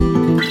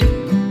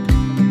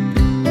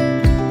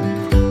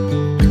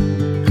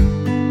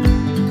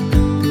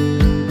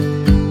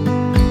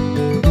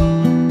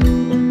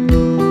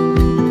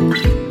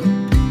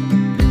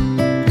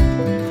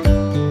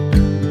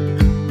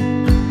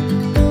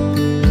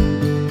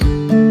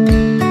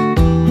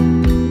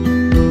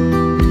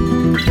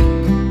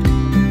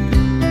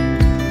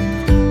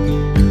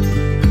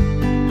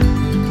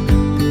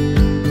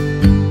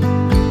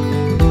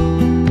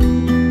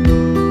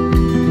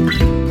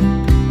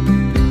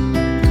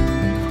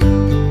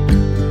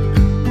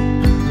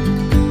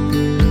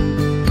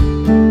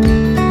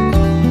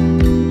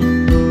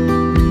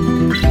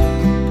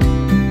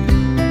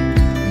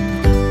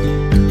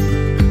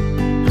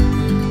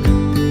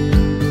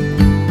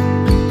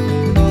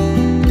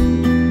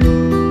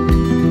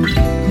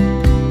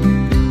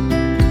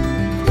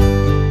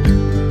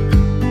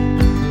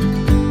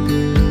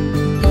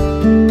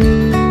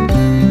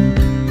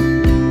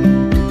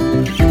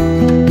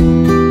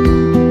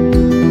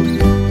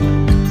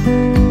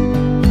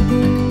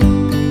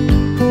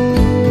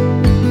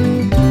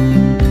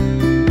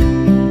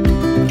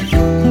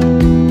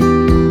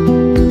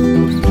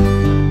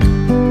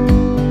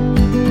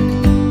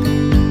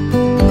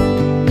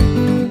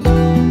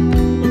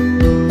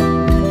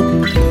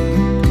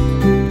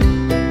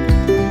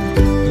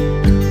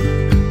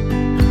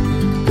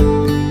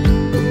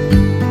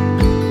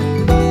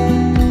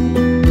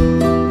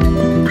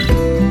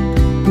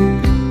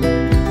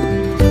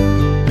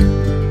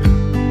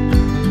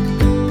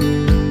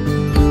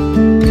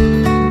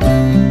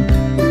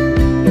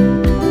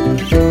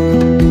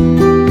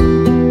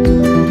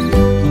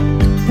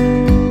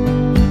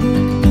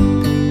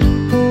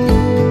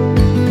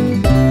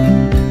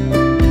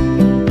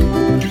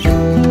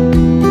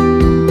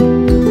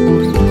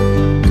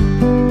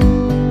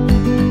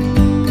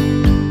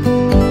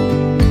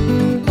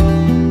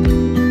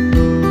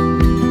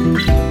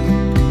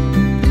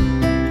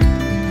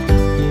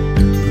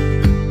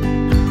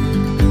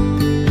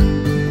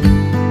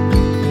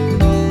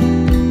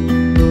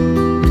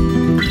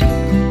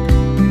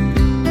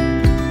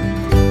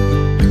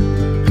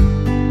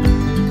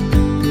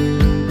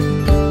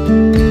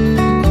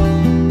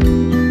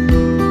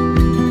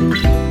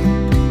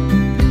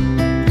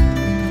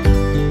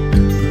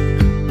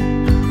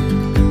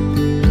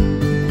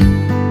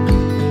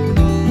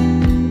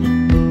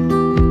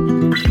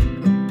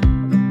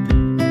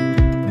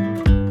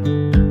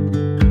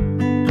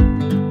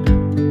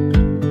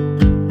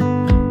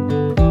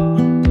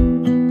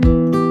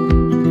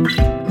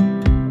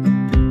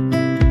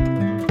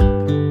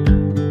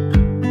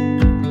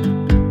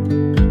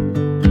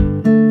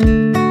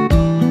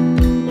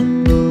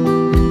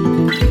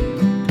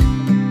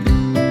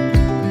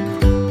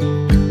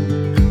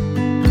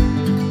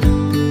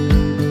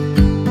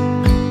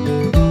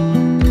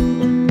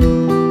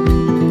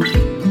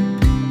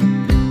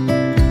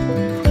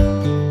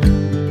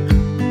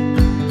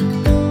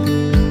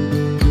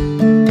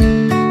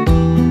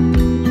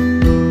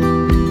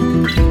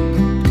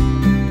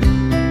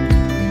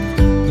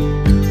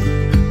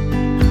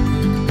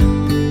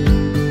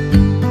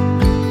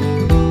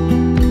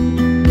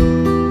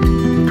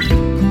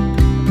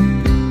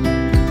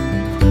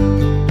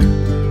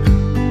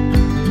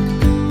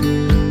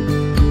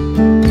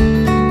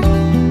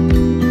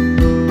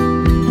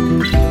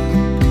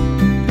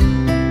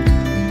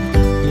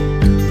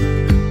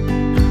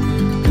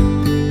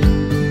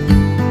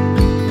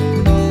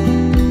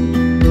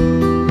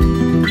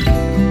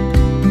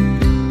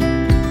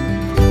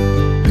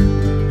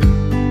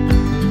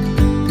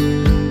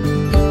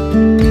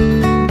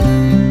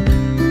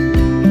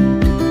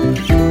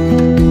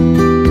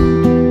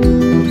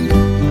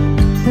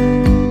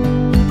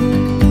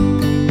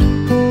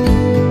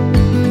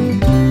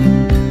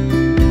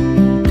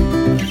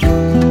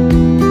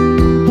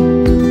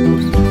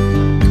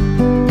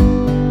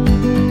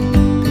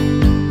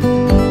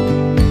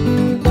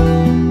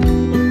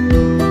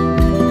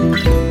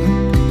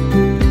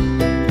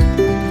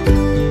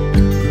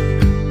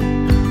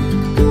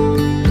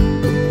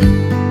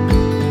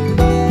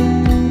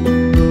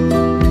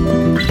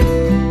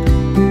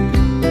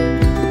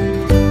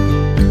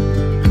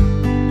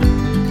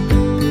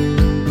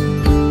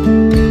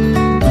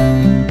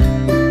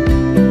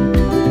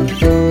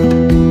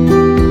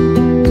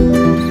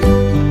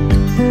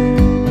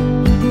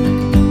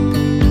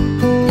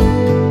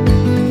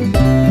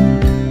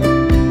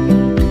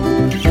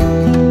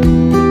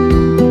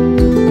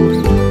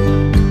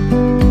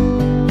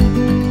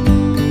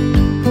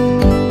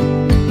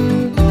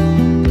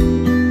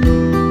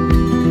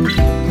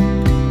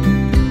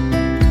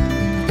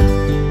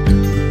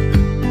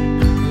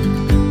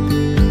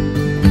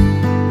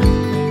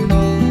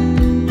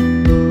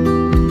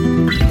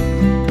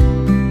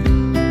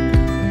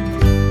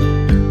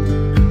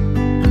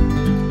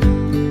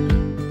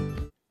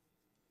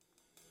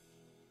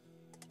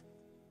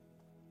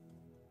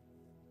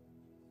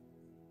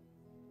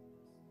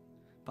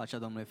Pacea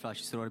Domnului, frați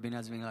și surori, bine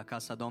ați venit la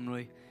casa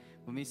Domnului.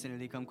 Vă invit să ne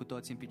ridicăm cu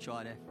toți în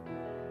picioare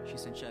și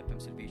să începem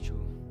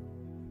serviciul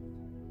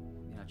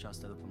din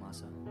această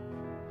dupămasă.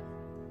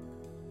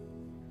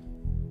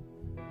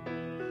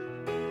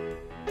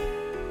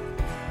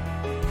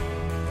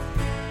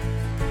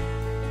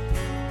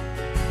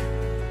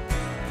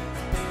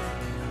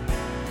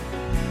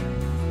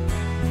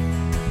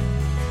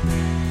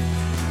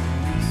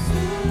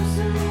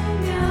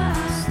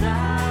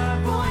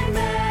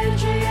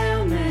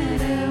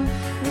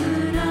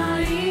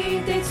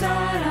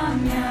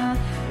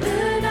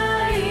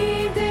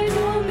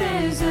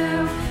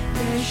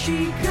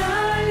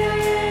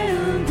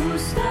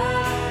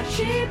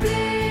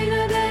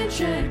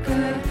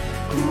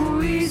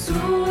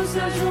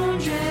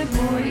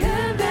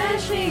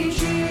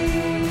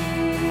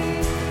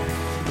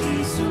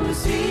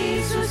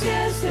 Iisus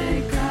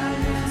este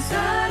calea,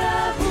 țara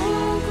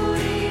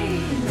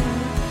bucuriilor,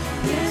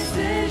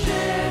 este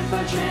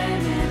jertfa ce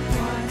ne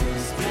poartă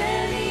spre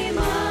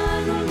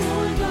limanul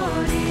mult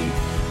dorit.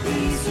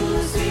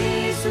 Iisus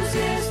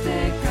este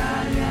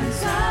calea,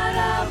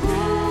 țara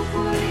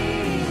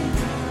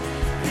bucuriilor,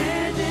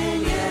 crede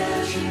în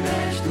El și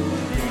veci tu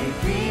vei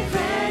fi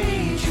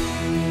fericit.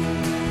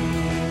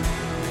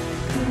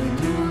 Când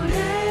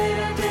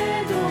durerea te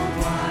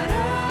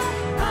doboară,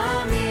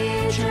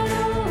 amice,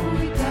 nu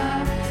uita,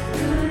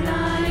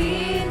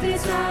 înainte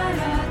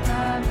țara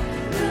ta,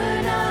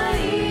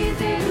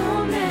 înainte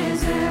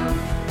Dumnezeu,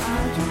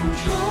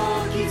 atunci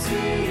ochii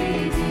ți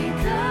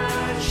ridică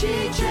și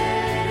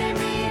cere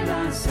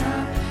mila sa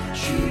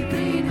și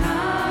prin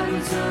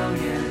harul său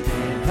El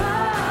te va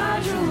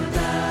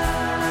ajuta.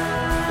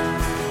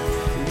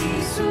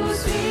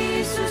 Iisus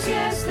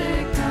este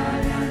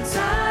calea în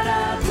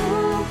țara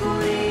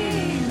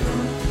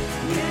bucuriilor,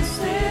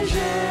 este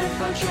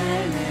jertfa ce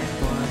ne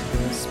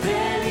poartă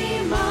spre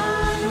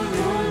limanul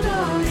mult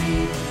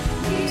dorit.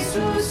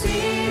 Iisus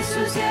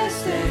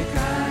este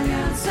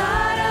calea în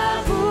țara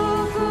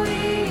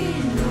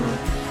bucuriilor,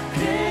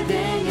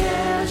 crede în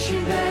El și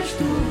veci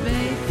tu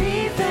vei fi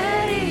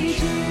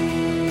fericit.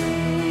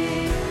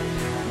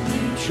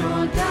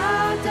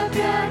 Niciodată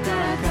pe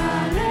ta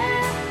cale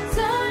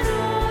să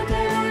nu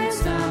te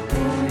uiți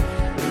apoi,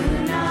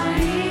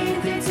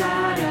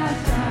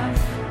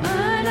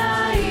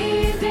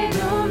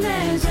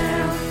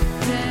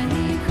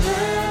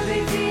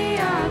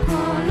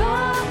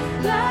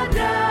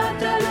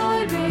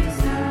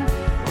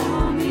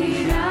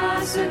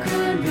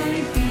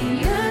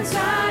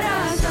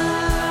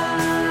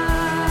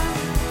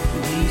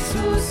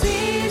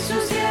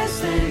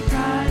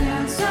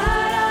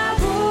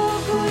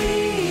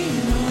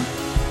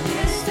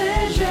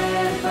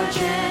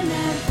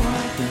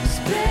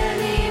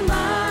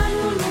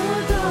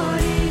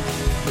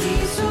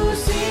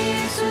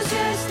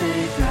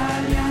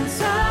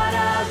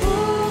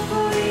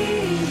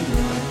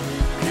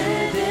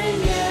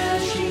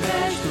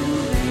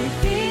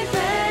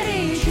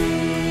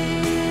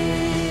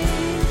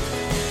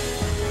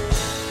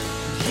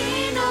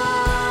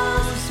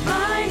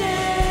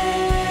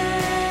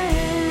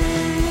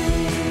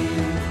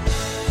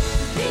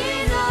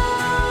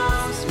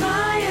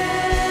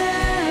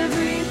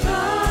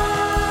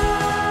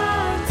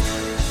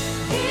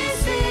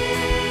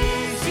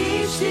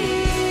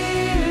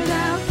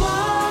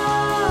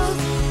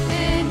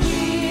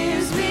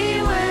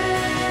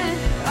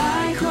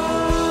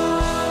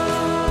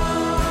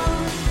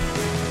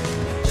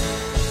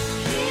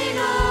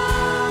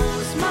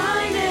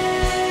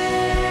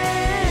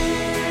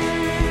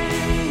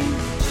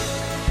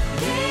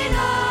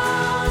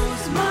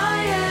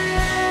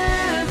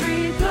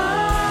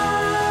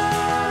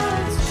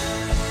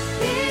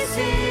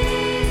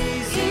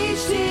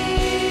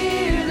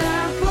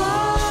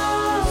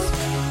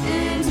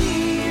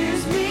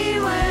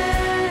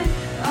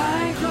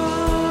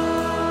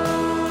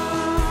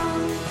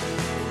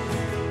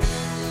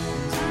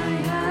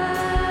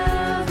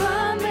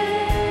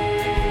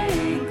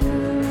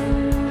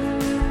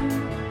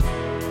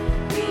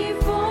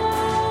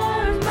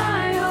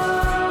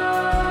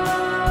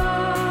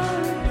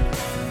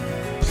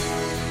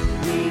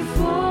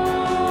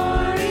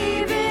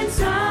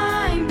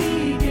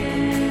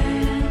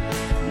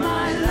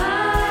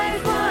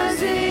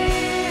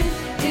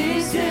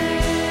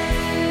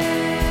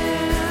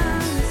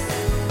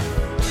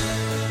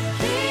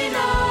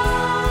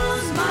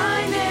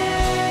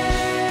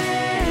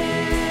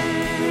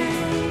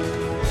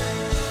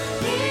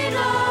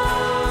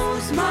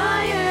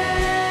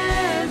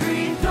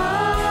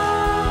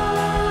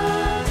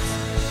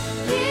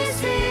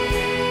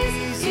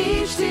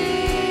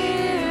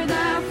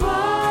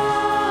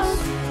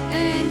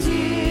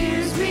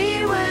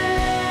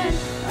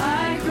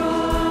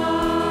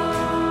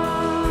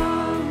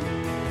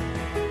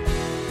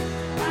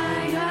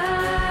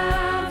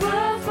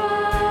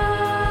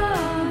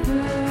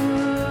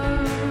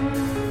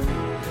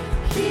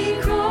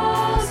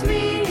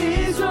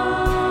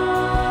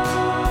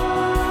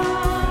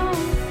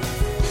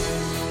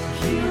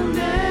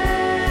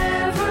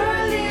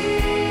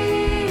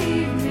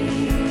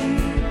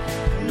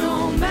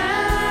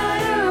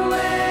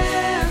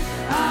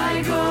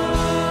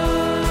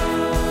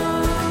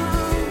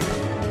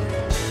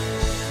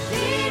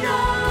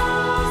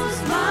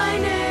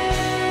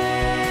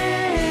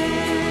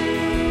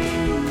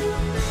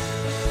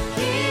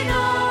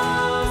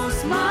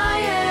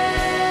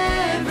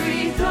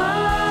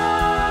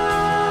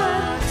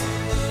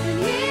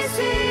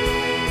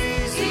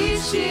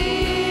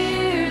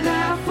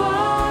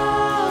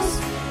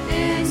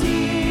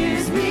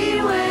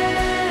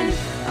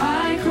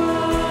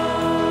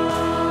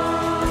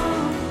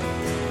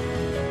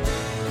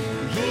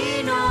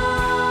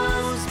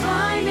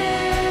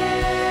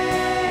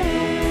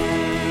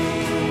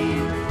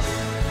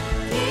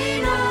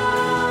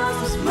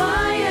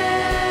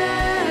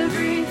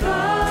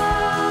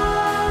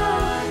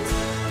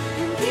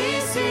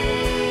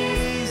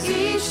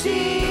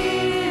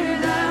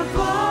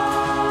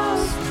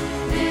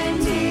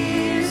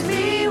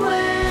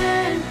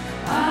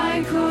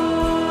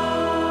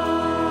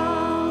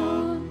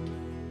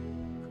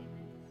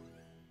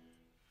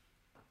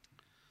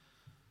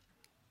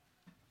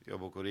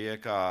 bucurie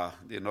ca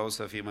din nou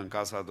să fim în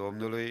casa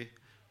Domnului,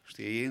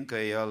 știind că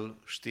El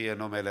știe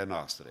numele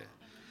noastre.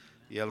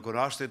 El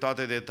cunoaște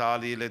toate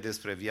detaliile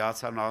despre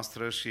viața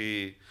noastră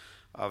și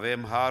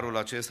avem harul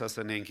acesta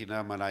să ne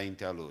închinăm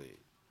înaintea Lui.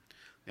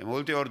 De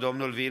multe ori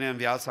Domnul vine în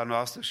viața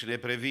noastră și ne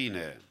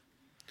previne.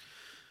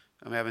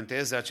 Îmi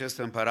amintesc de acest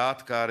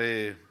împărat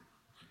care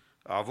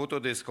a avut o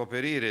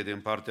descoperire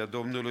din partea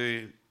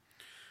Domnului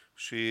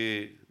și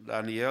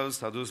Daniel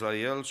s-a dus la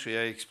el și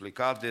i-a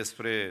explicat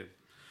despre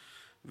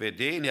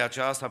vedenia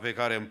aceasta pe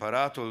care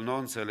împăratul nu o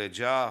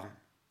înțelegea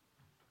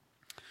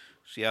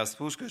și i-a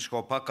spus că și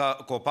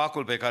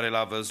copacul pe care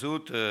l-a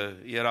văzut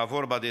era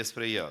vorba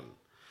despre el.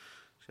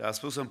 Și a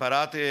spus: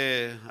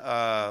 împărate,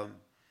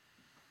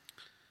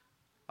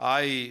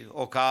 ai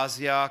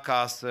ocazia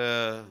ca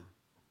să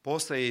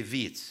poți să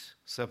eviți,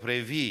 să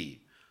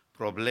previi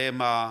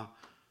problema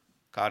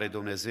care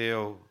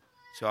Dumnezeu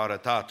ți-a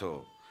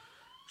arătat-o.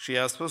 Și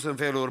i-a spus în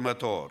felul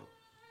următor: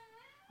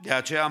 de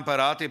aceea,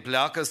 împărate,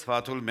 pleacă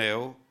sfatul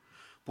meu,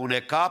 pune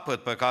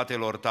capăt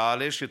păcatelor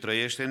tale și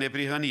trăiește în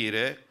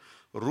neprihănire,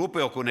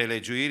 rupe-o cu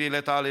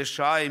nelegiuirile tale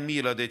și ai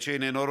milă de cei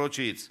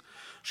nenorociți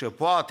și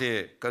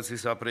poate că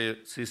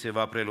ți se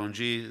va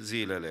prelungi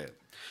zilele.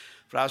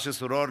 Frați și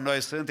surori,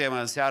 noi suntem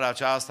în seara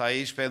aceasta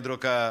aici pentru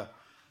că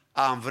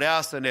am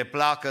vrea să ne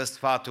placă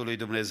sfatul lui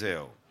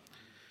Dumnezeu.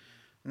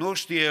 Nu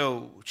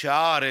știu ce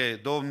are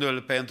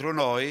Domnul pentru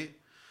noi,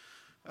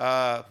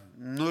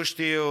 nu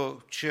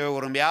știu ce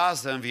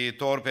urmează în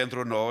viitor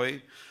pentru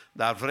noi,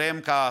 dar vrem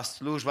ca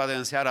slujba de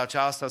în seara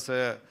aceasta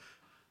să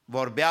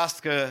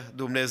vorbească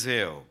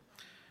Dumnezeu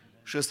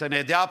și să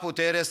ne dea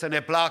putere să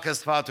ne placă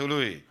sfatul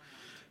Lui.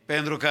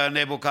 Pentru că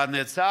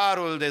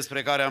Nebucadnețarul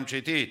despre care am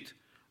citit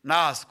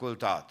n-a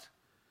ascultat.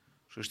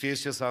 Și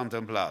știți ce s-a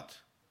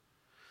întâmplat?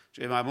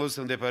 Cei mai mulți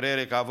sunt de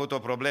părere că a avut o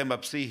problemă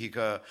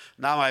psihică,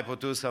 n-a mai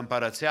putut să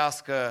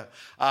împărățească,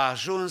 a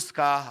ajuns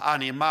ca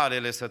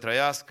animalele să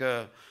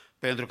trăiască,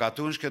 pentru că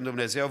atunci când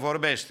Dumnezeu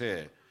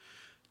vorbește,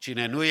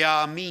 cine nu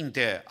ia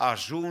aminte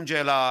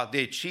ajunge la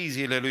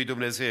deciziile lui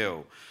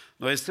Dumnezeu.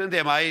 Noi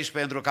suntem aici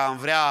pentru că am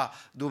vrea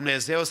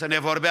Dumnezeu să ne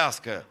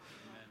vorbească.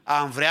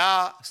 Am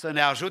vrea să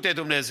ne ajute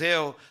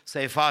Dumnezeu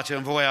să-i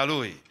facem voia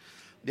Lui.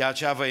 De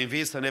aceea vă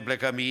invit să ne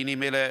plecăm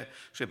inimile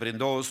și prin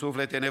două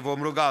suflete ne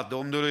vom ruga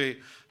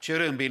Domnului,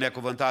 cerând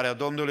binecuvântarea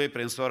Domnului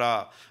prin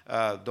sora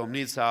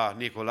domnița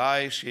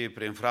Nicolae și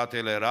prin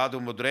fratele Radu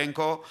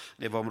Mudrenco.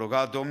 Ne vom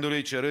ruga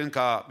Domnului cerând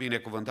ca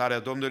binecuvântarea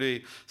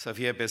Domnului să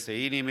fie peste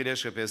inimile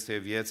și peste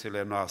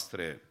viețile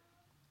noastre.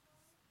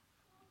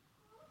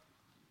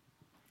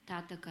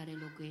 Tată care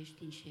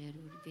locuiești în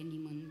ceruri,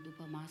 venim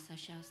după masa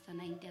aceasta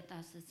înaintea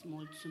Ta să-ți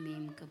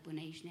mulțumim că până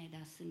aici ne-ai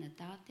dat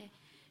sănătate,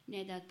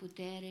 ne-ai dat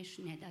putere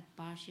și ne-ai dat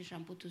pace și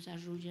am putut să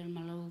ajungem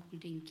la locul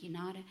de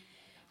închinare.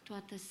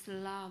 Toată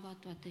slava,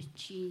 toată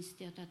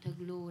cinstea, toată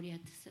gloria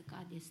să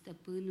cade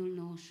Stăpânul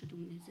nostru,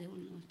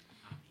 Dumnezeul nostru.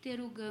 Te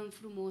rugăm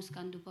frumos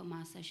ca după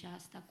masa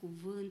aceasta,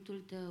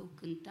 cuvântul Tău,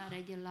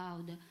 cântarea de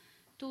laudă,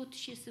 tot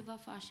ce se va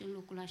face în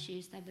locul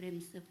acesta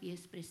vrem să fie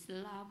spre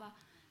slava,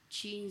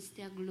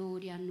 cinstea,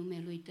 gloria în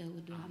numelui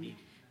Tău, Doamne. Amin.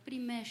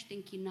 Primește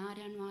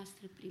închinarea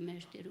noastră,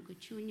 primește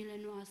rugăciunile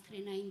noastre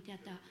înaintea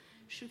Ta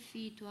și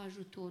fii Tu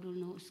ajutorul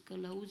nostru,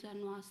 călăuza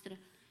noastră,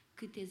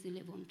 câte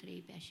zile vom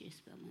trăi pe acest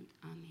pământ.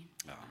 Amin.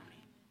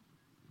 Amin.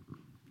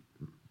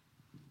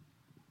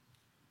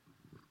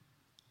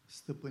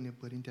 Stăpâne,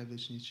 Părintea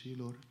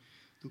Veșnicilor,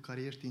 Tu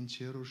care ești în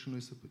ceruri și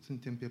noi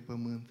suntem pe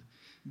pământ,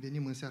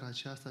 venim în seara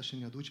aceasta și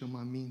ne aducem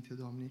aminte,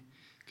 Doamne,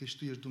 că și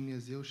Tu ești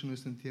Dumnezeu și noi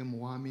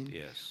suntem oameni.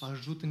 Yes.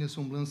 Ajută-ne să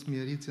umblăm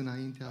smeriți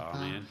înaintea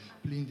Amin. Ta,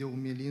 plini de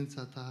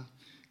umilința Ta,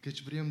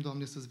 căci vrem,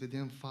 Doamne, să-ți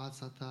vedem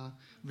fața Ta,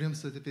 vrem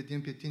să Te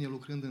vedem pe Tine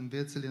lucrând în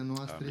viețile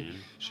noastre. Amin.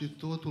 Și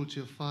totul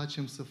ce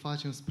facem, să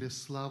facem spre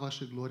slava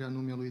și gloria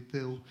numelui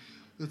Tău.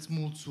 Îți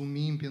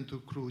mulțumim pentru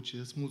cruce,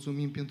 îți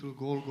mulțumim pentru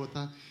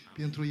Golgota,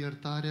 pentru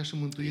iertarea și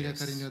mântuirea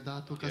care ne-a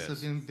dat-o, ca să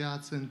avem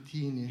viață în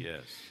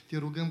Tine. Te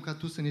rugăm ca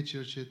Tu să ne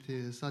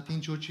cercetezi, să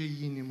atingi orice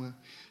inimă,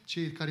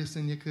 cei care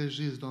sunt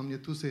necăjiți, Doamne,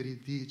 Tu să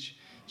ridici,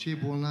 cei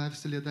bolnavi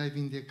să le dai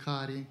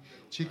vindecare,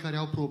 cei care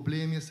au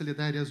probleme să le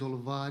dai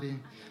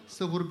rezolvare,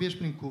 să vorbești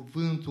prin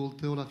cuvântul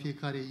Tău la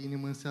fiecare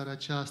inimă în seara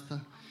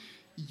aceasta.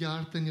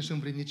 Iartă-ne și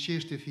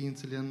învrednicește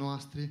ființele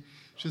noastre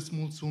și îți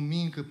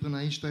mulțumim că până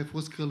aici Tu ai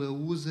fost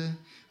călăuză,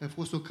 ai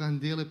fost o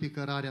candelă pe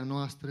cărarea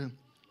noastră.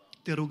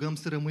 Te rugăm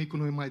să rămâi cu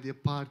noi mai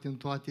departe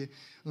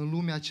în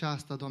lumea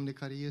aceasta, Doamne,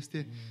 care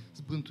este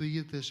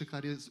zbântuită și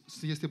care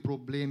este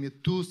probleme.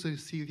 Tu să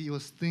fii o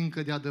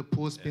stâncă de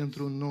adăpost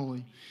pentru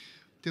noi.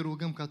 Te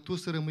rugăm ca Tu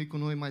să rămâi cu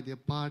noi mai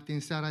departe. În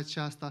seara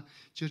aceasta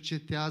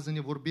cercetează-ne,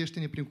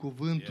 vorbește-ne prin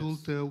cuvântul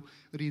Tău,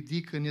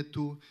 ridică-ne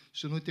Tu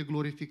și noi Te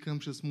glorificăm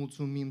și îți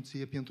mulțumim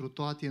Ție pentru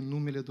toate în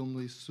numele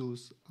Domnului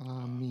Iisus.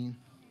 Amin.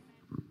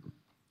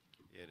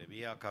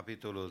 Ieremia,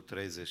 capitolul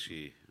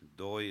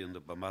 32,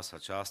 după masa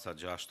aceasta,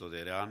 Geaș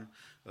Toderean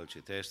îl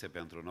citește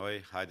pentru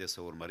noi. Haideți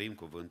să urmărim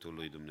cuvântul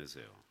lui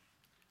Dumnezeu.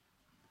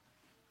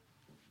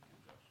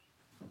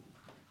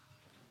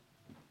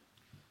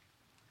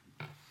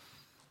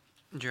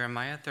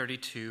 Jeremiah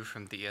 32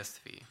 from the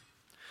ESV.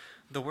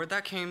 The word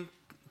that came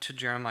to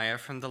Jeremiah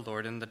from the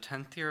Lord in the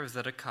 10th year of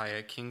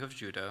Zedekiah, king of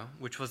Judah,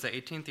 which was the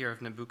 18th year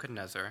of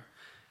Nebuchadnezzar.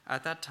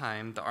 At that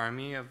time, the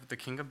army of the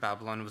king of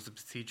Babylon was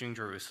besieging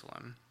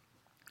Jerusalem.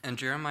 And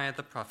Jeremiah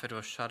the prophet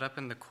was shut up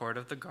in the court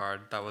of the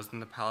guard that was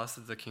in the palace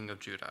of the king of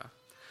Judah.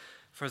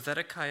 For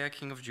Zedekiah,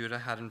 king of Judah,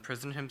 had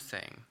imprisoned him,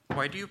 saying,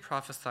 Why do you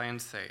prophesy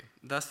and say,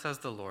 Thus says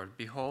the Lord,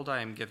 Behold,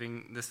 I am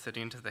giving this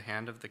city into the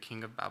hand of the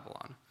king of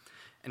Babylon,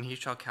 and he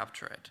shall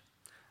capture it.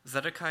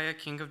 Zedekiah,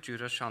 king of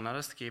Judah, shall not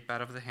escape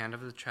out of the hand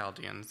of the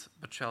Chaldeans,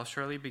 but shall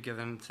surely be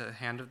given into the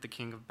hand of the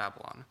king of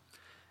Babylon,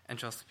 and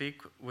shall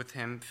speak with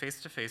him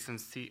face to face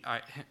and see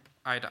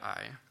eye to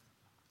eye.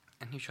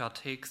 And he shall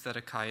take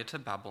Zedekiah to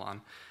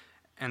Babylon,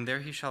 and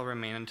there he shall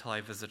remain until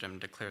I visit him,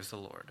 declares the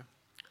Lord.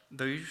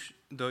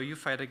 Though you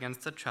fight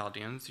against the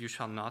Chaldeans, you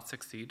shall not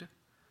succeed.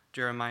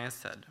 Jeremiah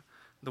said,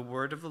 The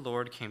word of the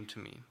Lord came to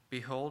me.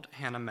 Behold,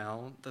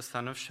 Hanamel, the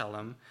son of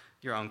Shallum,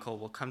 your uncle,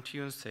 will come to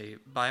you and say,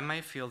 Buy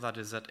my field that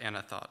is at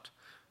Anathoth,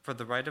 for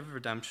the right of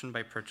redemption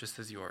by purchase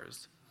is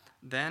yours.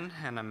 Then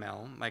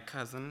Hanamel, my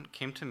cousin,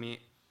 came to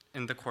me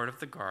in the court of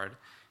the guard,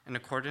 in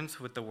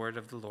accordance with the word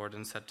of the Lord,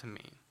 and said to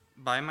me,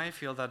 Buy my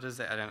field that is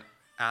at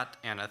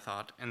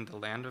Anathoth in the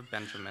land of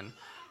Benjamin,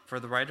 for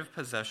the right of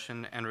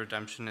possession and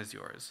redemption is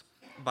yours.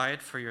 Buy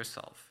it for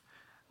yourself.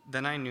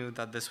 Then I knew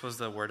that this was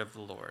the word of the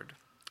Lord.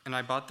 And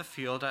I bought the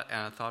field at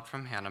Anathoth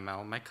from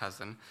Hanamel, my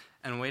cousin,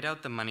 and weighed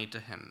out the money to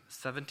him,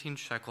 17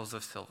 shekels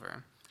of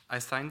silver. I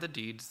signed the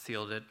deed,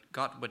 sealed it,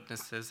 got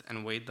witnesses,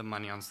 and weighed the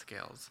money on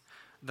scales.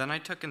 Then I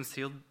took the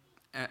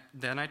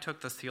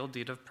sealed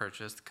deed of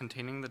purchase,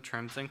 containing the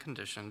terms and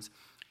conditions,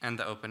 and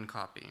the open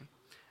copy.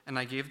 And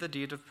I gave the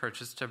deed of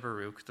purchase to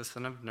Baruch, the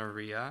son of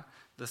Neriah,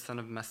 the son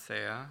of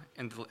Maaseiah,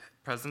 in the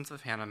presence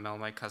of Hanamel,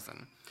 my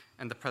cousin,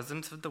 in the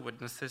presence of the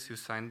witnesses who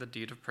signed the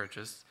deed of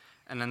purchase,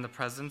 and in the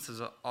presence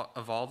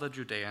of all the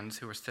Judeans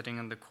who were sitting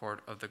in the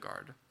court of the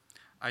guard.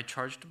 I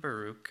charged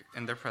Baruch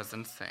in their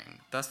presence,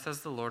 saying, Thus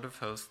says the Lord of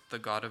hosts, the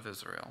God of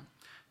Israel,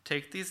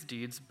 Take these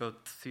deeds,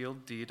 both the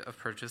sealed deed of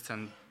purchase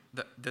and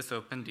this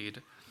open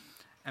deed,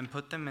 and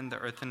put them in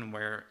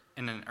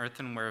an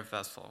earthenware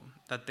vessel,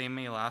 that they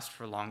may last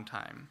for a long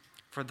time.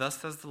 For thus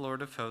says the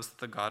Lord of hosts,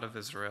 the God of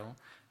Israel,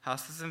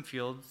 Houses and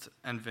fields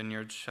and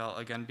vineyards shall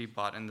again be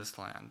bought in this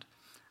land.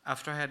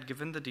 After I had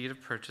given the deed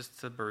of purchase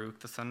to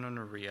Baruch the son of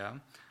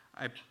Neriah,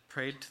 I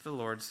prayed to the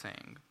Lord,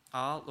 saying,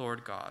 Ah,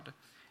 Lord God,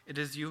 it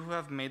is you who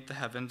have made the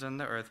heavens and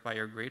the earth by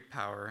your great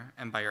power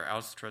and by your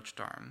outstretched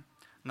arm.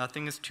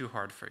 Nothing is too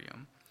hard for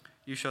you.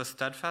 You show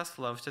steadfast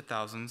love to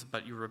thousands,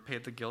 but you repay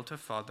the guilt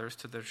of fathers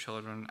to their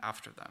children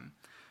after them.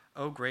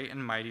 O great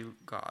and mighty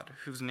God,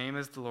 whose name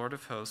is the Lord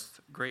of hosts,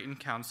 great in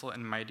counsel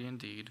and mighty in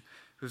deed,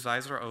 whose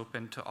eyes are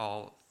open to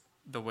all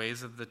the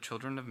ways of the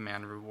children of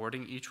man,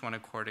 rewarding each one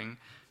according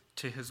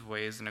to his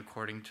ways and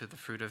according to the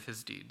fruit of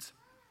his deeds.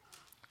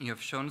 You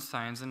have shown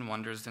signs and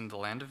wonders in the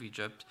land of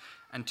Egypt,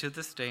 and to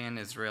this day in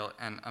Israel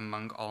and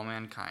among all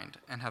mankind,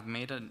 and have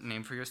made a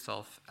name for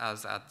yourself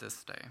as at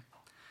this day.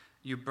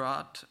 You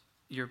brought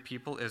your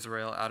people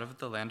Israel out of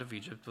the land of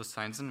Egypt with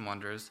signs and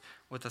wonders,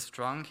 with a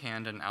strong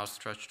hand and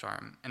outstretched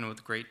arm, and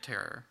with great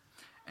terror.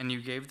 And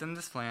you gave them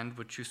this land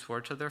which you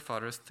swore to their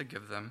fathers to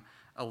give them,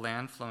 a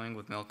land flowing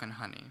with milk and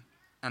honey.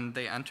 And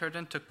they entered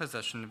and took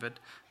possession of it,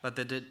 but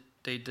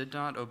they did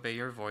not obey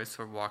your voice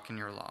or walk in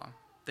your law.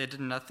 They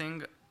did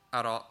nothing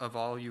at all of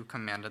all you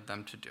commanded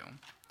them to do.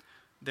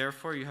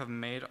 Therefore you have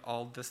made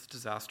all this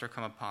disaster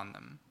come upon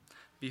them.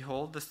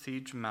 Behold, the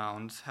siege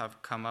mounds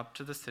have come up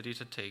to the city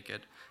to take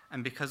it,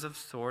 and because of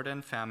sword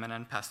and famine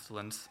and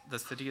pestilence, the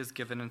city is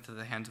given into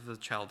the hands of the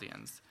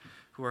Chaldeans,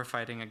 who are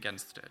fighting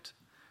against it.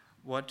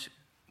 What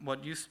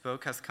you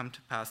spoke has come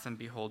to pass, and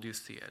behold, you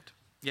see it.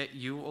 Yet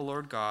you, O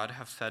Lord God,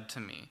 have said to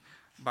me,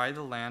 Buy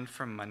the land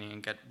for money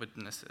and get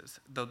witnesses,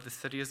 though the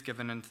city is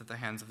given into the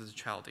hands of the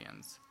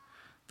Chaldeans.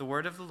 The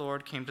word of the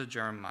Lord came to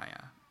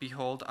Jeremiah.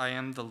 Behold, I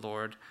am the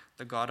Lord,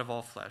 the God of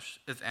all flesh.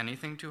 Is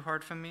anything too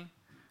hard for me?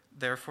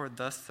 Therefore,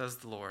 thus says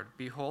the Lord,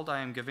 Behold, I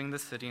am giving the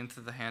city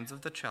into the hands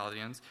of the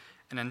Chaldeans,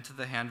 and into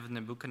the hand of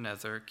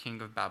Nebuchadnezzar,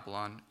 king of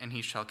Babylon, and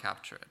he shall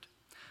capture it.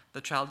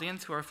 The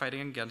Chaldeans who are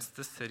fighting against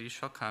this city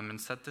shall come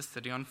and set this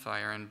city on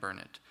fire and burn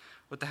it,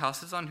 with the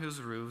houses on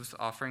whose roofs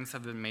offerings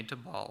have been made to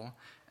Baal,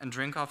 and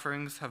drink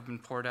offerings have been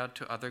poured out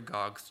to other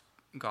gods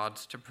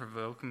to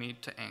provoke me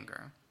to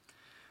anger.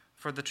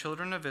 For the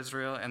children of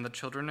Israel and the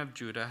children of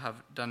Judah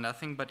have done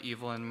nothing but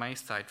evil in my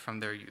sight from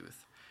their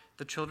youth.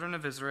 The children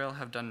of Israel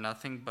have done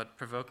nothing but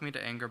provoke me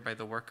to anger by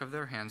the work of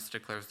their hands,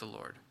 declares the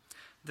Lord.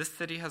 This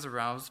city has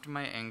aroused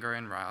my anger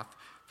and wrath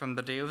from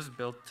the day it was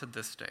built to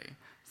this day,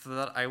 so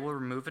that I will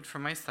remove it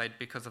from my sight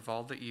because of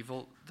all the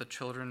evil the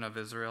children of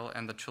Israel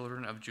and the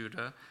children of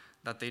Judah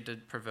that they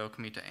did provoke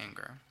me to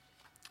anger.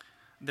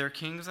 Their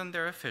kings and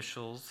their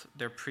officials,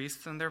 their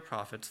priests and their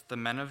prophets, the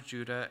men of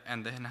Judah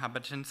and the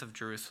inhabitants of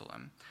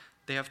Jerusalem,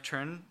 they have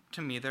turned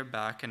to me their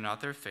back and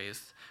not their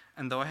face,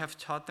 And though I have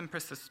taught them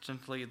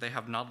persistently, they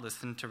have not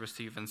listened to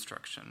receive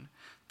instruction.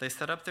 They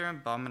set up their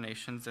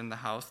abominations in the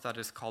house that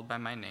is called by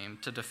my name,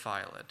 to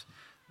defile it.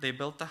 They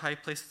built the high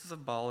places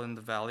of Baal in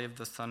the valley of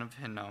the son of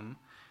Hinnom,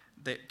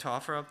 to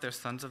offer up their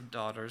sons and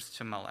daughters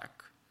to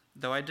Molech.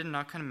 Though I did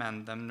not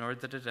command them, nor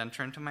did it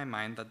enter into my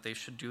mind that they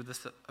should do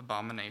this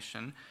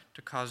abomination,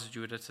 to cause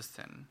Judah to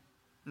sin.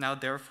 Now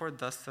therefore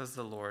thus says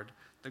the Lord,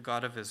 the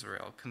God of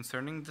Israel,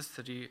 concerning the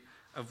city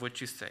of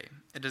which you say,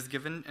 it is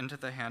given into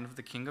the hand of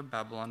the king of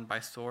Babylon by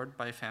sword,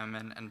 by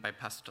famine, and by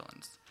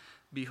pestilence.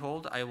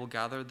 Behold, I will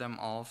gather them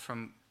all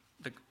from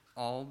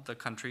all the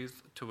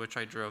countries to which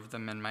I drove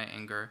them in my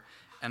anger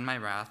and my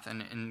wrath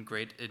and in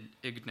great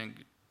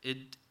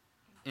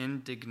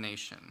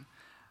indignation.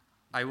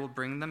 I will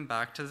bring them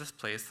back to this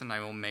place, and I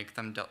will make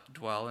them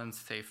dwell in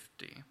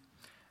safety.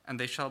 And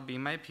they shall be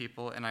my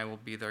people, and I will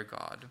be their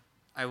God.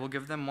 I will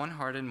give them one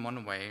heart and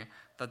one way,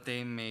 that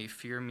they may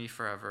fear me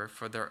forever,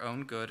 for their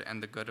own good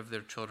and the good of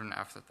their children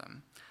after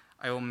them.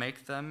 I will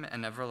make them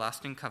an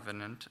everlasting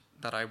covenant,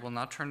 that I will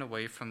not turn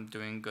away from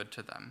doing good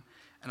to them.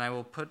 And I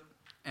will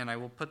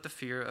put the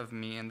fear of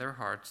me in their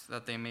hearts,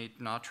 that they may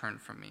not turn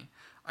from me.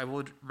 I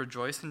will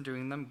rejoice in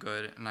doing them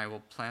good, and I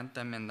will plant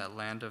them in the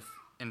land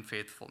in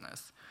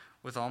faithfulness,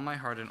 with all my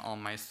heart and all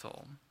my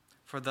soul.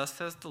 For thus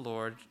says the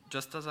Lord,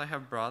 just as I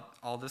have brought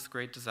all this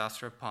great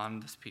disaster upon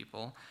this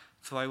people,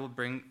 so I will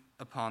bring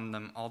upon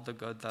them all the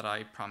good that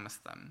I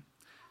promised them.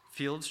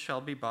 Fields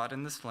shall be bought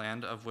in this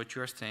land, of which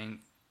you are saying,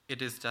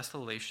 it is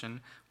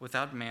desolation,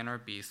 without man or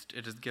beast,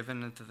 it is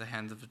given into the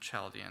hands of the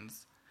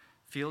Chaldeans.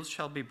 Fields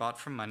shall be bought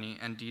for money,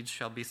 and deeds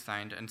shall be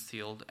signed and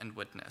sealed and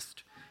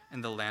witnessed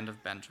in the land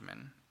of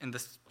Benjamin, in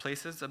the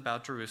places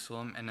about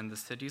Jerusalem, and in the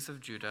cities of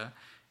Judah,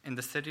 in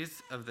the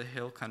cities of the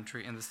hill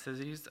country, in the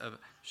cities of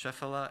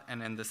Shephelah,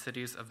 and in the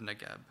cities of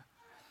Negeb.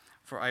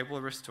 For I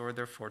will restore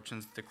their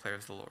fortunes,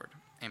 declares the Lord.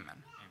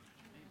 Amen.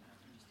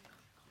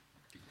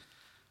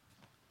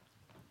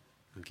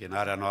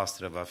 Închinarea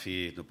noastră va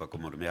fi, după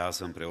cum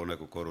urmează, împreună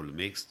cu corul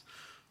mixt,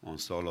 un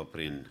solo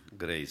prin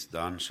Grace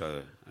Dunn și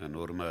în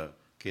urmă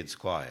Kids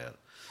Choir.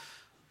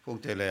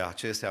 Punctele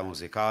acestea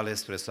muzicale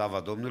spre slava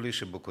Domnului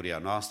și bucuria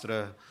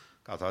noastră,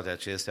 ca toate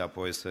acestea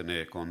apoi să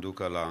ne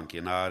conducă la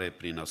închinare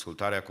prin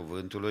ascultarea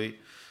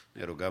cuvântului.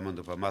 Ne rugăm în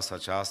după masa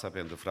aceasta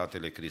pentru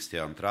fratele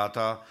Cristian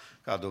Trata,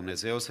 ca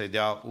Dumnezeu să-i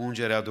dea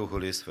ungerea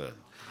Duhului Sfânt.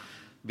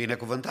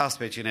 Binecuvântați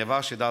pe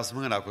cineva și dați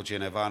mâna cu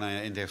cineva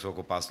înainte să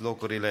ocupați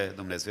locurile,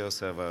 Dumnezeu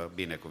să vă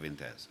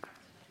binecuvinteze.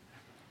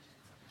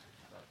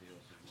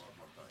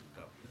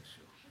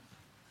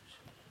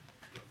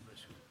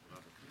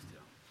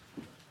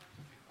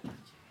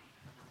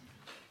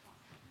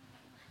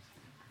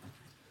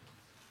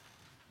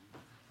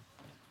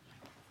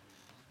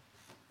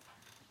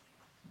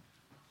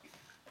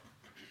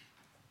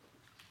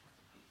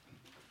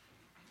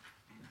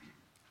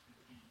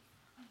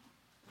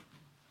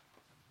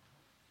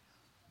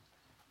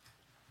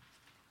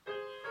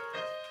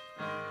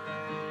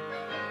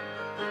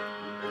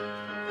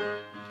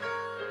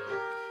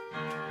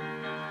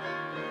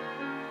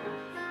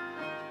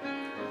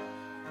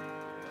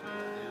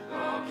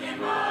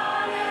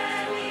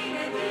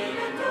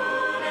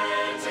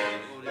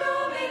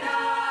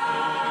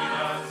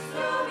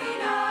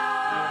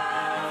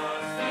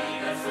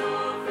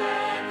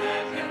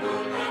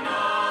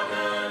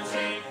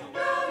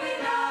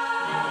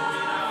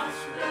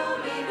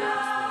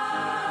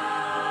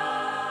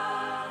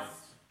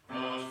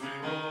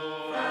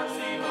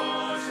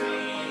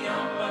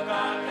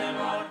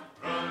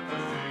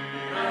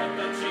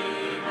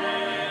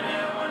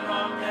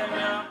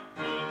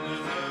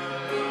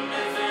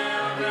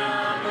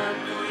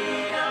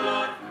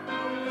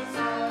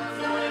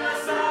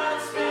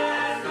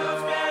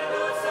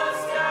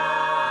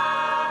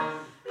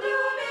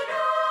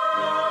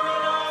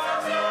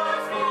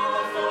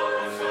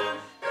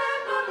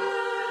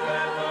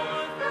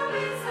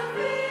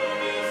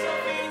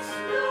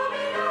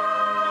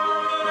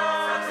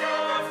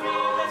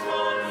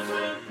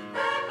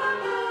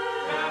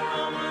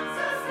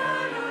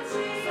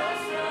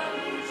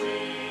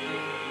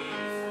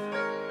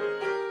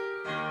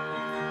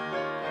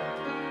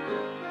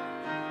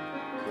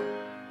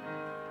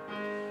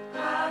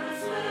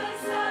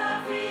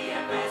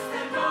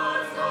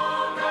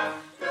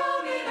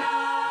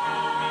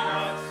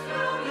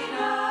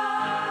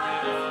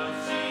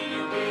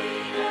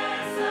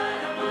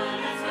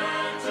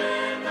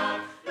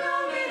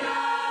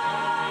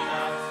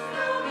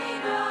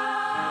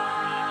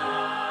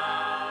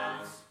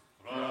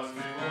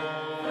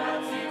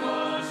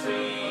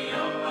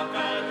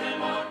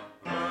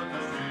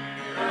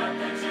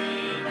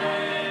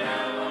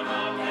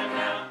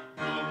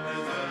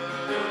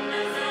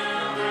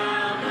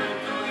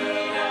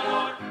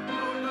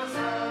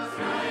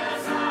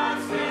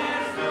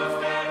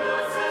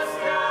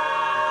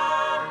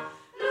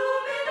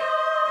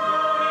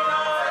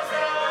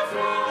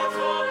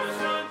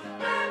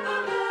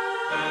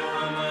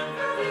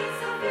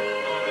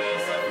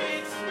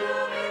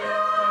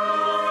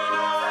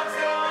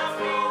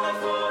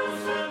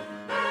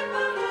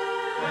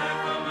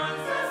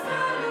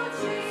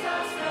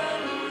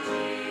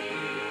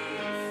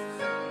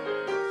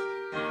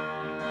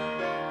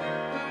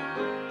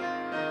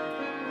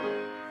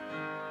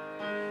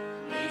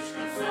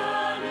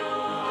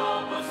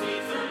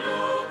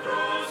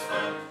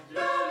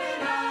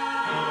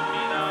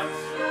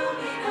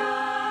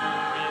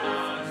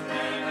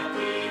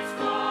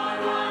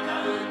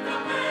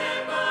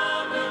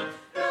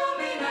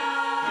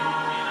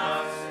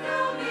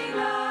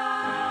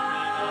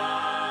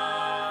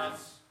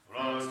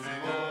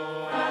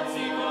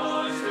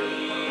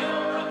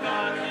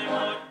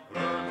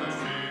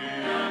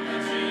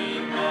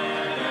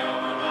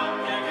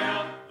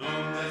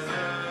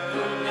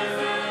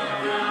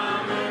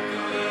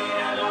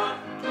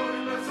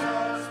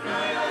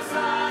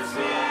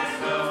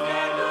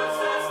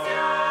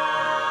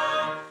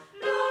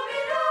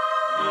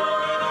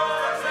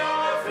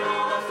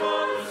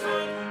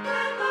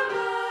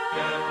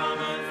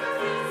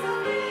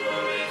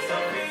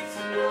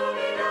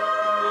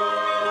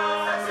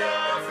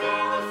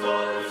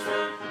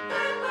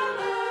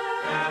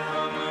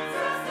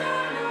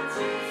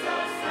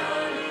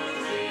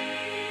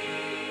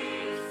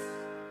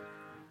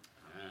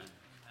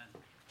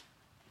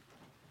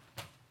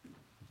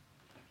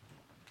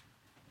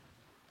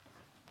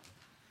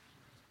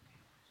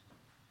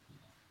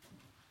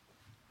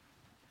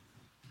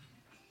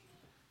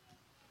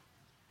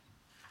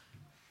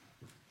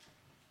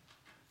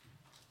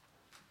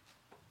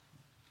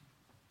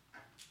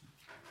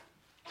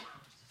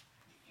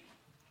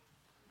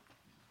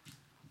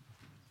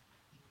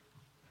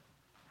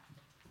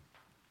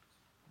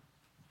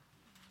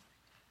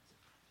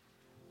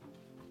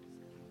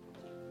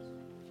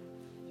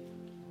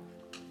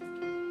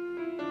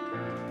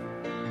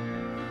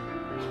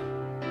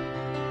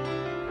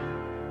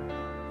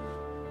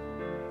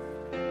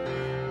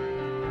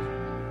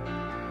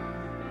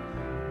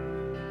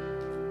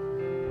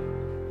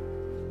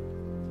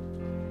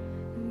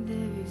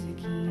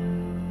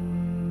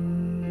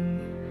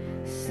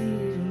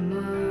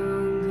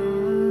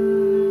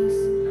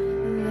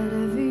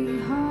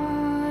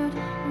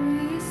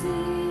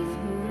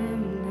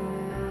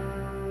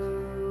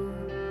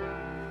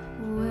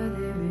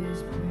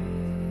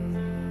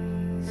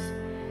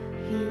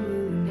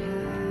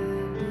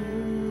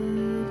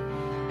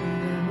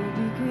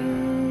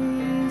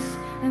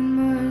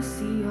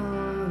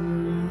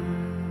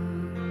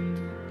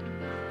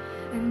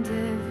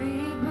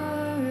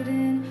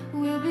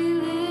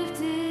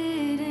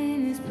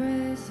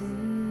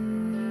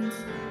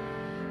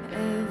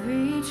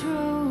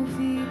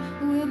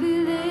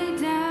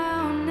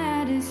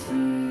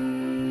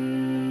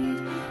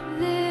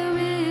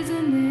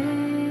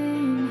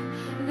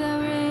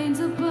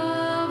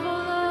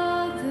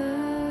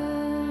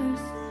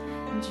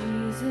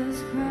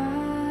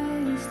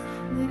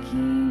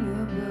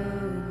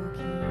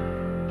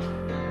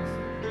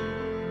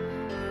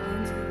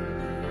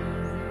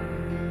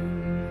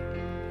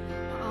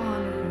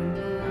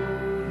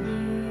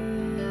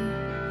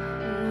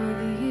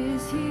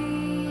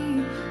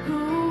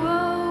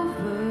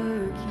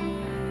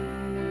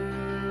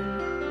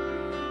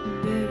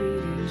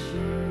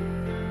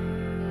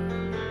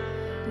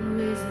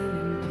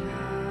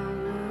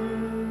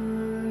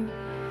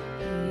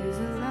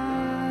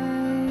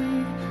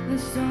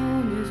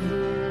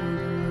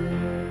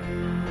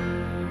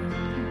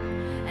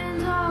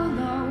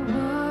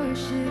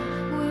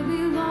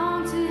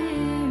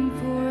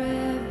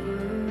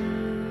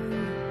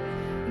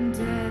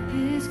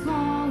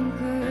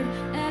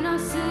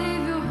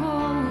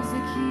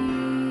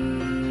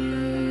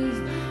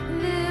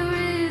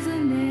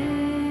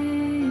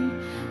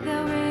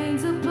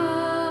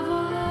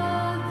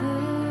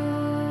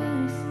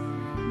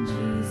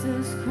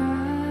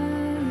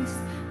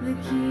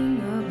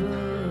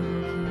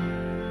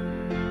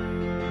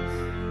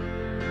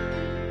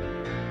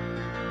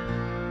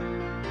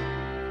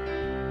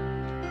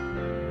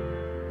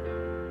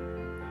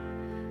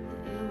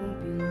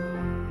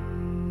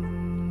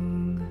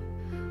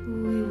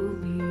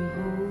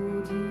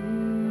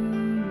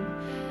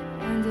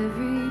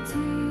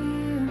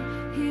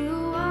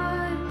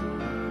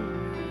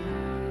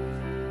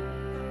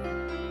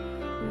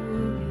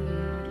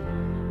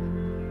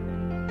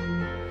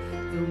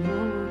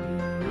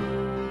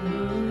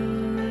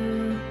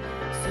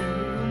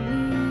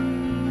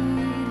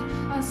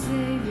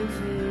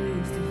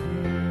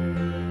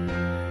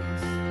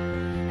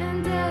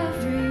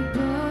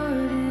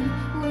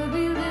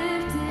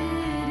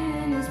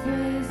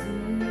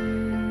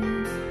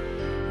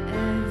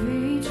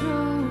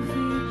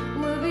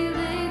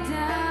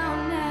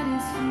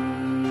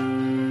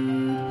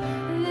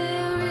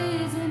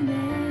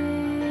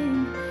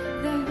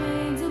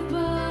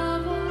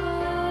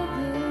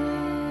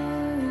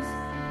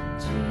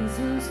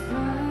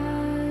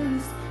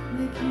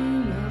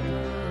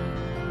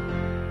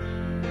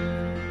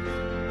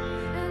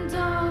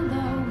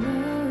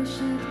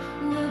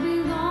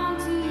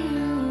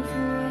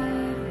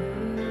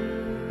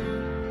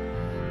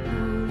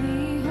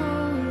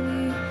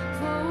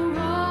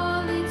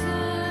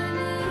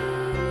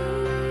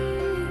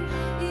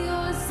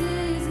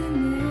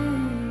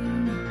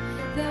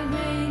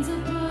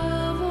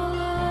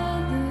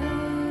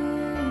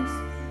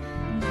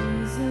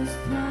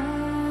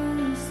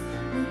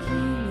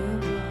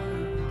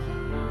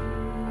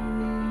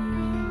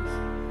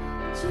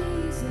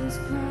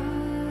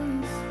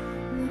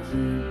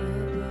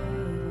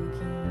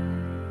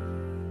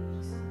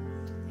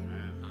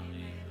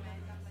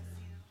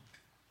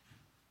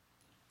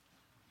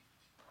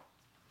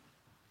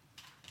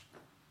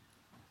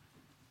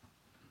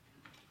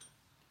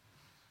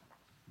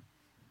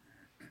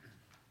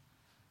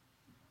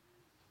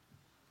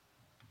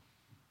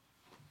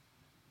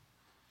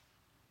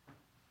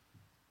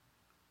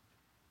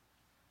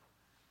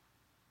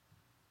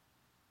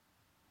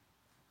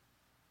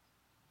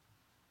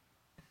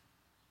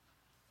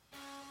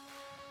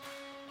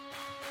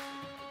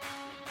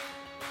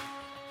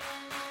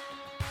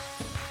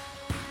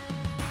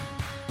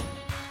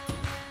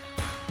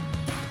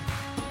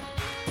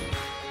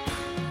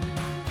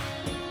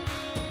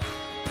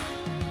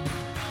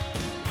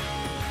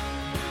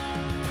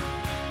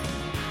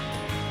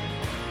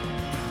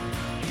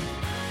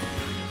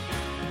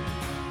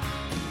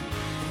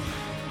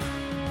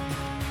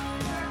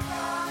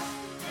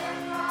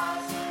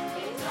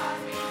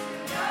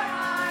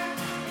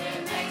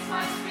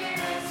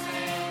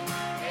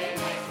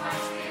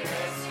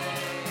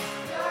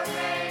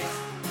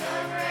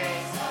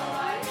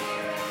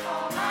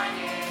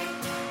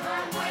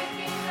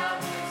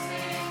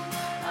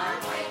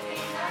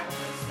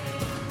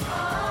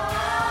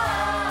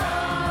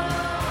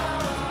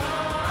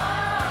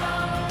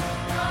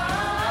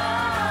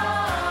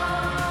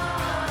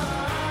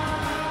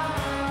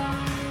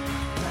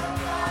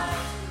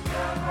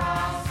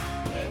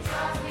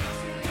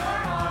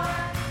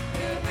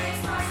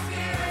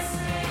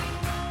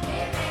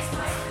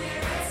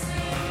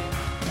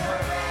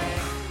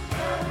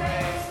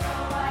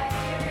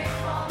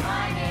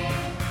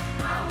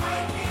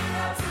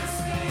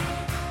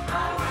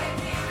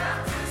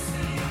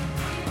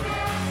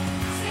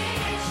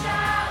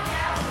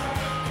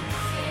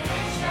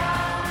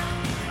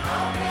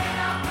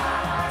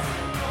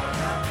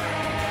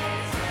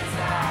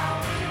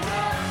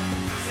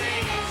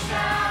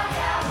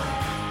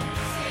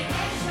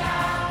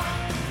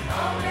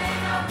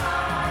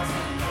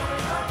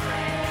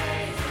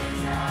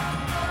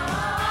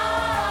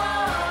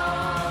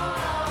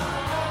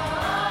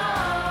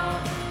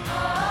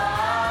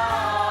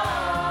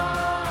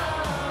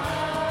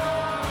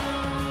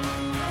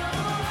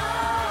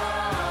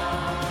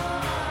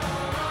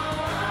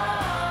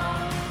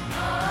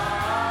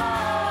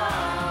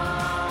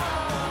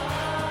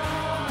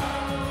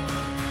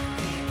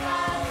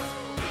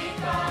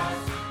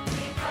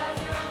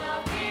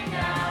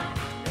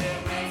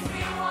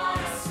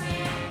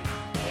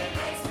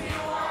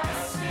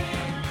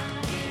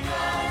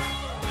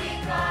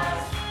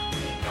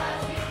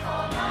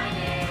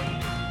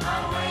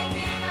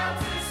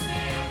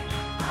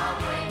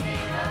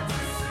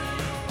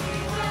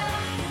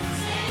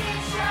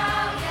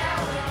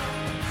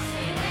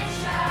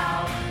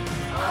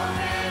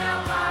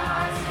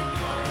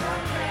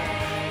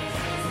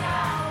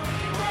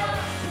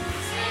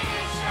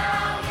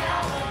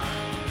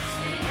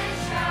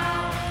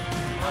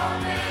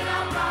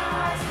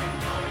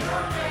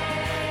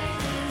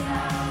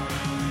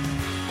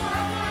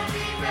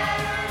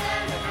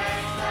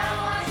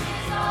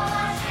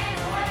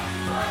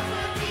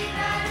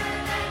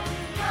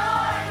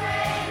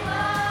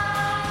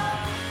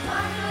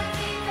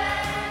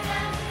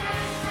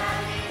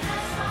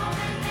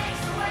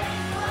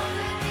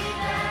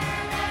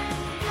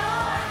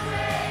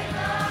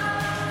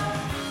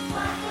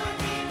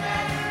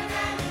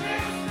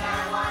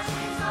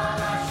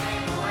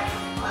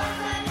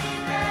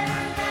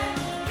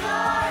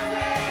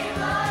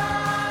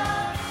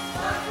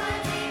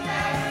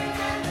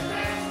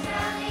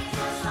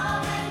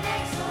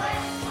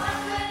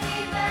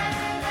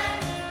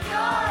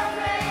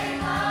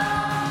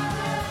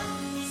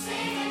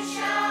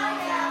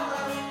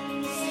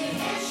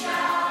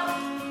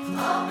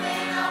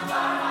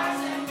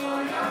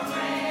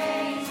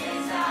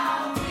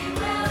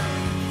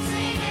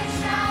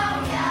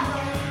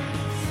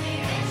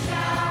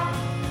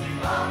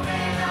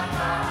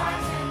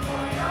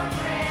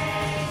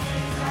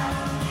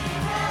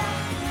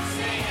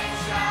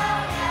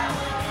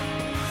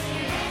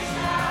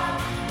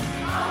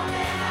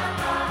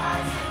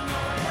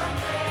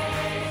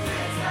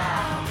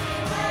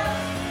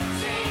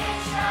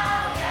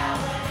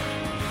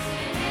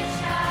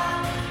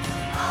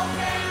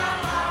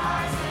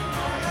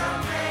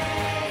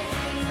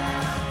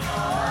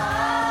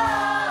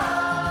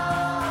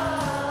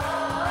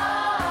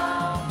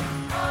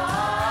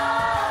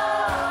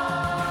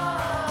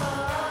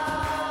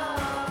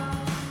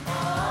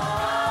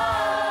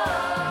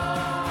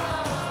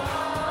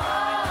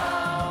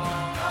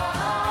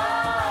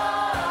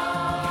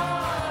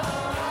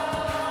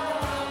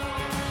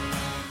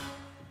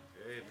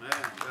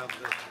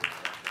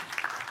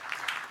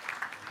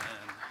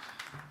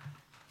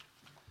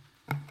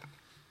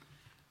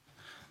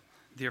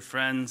 Dear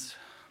friends,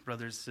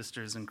 brothers,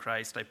 sisters in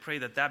Christ, I pray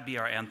that that be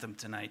our anthem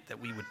tonight,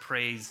 that we would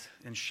praise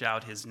and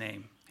shout his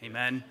name.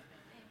 Amen.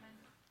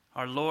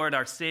 Our Lord,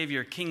 our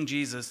Savior, King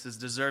Jesus, is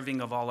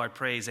deserving of all our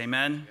praise.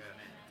 Amen.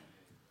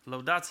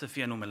 Lăudați să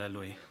fie numele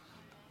Lui.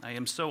 I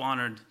am so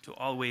honored to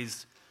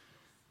always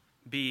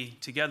be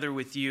together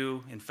with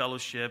you in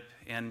fellowship,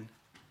 and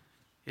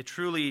it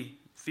truly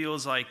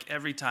feels like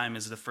every time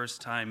is the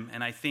first time,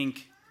 and I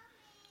think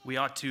we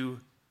ought to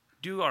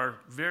do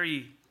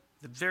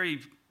the very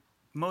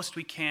most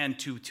we can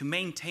to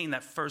maintain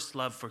that first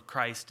love for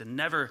Christ and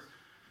never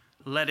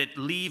let it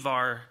leave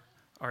our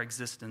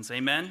existence.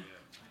 Amen? Yeah.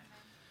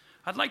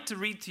 I'd like to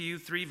read to you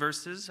 3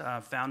 verses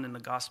found in the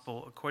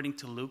Gospel according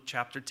to Luke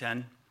chapter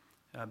 10,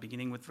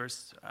 beginning with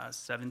verse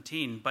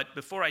 17. But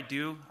before I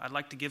do, I'd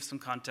like to give some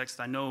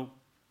context. I know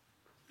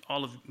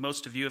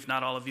most of you, if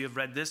not all of you, have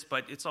read this,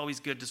 but it's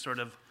always good to sort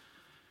of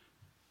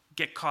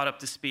get caught up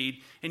to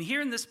speed. And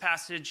here in this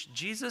passage,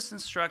 Jesus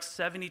instructs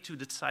 72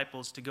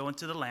 disciples to go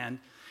into the land,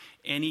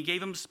 and he gave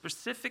them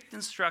specific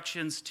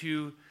instructions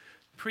to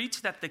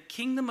preach that the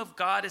kingdom of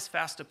God is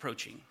fast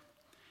approaching.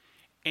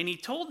 And he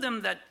told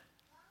them that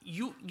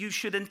you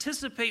should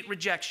anticipate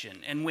rejection.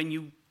 And when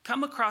you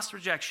come across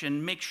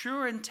rejection, make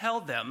sure and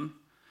tell them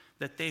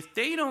that if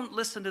they don't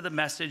listen to the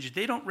message,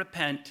 they don't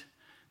repent,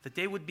 that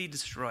they would be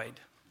destroyed.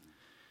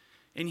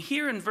 And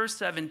here in verse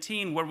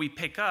 17, where we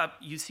pick up,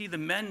 you see the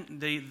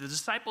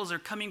disciples are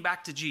coming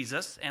back to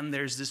Jesus, and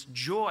there's this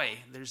joy,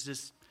 there's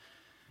this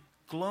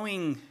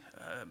glowing,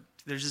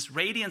 there's this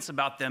radiance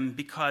about them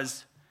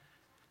because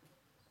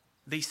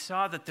they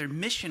saw that their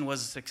mission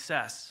was a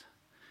success.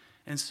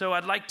 And so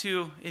I'd like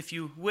to, if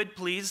you would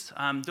please,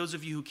 those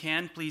of you who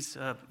can, please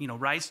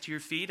rise to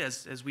your feet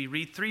as we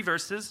read 3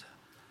 verses.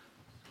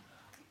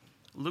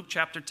 Luke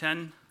chapter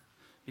 10,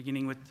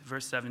 beginning with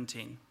verse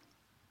 17.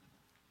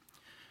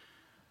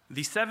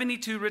 The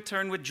 72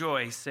 returned with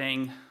joy,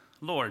 saying,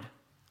 Lord,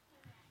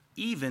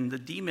 even the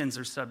demons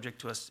are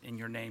subject to us in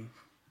your name.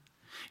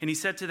 And he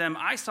said to them,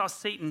 I saw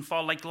Satan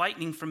fall like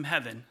lightning from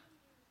heaven.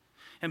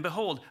 And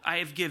behold, I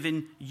have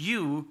given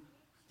you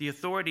the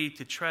authority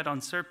to tread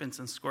on serpents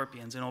and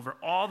scorpions and over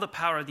all the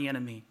power of the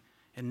enemy,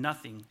 and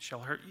nothing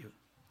shall hurt you.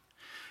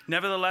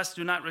 Nevertheless,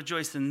 do not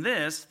rejoice in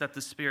this, that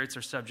the spirits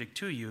are subject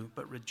to you,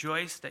 but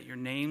rejoice that your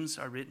names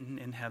are written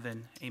in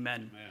heaven.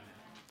 Amen. Amen.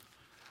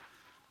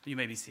 You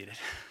may be seated.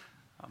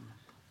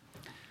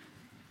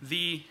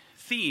 The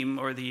theme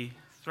or the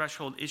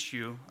threshold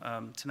issue,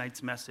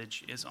 tonight's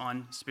message, is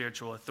on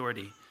spiritual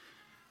authority.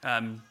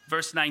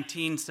 Verse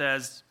 19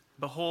 says,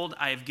 Behold,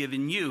 I have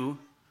given you,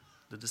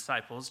 the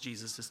disciples,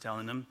 Jesus is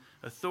telling them,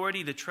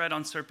 authority to tread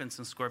on serpents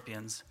and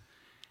scorpions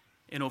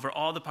and over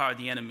all the power of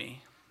the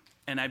enemy.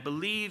 And I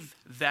believe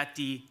that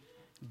the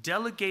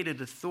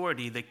delegated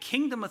authority, the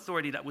kingdom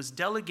authority that was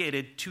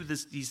delegated to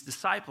these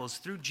disciples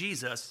through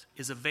Jesus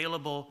is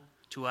available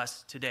to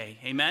us today.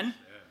 Amen? Yes.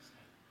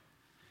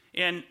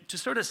 And to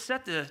sort of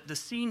set the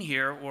scene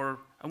here, or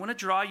I want to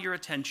draw your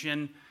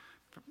attention,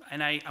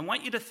 and I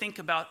want you to think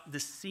about the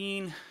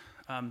scene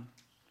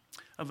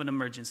of an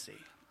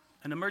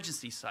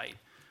emergency site.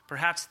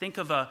 Perhaps think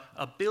of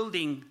a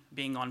building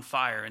being on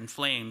fire in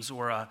flames,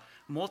 or a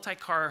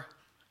multi-car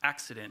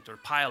accident or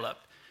pileup.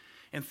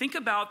 And think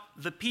about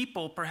the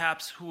people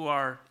perhaps who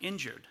are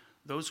injured,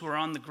 those who are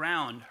on the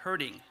ground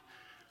hurting,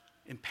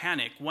 in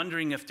panic,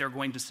 wondering if they're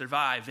going to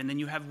survive. And then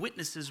you have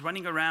witnesses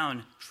running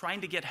around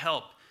trying to get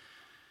help.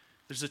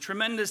 There's a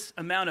tremendous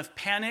amount of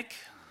panic,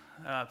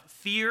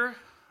 fear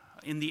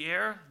in the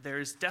air.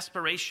 There's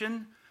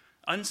desperation,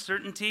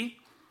 uncertainty.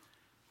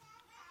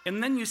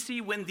 And then you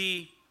see when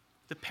the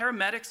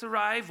paramedics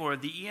arrive, or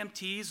the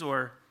EMTs,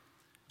 or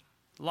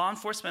law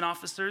enforcement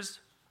officers,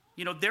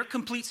 they're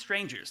complete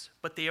strangers.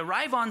 But they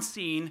arrive on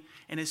scene,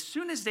 and as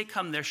soon as they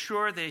come, they're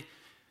sure they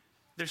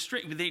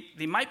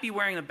might be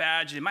wearing a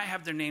badge, they might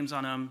have their names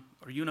on them,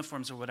 or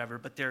uniforms or whatever,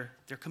 but they're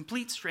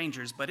complete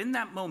strangers. But in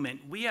that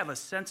moment, we have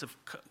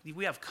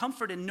we have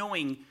comfort in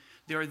knowing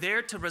they're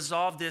there to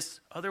resolve this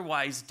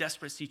otherwise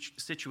desperate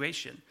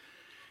situation.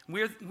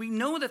 We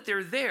know that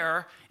they're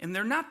there, and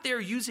they're not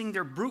there using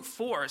their brute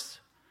force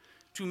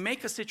to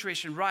make a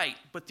situation right,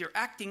 but they're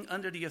acting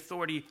under the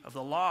authority of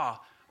the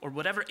law or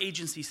whatever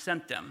agency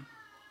sent them.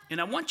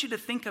 And I want you to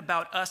think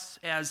about us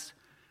as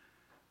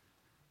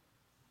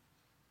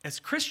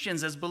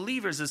Christians, as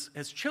believers,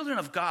 as children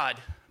of God,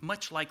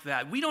 much like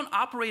that. We don't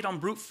operate on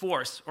brute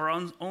force or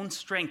on own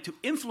strength to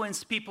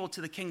influence people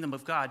to the kingdom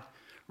of God.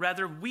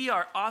 Rather, we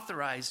are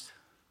authorized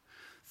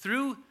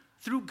through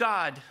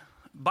God,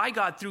 by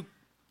God, through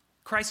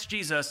Christ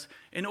Jesus,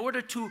 in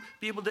order to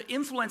be able to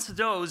influence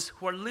those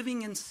who are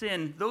living in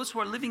sin, those who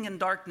are living in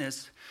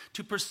darkness,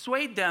 to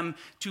persuade them,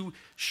 to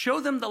show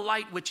them the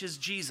light, which is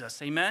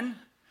Jesus. Amen?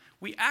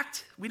 We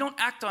don't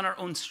act on our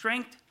own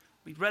strength.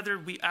 Rather,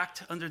 we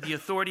act under the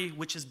authority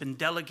which has been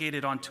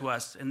delegated onto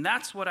us. And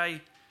that's what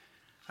I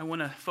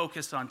want to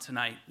focus on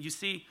tonight. You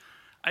see,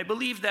 I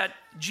believe that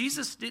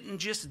Jesus didn't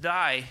just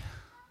die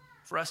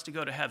for us to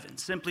go to heaven,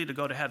 simply to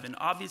go to heaven.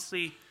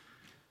 Obviously,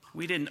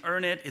 we didn't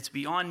earn it. It's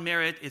beyond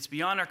merit. It's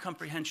beyond our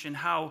comprehension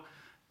how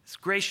this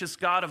gracious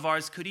God of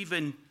ours could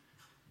even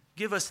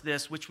give us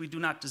this, which we do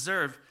not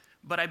deserve.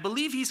 But I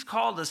believe he's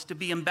called us to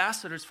be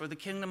ambassadors for the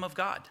kingdom of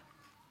God.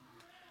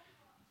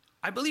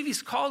 I believe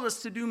he's called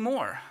us to do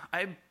more.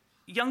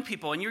 Young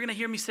people, and you're going to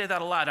hear me say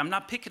that a lot. I'm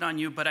not picking on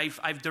you, but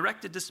I've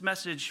directed this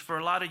message for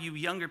a lot of you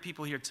younger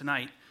people here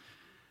tonight.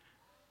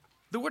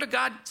 The Word of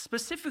God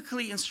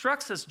specifically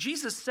instructs us.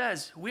 Jesus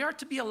says we are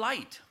to be a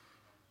light.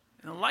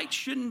 And a lamp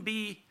shouldn't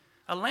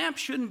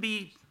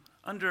be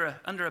under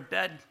a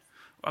bed.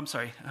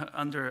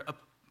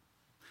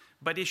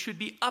 But it should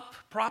be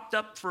propped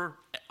up for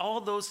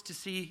all those to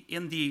see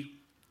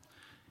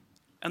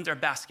under a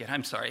basket.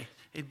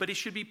 But it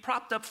should be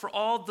propped up for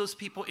all those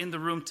people in the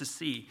room to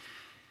see.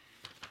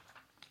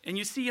 And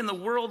you see, in the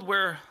world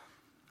where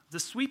the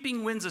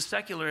sweeping winds of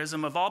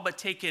secularism have all but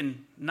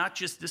taken not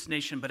just this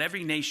nation, but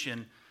every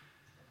nation,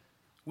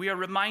 we are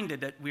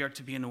reminded that we are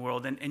to be in the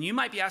world. And you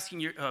might be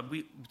asking,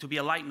 to be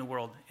a light in the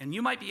world. And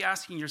you might be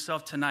asking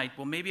yourself tonight,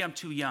 well, maybe I'm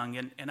too young.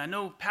 And I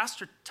know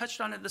Pastor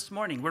touched on it this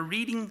morning. We're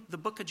reading the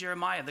book of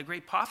Jeremiah, the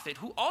great prophet,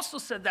 who also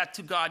said that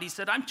to God. He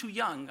said, I'm too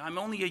young. I'm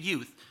only a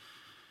youth.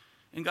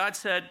 And God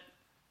said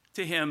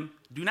to him,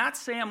 do not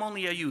say I'm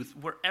only a youth.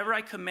 Wherever I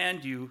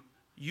command you,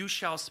 you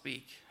shall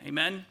speak.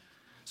 Amen?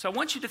 So I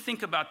want you to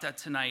think about that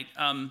tonight.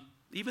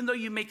 Even though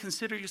you may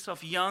consider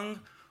yourself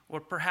young or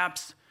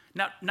perhaps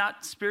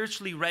not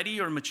spiritually ready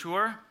or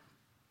mature,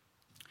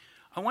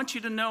 I want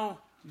you to know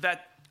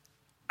that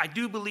I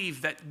do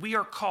believe that we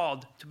are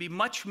called to be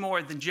much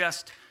more than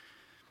just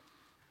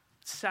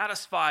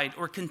satisfied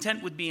or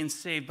content with being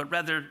saved, but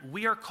rather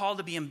we are called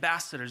to be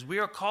ambassadors. We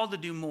are called to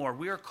do more.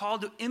 We are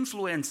called to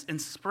influence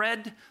and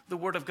spread the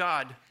word of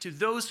God to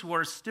those who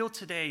are still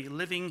today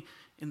living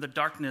in the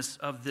darkness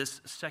of this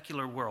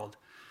secular world.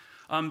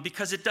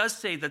 Because it does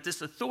say that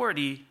this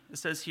authority, it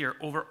says here,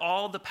 over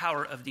all the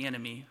power of the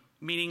enemy,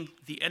 meaning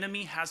the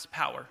enemy has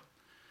power.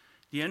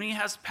 The enemy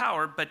has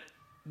power, but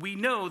we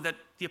know that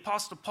the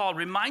Apostle Paul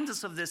reminds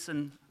us of this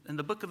in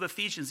the book of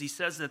Ephesians. He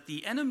says that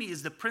the enemy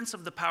is the prince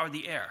of the power of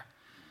the air.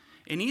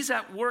 And he's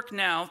at work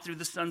now through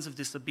the sons of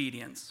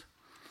disobedience.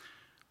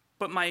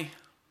 But my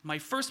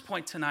first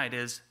point tonight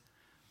is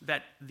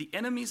that the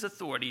enemy's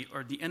authority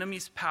or the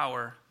enemy's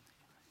power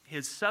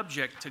is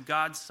subject to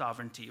God's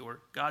sovereignty or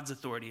God's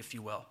authority, if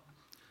you will.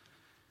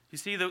 You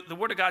see, the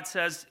Word of God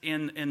says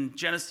in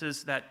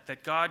Genesis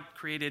that God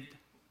created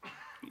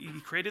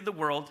the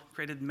world,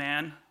 created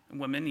man and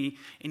woman,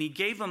 and he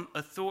gave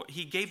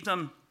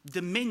them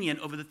dominion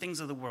over the things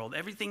of the world,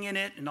 everything in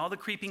it and all the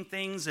creeping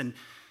things and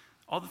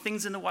all the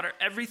things in the water,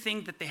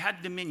 everything that they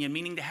had dominion,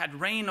 meaning they had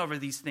reign over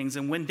these things.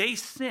 And when they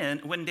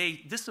sinned, when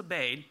they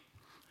disobeyed,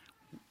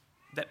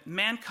 that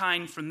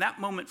mankind from that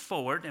moment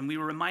forward, and we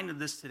were reminded of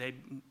this today,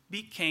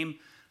 became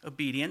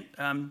obedient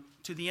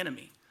to the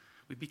enemy.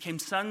 We became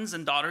sons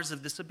and daughters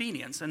of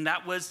disobedience. And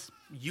that was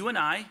you and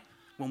I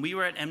when we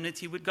were at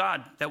enmity with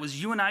God. That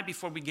was you and I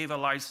before we gave our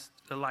lives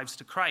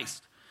to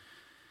Christ.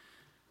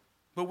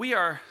 But we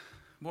are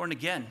born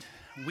again.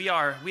 We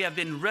have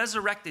been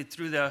resurrected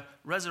through the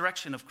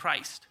resurrection of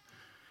Christ.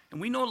 And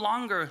we no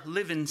longer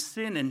live in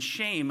sin and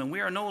shame, and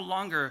we are no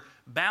longer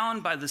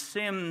bound by the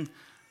sin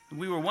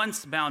we were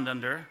once bound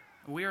under.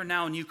 We are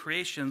now new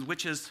creations,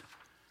 which is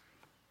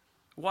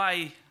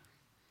why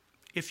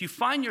if you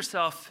find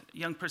yourself,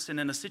 young person,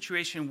 in a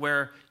situation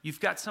where you've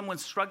got someone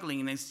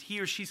struggling and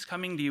he or she's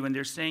coming to you and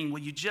they're saying,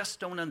 well, you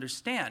just don't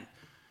understand.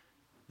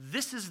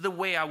 This is the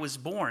way I was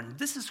born.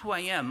 This is who I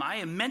am. I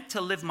am meant to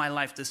live my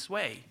life this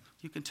way.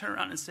 You can turn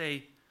around and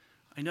say,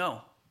 I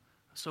know,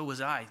 so was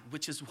I,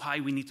 which is why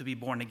we need to be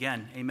born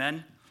again.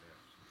 Amen?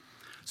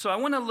 So I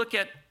want to look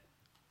at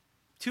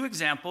two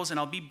examples, and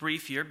I'll be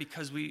brief here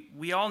because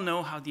we all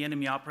know how the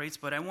enemy operates,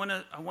 but I want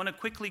to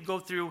quickly go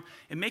through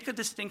and make a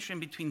distinction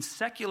between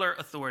secular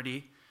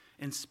authority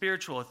and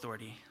spiritual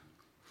authority.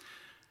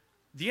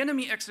 The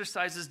enemy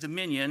exercises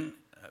dominion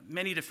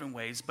many different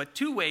ways, but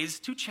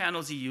two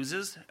channels he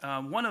uses,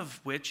 one of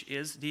which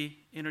is the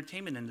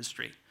entertainment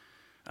industry.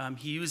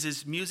 He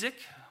uses music,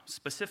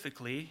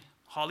 specifically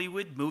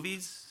Hollywood,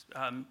 movies,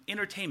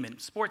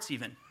 entertainment, sports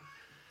even,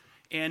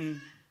 and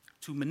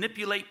to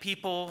manipulate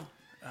people,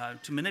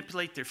 to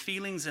manipulate their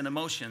feelings and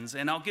emotions.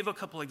 And I'll give a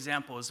couple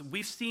examples.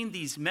 We've seen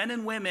these men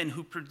and women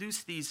who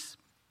produce these,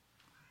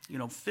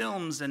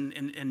 films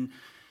and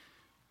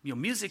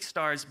music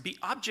stars be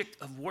object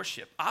of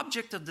worship,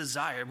 object of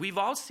desire. We've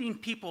all seen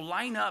people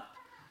line up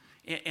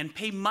and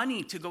pay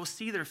money to go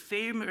see their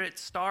favorite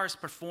stars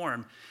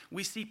perform.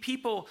 We see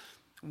people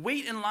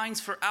wait in lines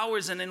for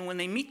hours, and then when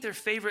they meet their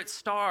favorite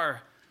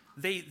star,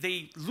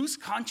 they lose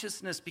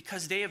consciousness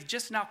because they have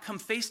just now come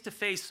face to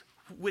face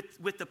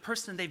with the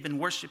person they've been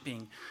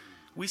worshiping.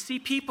 We see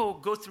people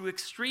go through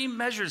extreme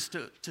measures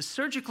to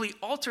surgically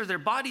alter their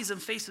bodies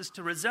and faces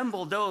to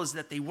resemble those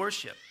that they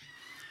worship.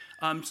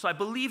 So I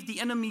believe the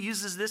enemy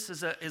uses this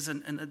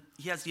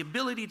he has the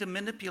ability to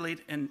manipulate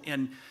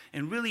and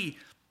really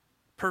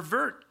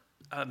pervert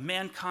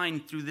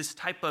mankind through this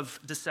type of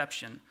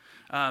deception.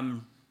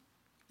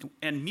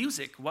 And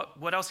music,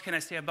 what else can I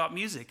say about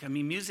music? I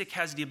mean, music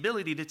has the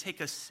ability to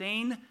take a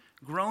sane,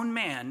 grown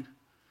man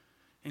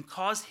and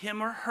cause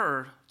him or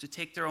her to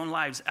take their own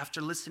lives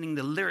after listening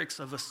to the lyrics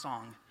of a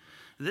song.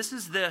 This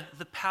is the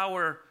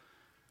power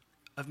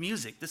of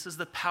music. This is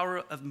the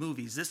power of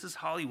movies. This is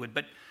Hollywood.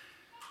 But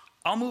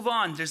I'll move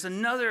on. There's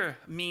another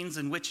means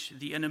in which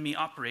the enemy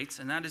operates,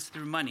 and that is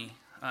through money.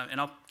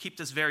 And I'll keep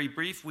this very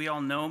brief. We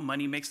all know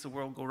money makes the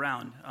world go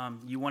round.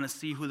 You want to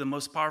see who the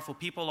most powerful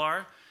people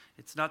are?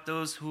 It's not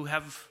those who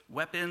have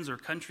weapons or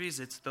countries.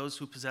 It's those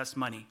who possess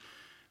money.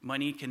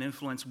 Money can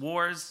influence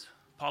wars,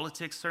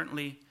 politics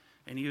certainly,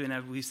 and even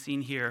as we've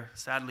seen here,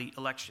 sadly,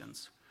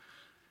 elections.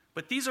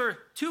 But these are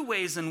two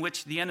ways in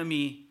which the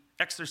enemy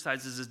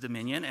exercises his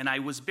dominion, and I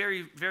was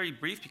very, very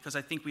brief because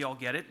I think we all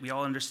get it. We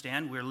all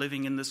understand we're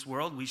living in this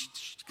world. We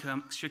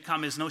should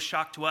come as no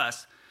shock to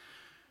us.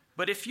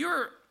 But if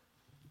you're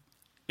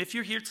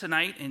here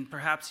tonight and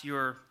perhaps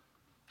you're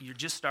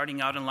just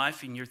starting out in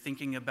life and you're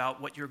thinking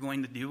about what you're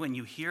going to do and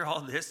you hear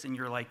all this and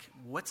you're like,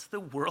 what's the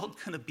world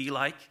going to be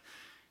like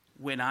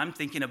when I'm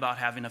thinking about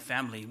having a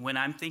family, when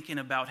I'm thinking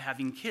about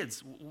having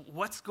kids?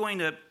 What's going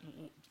to,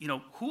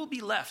 who will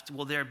be left?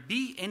 Will there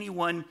be any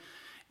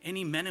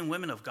men and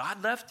women of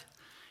God left?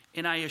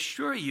 And I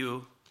assure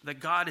you that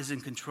God is in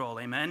control,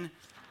 amen?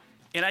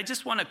 And I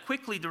just want to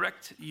quickly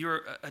direct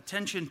your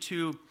attention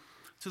to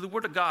the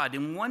Word of God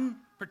in one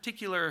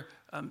particular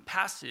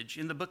passage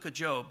in the book of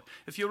Job.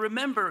 If you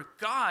remember,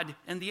 God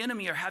and the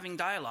enemy are having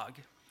dialogue,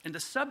 and the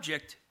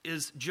subject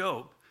is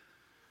Job.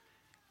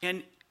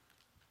 And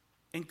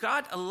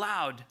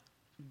God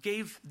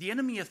gave the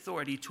enemy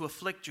authority to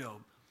afflict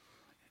Job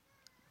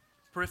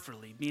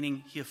peripherally,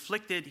 meaning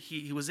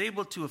he was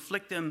able to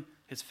afflict him,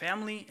 his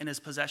family, and his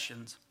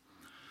possessions.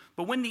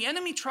 But when the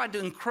enemy tried to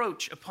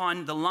encroach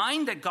upon the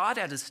line that God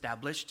had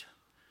established,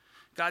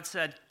 God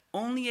said,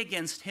 only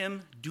against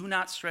him do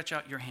not stretch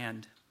out your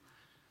hand.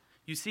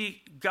 You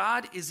see,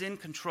 God is in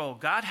control.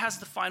 God has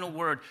the final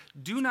word.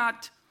 Do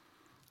not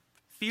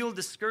feel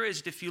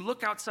discouraged if you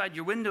look outside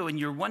your window and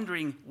you're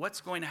wondering what's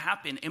going to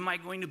happen. Am I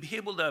going to be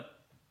able to,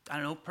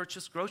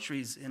 purchase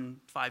groceries in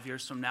 5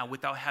 years from now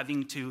without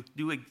having to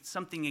do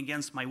something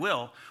against my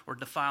will or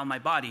defile my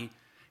body?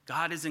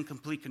 God is in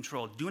complete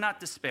control. Do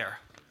not despair.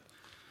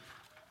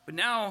 But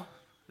now,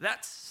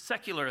 that's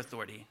secular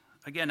authority.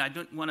 Again, I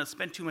don't want to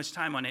spend too much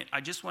time on it.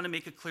 I just want to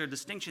make a clear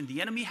distinction.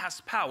 The enemy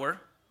has power,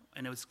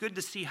 and it's good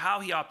to see how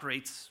he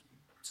operates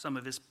some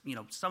of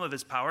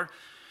his power.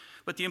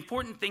 But the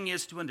important thing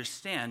is to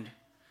understand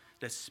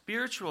that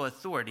spiritual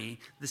authority,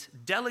 this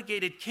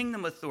delegated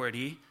kingdom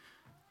authority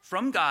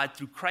from God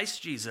through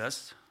Christ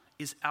Jesus,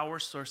 is our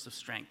source of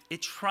strength.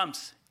 It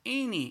trumps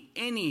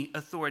any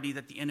authority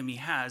that the enemy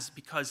has,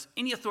 because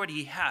any authority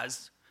he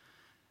has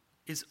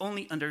is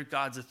only under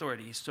God's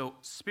authority. So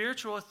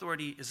spiritual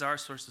authority is our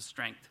source of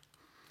strength.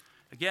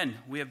 Again,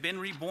 we have been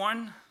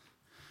reborn.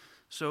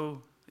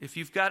 So if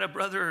you've got a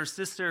brother or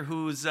sister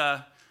who's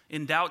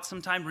in doubt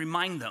sometime,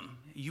 remind them,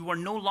 you are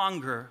no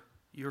longer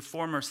your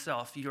former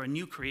self. You're a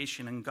new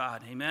creation in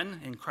God,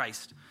 amen, in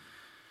Christ.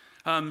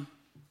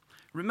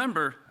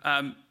 Remember,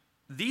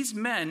 these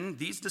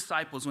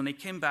disciples, when they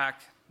came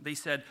back, they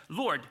said,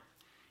 Lord,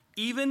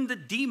 even the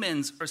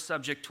demons are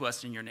subject to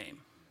us in your name.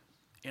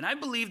 And I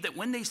believe that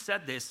when they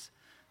said this,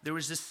 there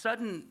was this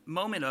sudden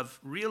moment of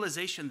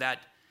realization that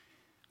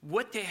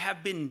what they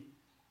have been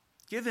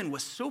given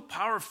was so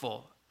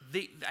powerful.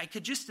 I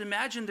could just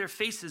imagine their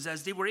faces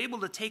as they were able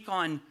to take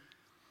on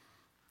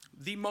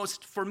the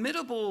most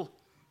formidable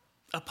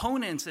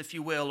opponents, if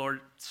you will, or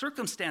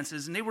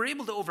circumstances, and they were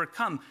able to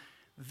overcome.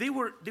 They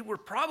were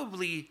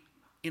probably,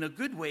 in a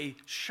good way,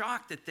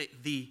 shocked at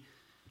the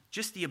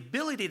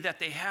ability that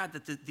they had,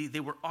 that they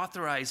were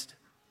authorized,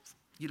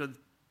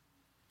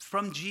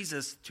 from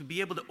Jesus to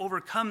be able to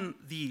overcome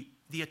the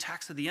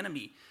attacks of the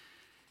enemy.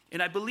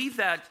 And I believe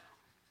that,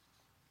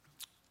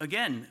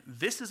 again,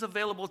 this is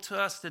available to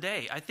us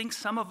today. I think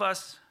some of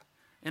us,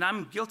 and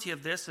I'm guilty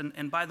of this,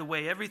 and by the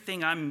way,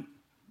 everything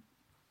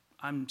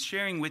I'm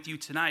sharing with you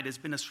tonight has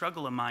been a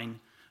struggle of mine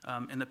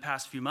in the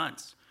past few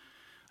months.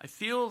 I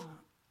feel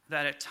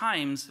that at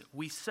times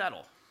we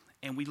settle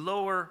and we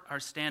lower our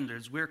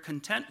standards. We're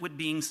content with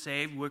being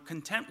saved. We're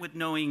content with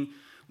knowing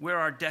where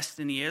our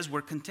destiny is.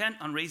 We're content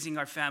on raising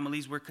our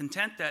families. We're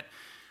content that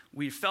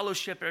we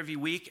fellowship every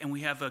week and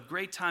we have a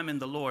great time in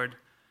the Lord.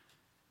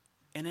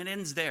 And it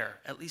ends there.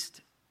 At least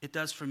it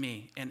does for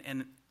me,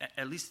 and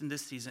at least in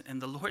this season.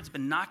 And the Lord's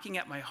been knocking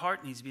at my heart,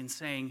 and he's been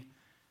saying,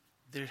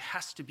 there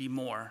has to be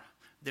more.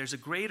 There's a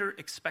greater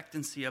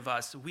expectancy of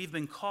us. We've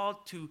been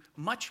called to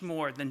much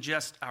more than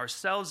just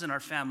ourselves and our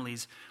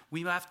families.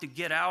 We have to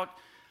get out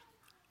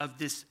of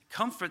this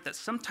comfort that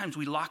sometimes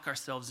we lock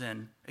ourselves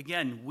in.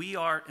 Again, we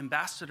are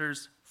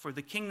ambassadors for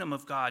the kingdom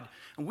of God,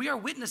 and we are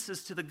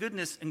witnesses to the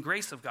goodness and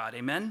grace of God,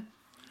 amen?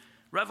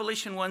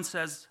 Revelation 1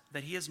 says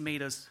that he has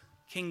made us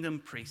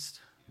kingdom priests.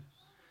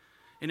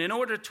 And in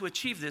order to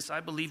achieve this, I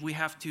believe we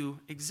have to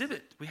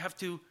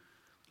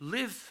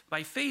live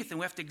by faith, and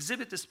we have to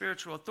exhibit the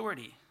spiritual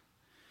authority.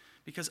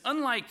 Because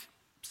unlike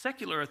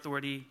secular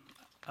authority,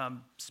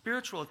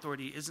 spiritual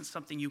authority isn't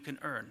something you can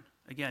earn.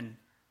 Again,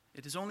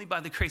 It is only by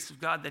the grace of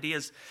God that He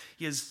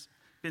has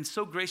been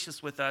so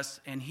gracious with us,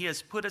 and He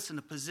has put us in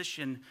a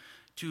position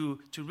to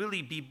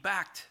really be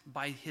backed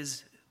by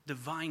His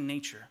divine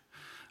nature.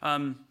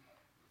 And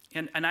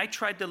I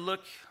tried to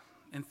look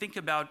and think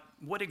about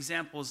what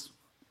examples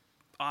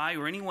I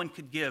or anyone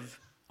could give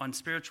on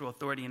spiritual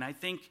authority, and I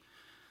think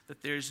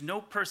that there's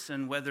no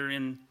person, whether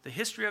in the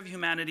history of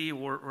humanity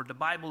or the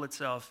Bible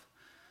itself,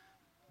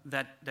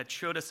 that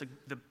showed us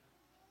that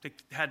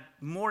had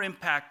more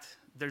impact.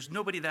 There's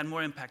nobody that had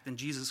more impact than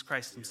Jesus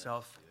Christ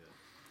Himself.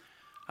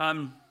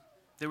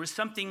 There was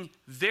something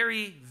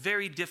very,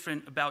 very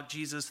different about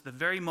Jesus the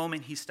very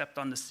moment He stepped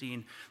on the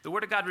scene. The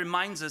Word of God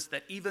reminds us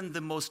that even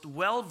the most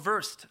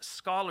well-versed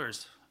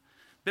scholars,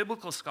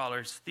 biblical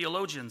scholars,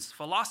 theologians,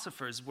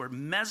 philosophers were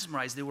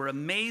mesmerized. They were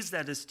amazed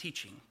at His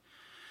teaching.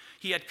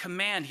 He had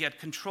command, He had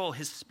control.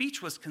 His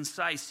speech was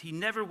concise. He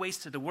never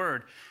wasted a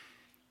word.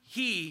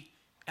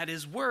 At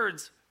His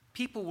words,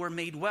 people were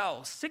made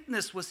well.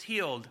 Sickness was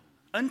healed.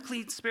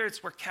 Unclean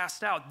spirits were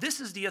cast out.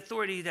 This is the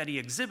authority that He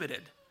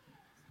exhibited.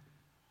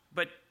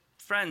 But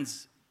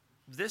friends,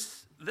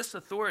 this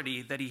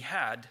authority that He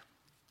had,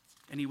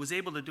 and He was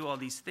able to do all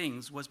these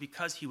things, was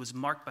because He was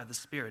marked by the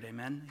Spirit,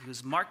 amen? He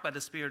was marked by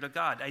the Spirit of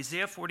God.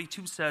 Isaiah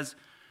 42 says,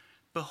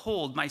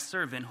 "Behold, my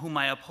servant whom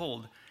I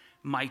uphold,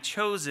 my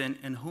chosen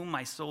in whom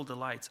my soul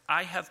delights.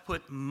 I have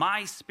put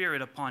my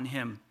Spirit upon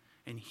him,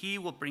 and he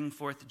will bring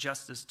forth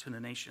justice to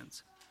the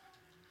nations."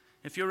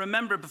 If you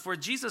remember, before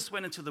Jesus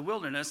went into the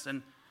wilderness,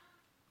 and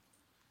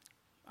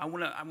I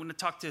want to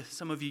talk to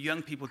some of you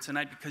young people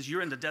tonight because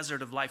you're in the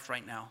desert of life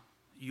right now.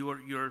 You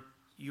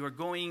are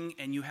going,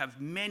 and you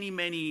have many,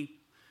 many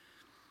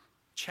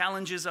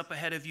challenges up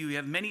ahead of you. You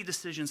have many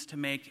decisions to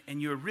make,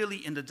 and you're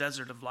really in the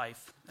desert of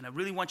life. And I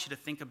really want you to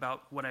think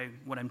about what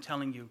I'm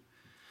telling you.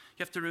 You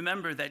have to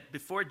remember that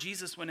before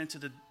Jesus went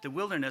into the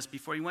wilderness,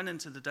 before He went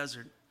into the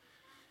desert,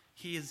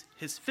 his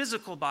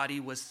physical body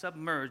was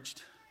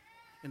submerged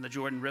in the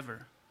Jordan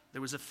River.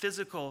 There was a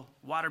physical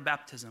water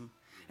baptism.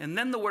 And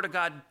then the Word of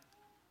God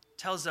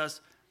tells us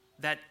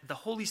that the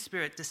Holy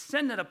Spirit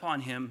descended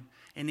upon Him,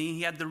 and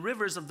He had the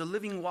rivers of the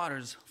living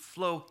waters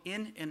flow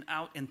in and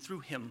out and through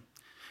Him.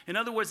 In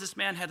other words, this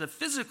man had a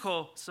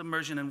physical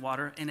submersion in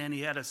water, and then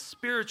he had a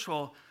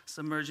spiritual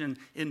submersion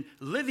in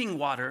living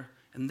water,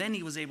 and then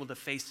he was able to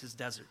face his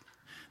desert.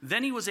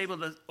 Then he was able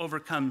to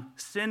overcome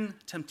sin,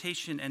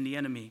 temptation, and the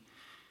enemy.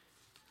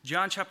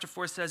 John chapter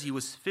 4 says He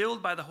was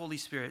filled by the Holy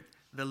Spirit,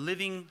 the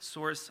living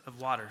source of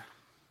water.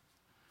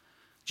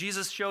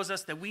 Jesus shows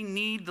us that we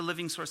need the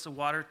living source of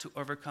water to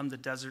overcome the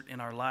desert in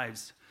our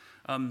lives.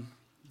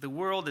 The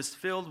world is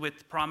filled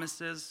with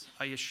promises,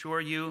 I assure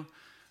you.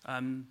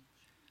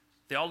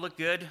 They all look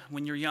good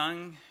when you're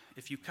young.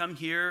 If you come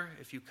here,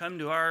 if you come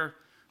to our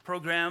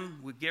program,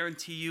 we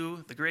guarantee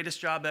you the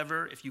greatest job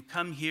ever. If you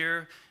come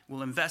here,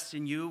 we'll invest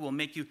in you, we'll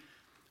make you.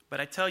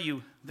 But I tell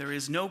you, there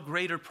is no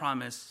greater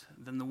promise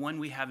than the one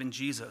we have in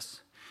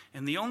Jesus.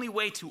 And the only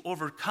way to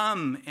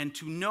overcome and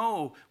to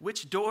know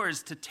which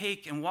doors to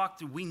take and walk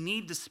through, we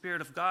need the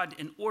Spirit of God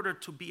in order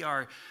to be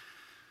our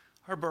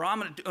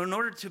barometer, in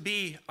order to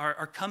be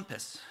our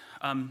compass.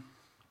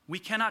 We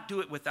cannot do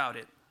it without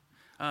it.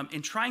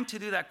 In trying to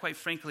do that, quite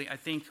frankly, I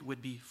think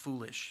would be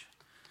foolish.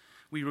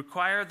 We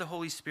require the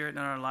Holy Spirit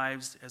in our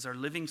lives as our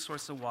living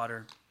source of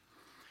water.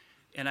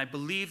 And I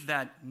believe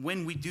that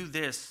when we do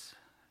this,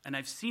 and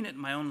I've seen it in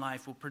my own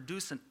life, will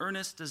produce an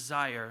earnest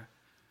desire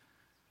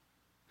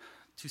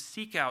to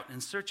seek out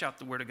and search out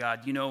the Word of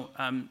God. You know,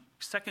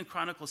 2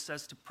 Chronicles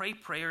says to pray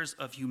prayers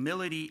of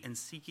humility and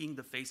seeking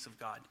the face of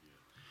God.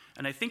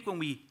 And I think when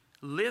we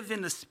live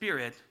in the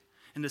Spirit,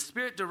 and the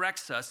Spirit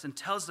directs us and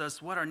tells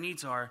us what our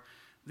needs are,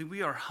 that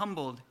we are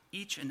humbled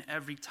each and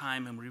every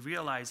time, and we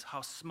realize how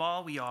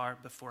small we are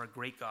before a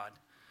great God.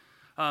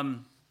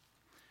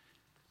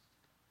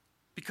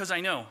 Because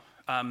I know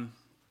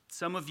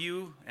some of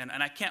you, and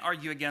I can't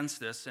argue against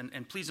this,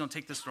 and please don't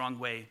take this the wrong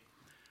way,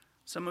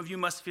 some of you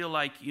must feel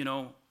like, you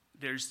know,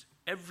 there's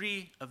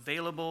every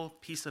available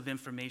piece of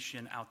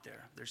information out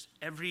there. There's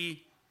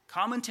every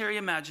commentary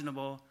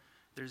imaginable.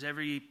 There's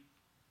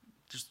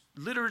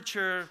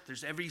literature.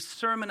 There's every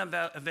sermon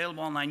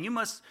available online.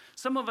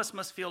 Some of us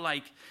must feel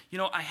like, you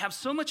know, I have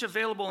so much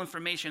available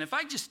information. If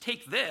I just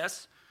take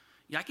this,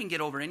 I can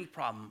get over any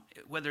problem,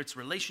 whether it's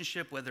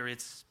relationship, whether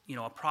it's, you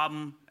know, a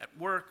problem at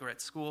work or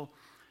at school.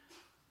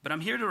 But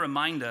I'm here to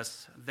remind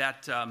us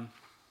that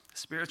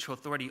spiritual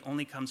authority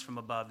only comes from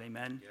above,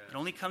 amen? Yes. It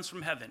only comes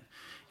from heaven.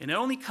 And it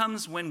only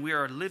comes when we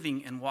are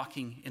living and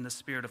walking in the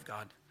Spirit of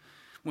God,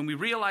 when we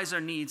realize our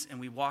needs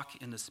and we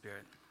walk in the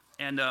Spirit.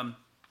 And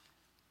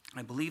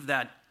I believe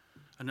that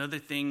another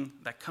thing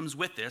that comes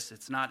with this,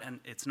 it's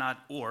not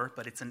or,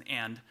 but it's an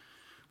and.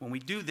 When we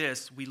do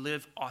this, we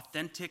live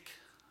authentic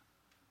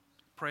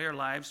prayer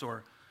lives,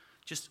 or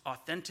just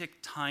authentic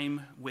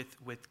time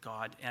with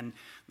God. And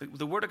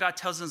the Word of God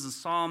tells us in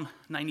Psalm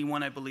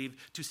 91, I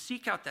believe, to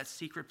seek out that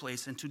secret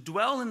place and to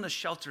dwell in the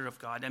shelter of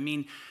God. I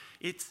mean,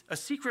 it's a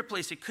secret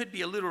place. It could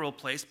be a literal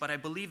place, but I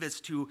believe it's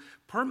to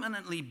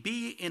permanently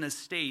be in a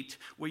state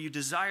where you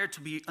desire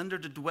to be under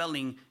the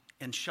dwelling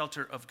and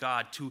shelter of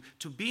God,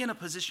 to be in a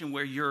position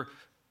where you're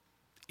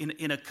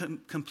in a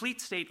complete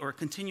state or a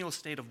continual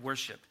state of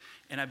worship.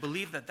 And I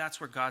believe that that's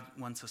where God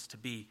wants us to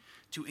be,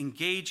 to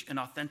engage in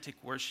authentic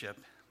worship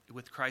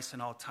with Christ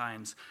in all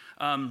times.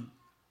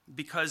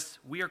 Because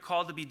we are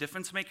called to be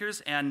difference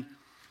makers, and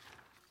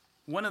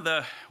one of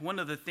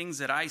the things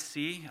that I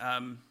see,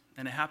 and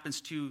it happens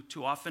too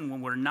often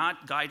when we're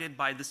not guided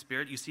by the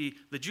Spirit. You see,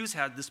 the Jews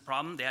had this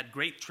problem. They had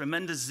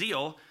tremendous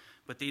zeal,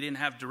 but they didn't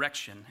have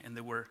direction, and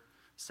they were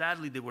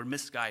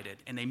misguided,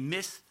 and they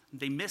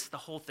missed the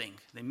whole thing.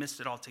 They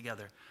missed it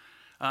altogether.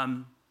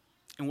 And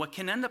what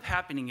can end up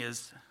happening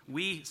is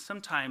we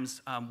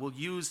sometimes will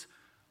use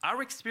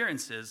our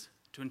experiences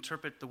to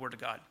interpret the Word of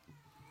God,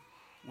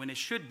 when it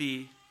should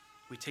be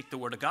we take the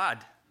Word of God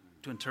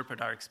to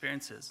interpret our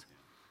experiences.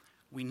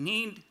 We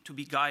need to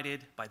be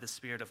guided by the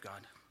Spirit of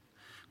God.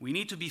 We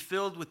need to be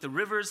filled with the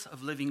rivers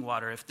of living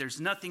water. If there's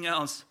nothing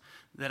else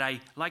that I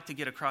like to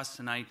get across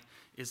tonight,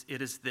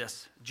 it is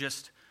this.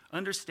 Just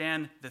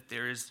understand that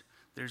there's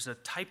a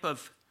type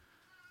of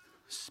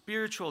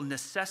spiritual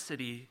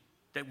necessity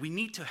that we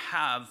need to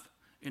have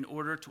in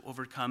order to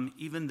overcome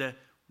even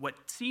what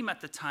seem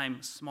at the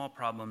time small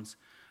problems,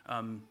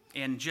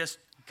 and just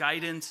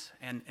guidance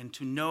and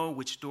to know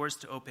which doors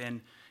to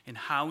open and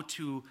how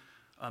to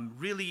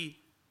really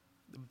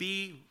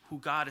be who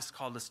God has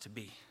called us to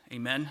be.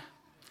 Amen?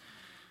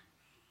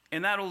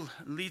 And that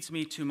leads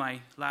me to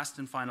my last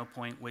and final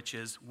point, which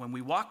is when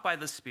we walk by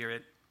the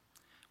Spirit,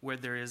 where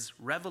there is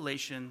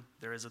revelation,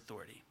 there is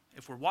authority.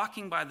 If we're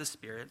walking by the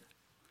Spirit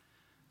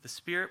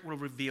will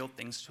reveal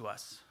things to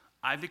us.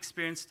 I've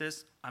experienced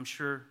this. I'm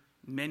sure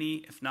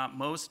many, if not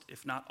most,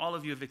 if not all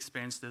of you have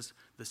experienced this.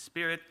 The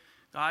Spirit,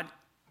 God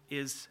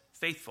is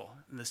faithful,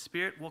 and the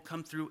Spirit will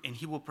come through, and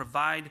He will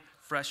provide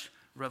fresh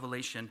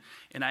revelation.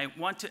 And I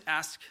want to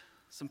ask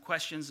some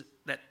questions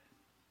that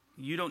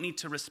you don't need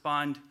to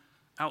respond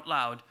out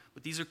loud,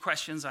 but these are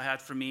questions I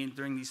had for me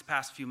during these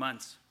past few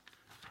months.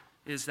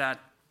 Is that,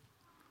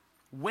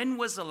 when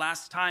was the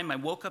last time I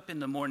woke up in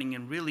the morning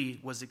and really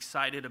was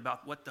excited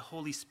about what the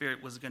Holy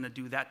Spirit was going to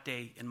do that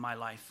day in my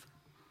life?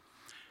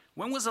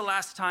 When was the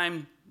last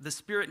time the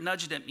Spirit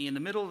nudged at me in the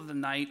middle of the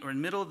night or in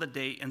the middle of the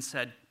day and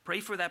said, pray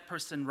for that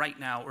person right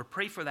now, or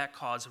pray for that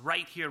cause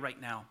right here,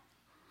 right now?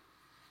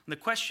 And the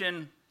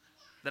question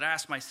that I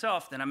ask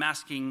myself, that I'm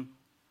asking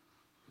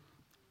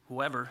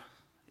whoever,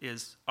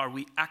 is, are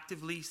we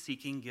actively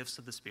seeking gifts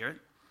of the Spirit?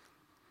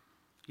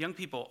 Young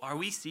people, are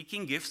we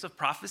seeking gifts of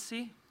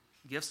prophecy,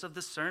 gifts of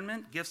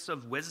discernment, gifts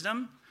of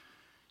wisdom?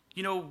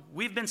 You know,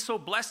 we've been so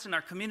blessed in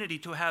our community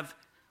to have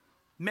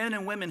men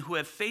and women who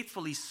have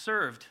faithfully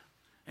served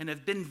and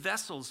have been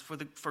vessels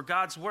for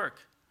God's work.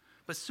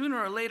 But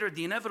sooner or later,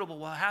 the inevitable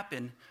will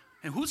happen.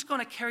 And who's going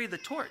to carry the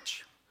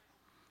torch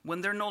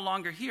when they're no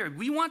longer here?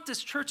 We want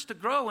this church to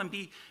grow and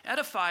be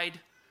edified,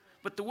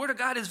 but the Word of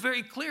God is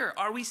very clear.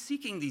 Are we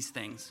seeking these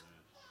things?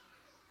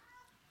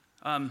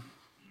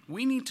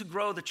 We need to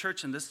grow the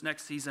church in this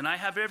next season. I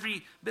have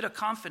every bit of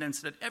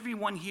confidence that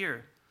everyone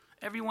here,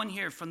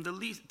 from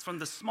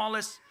the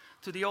smallest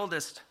to the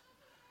oldest,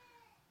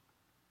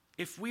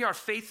 if we are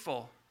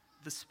faithful,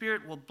 the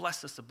Spirit will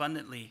bless us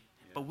abundantly.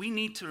 But we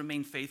need to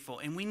remain faithful,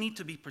 and we need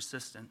to be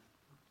persistent,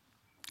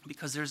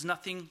 because there's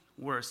nothing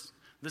worse.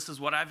 This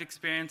is what I've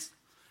experienced.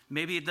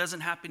 Maybe it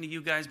doesn't happen to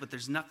you guys, but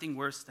there's nothing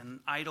worse than an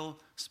idle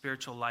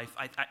spiritual life.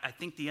 I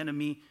think the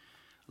enemy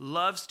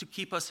loves to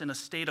keep us in a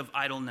state of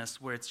idleness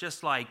where it's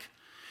just like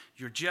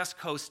you're just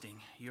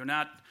coasting. You're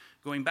not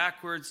going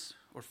backwards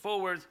or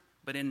forward,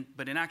 but in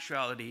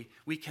actuality,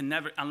 we can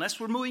never, unless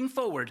we're moving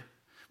forward,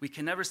 we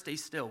can never stay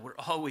still. We're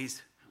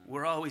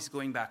always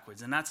going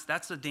backwards, and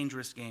that's a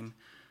dangerous game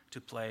to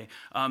play.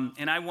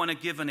 And I want to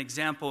give an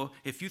example.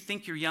 If you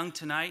think you're young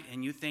tonight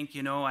and you think,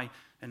 and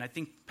I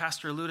think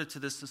Pastor alluded to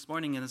this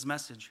morning in his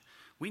message,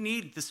 we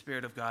need the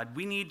Spirit of God.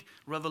 We need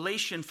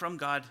revelation from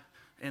God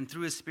and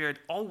through His Spirit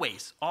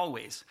always.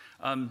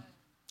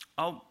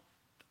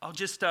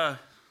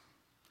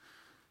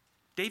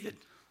 David,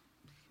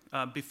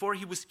 before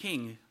he was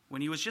king,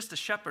 when he was just a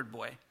shepherd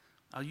boy,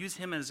 I'll use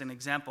him as an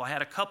example. I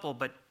had a couple,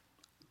 but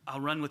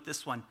I'll run with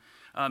this one.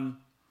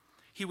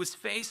 He was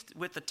faced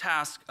with the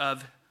task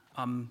of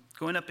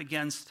going up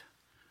against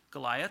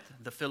Goliath,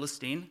 the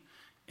Philistine.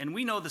 And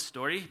we know the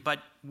story, but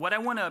what I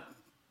want to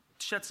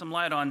shed some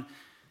light on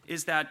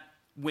is that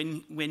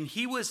when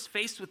he was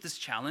faced with this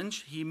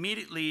challenge, he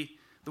immediately,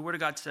 the Word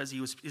of God says,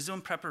 he was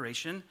in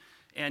preparation,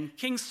 and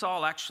King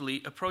Saul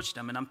actually approached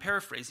him, and I'm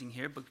paraphrasing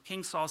here, but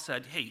King Saul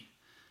said, hey,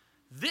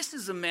 this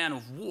is a man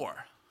of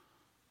war,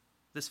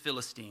 this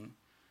Philistine.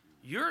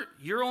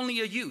 You're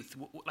only a youth.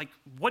 Like,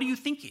 what are you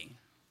thinking?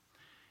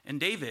 And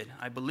David,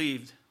 I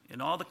believed,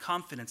 in all the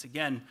confidence,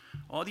 again,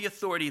 all the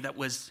authority that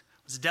was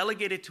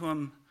delegated to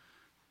him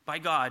by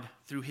God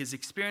through his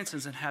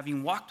experiences and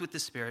having walked with the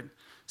Spirit,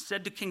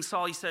 said to King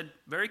Saul, he said,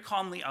 very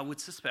calmly, I would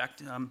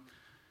suspect,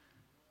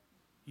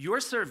 your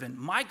servant,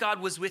 my God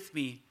was with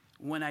me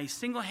when I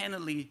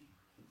single-handedly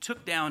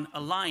took down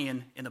a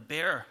lion and a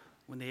bear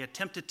when they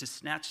attempted to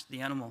snatch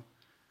the animal.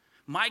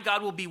 my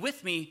God will be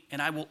with me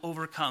and I will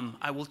overcome.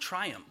 I will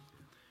triumph.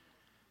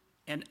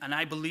 And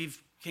I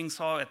believe King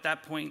Saul at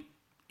that point,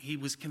 he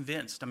was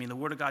convinced. I mean, the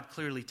Word of God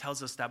clearly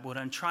tells us that. But what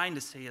I'm trying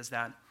to say is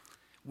that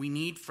we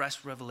need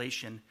fresh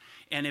revelation.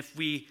 And if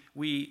we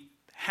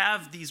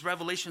have these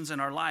revelations in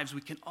our lives,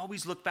 we can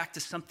always look back to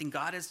something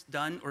God has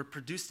done or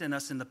produced in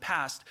us in the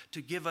past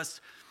to give us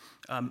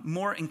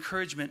more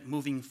encouragement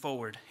moving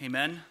forward.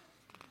 Amen?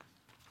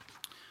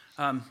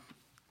 And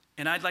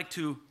I'd like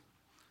to,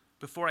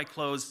 before I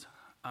close,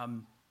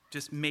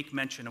 just make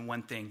mention of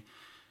one thing.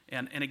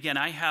 And again,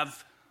 I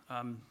have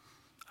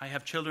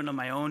children of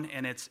my own,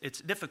 and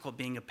it's difficult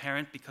being a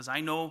parent because I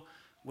know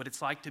what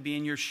it's like to be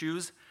in your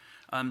shoes.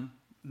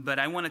 But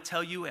I want to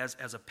tell you,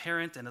 as a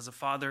parent and as a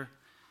father,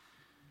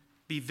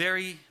 be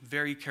very,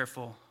 very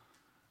careful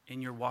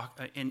in your walk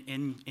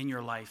in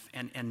your life,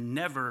 and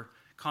never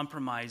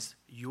compromise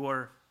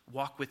your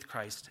walk with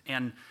Christ.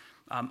 And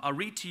I'll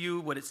read to you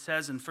what it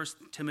says in 1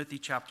 Timothy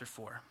chapter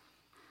 4.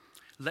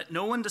 Let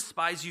no one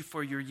despise you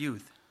for your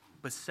youth,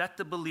 but set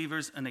the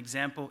believers an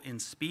example in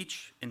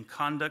speech, in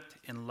conduct,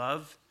 in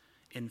love,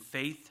 in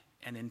faith,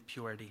 and in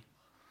purity.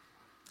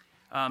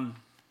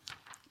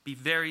 Be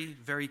very,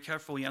 very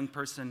careful, young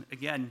person.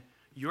 Again,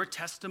 your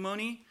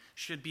testimony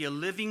should be a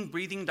living,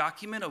 breathing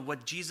document of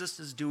what Jesus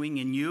is doing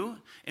in you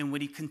and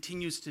what he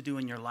continues to do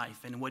in your life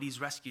and what he's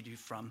rescued you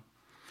from.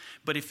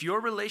 But if your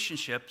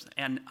relationships,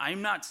 and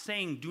I'm not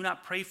saying do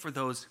not pray for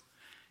those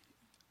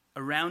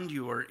around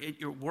you or at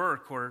your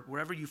work or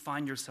wherever you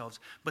find yourselves,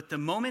 but the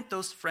moment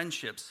those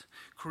friendships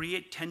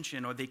create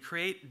tension or they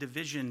create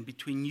division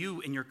between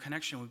you and your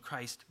connection with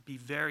Christ, be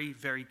very,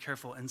 very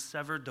careful and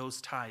sever those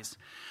ties.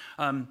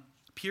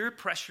 Peer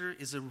pressure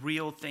is a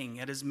real thing.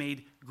 It has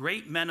made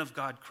great men of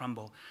God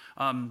crumble.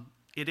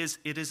 It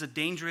is a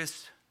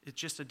dangerous. It's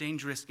just a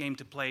dangerous game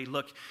to play.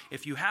 Look,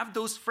 if you have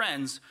those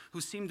friends who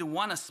seem to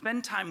want to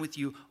spend time with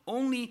you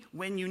only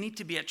when you need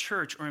to be at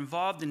church or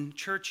involved in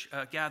church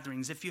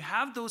gatherings, if you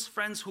have those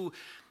friends who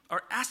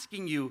are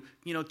asking you,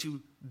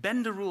 to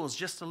bend the rules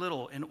just a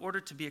little in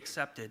order to be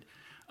accepted,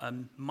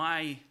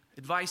 my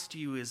advice to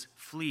you is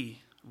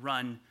flee,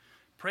 run.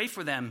 Pray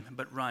for them,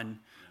 but run.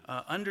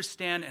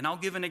 Understand, and I'll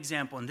give an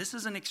example, and this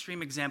is an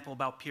extreme example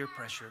about peer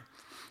pressure.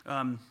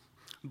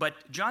 But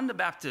John the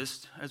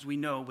Baptist, as we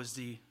know, was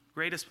the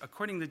greatest,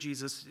 according to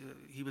Jesus,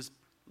 he was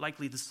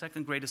likely the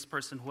second greatest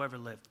person who ever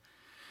lived.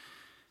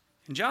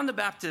 And John the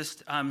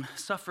Baptist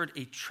suffered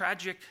a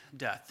tragic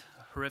death,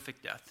 a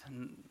horrific death,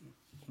 and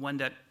one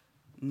that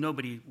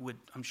nobody would,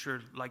 I'm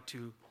sure, like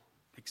to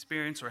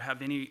experience or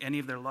have any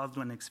of their loved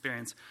one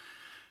experience.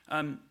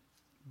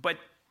 But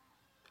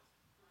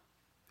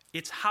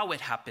it's how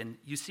it happened.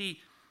 You see,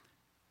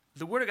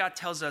 the Word of God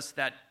tells us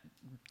that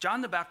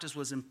John the Baptist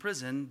was in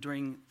prison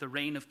during the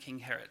reign of King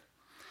Herod.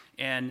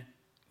 And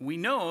we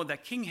know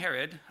that King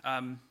Herod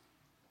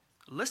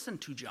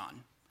listened to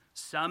John.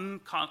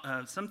 Some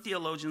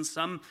theologians,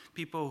 some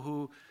people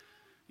who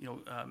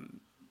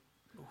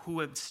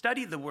have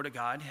studied the Word of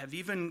God have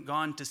even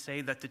gone to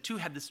say that the two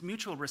had this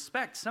mutual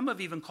respect. Some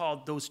have even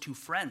called those two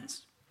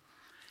friends.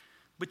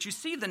 But you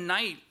see, the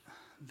night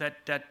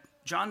that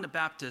John the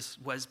Baptist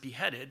was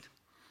beheaded,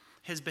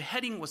 his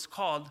beheading was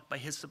called by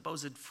his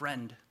supposed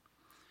friend.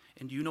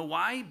 And do you know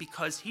why?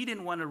 Because he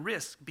didn't want to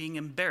risk being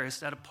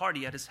embarrassed at a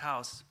party at his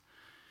house.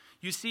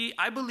 You see,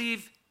 I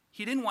believe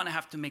he didn't want to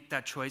have to make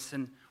that choice,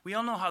 and we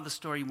all know how the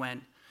story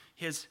went.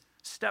 His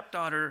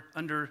stepdaughter,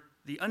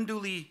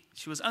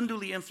 she was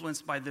unduly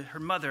influenced by her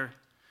mother,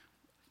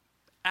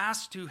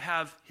 asked to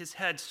have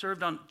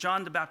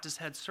John the Baptist's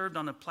head served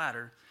on a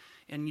platter.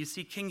 And you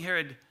see, King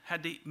Herod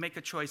had to make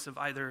a choice of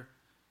either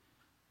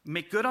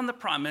make good on the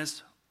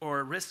promise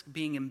or risk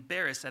being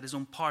embarrassed at his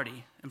own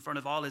party in front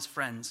of all his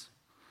friends.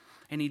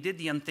 And he did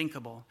the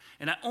unthinkable.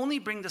 And I only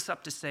bring this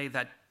up to say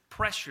that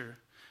pressure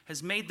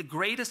has made the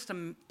greatest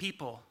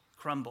people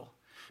crumble.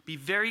 Be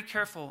very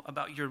careful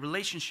about your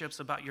relationships,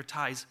 about your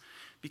ties,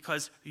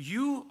 because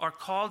you are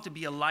called to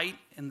be a light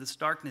in this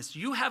darkness.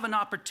 You have an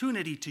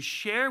opportunity to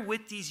share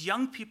with these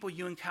young people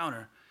you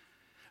encounter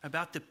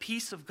about the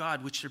peace of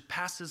God which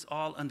surpasses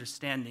all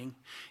understanding.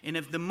 And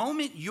if the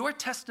moment your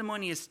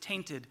testimony is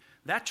tainted,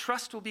 that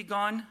trust will be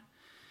gone,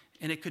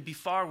 and it could be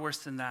far worse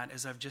than that,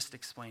 as I've just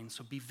explained.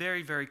 So be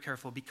very, very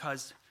careful,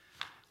 because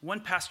one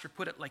pastor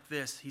put it like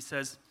this. He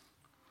says,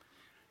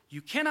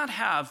 you cannot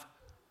have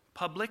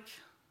public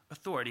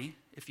authority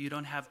if you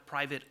don't have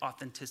private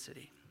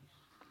authenticity.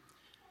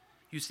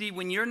 You see,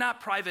 when you're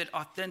not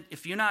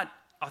if you're not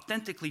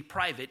authentically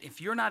private,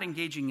 if you're not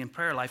engaging in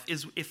prayer life,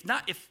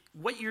 if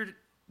what you're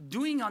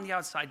doing on the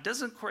outside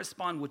doesn't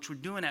correspond with what you're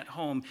doing at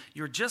home,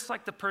 you're just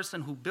like the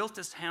person who built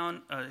his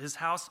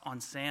house on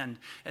sand.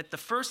 At the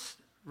first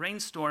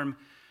rainstorm,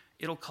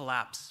 it'll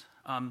collapse.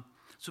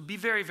 So be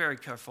very, very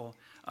careful.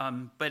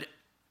 But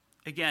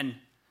again,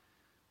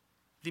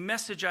 the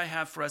message I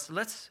have for us,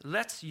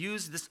 let's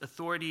use this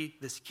authority,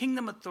 this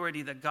kingdom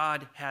authority that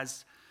God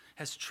has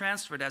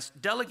transferred, has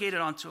delegated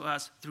onto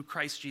us through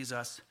Christ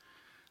Jesus.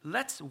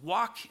 Let's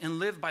walk and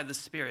live by the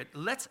Spirit.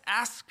 Let's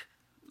ask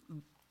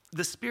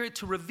the Spirit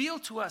to reveal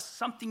to us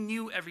something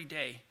new every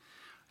day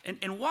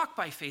and walk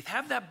by faith.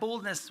 Have that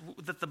boldness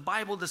that the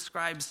Bible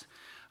describes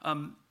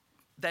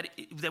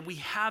that we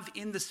have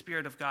in the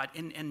Spirit of God.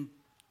 And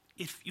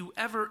if you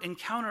ever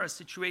encounter a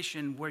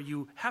situation where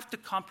you have to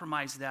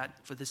compromise that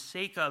for the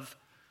sake of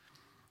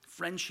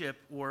friendship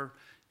or,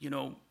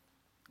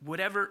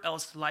 whatever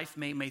else life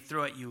may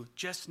throw at you,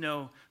 just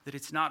know that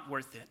it's not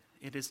worth it.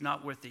 It is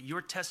not worth it.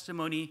 Your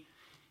testimony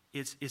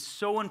is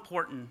so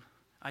important.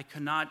 I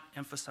cannot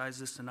emphasize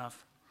this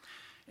enough.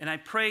 And I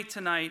pray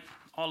tonight,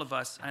 all of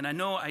us, and I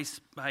know I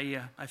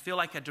feel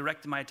like I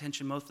directed my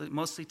attention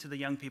mostly to the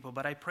young people,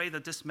 but I pray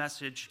that this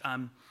message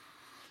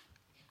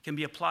can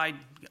be applied,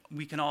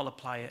 we can all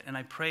apply it. And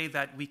I pray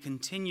that we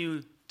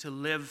continue to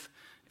live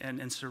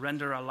and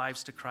surrender our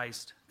lives to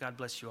Christ. God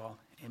bless you all.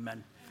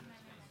 Amen.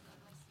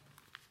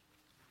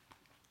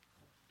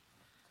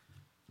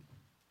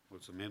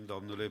 Mulțumim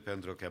Domnului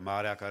pentru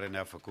chemarea care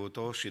ne-a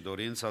făcut-o și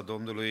dorința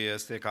Domnului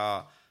este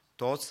ca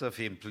toți să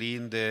fim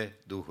plini de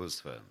Duhul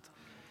Sfânt.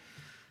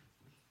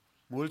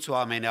 Mulți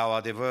oameni au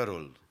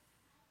adevărul,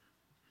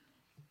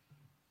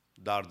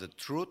 dar the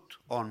truth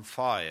on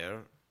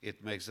fire,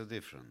 it makes a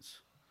difference.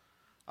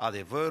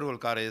 Adevărul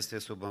care este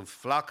sub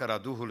flacăra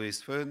Duhului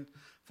Sfânt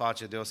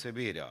face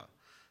deosebirea.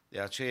 De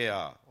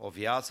aceea, o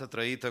viață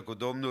trăită cu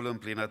Domnul în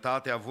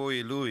plinătatea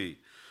voii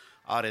Lui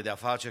are de-a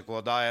face cu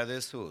odaia de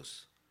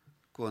sus,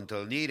 cu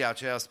întâlnirea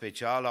aceea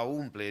specială a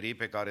umplerii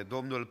pe care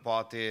Domnul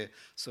poate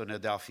să ne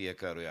dea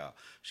fiecăruia.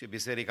 Și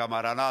Biserica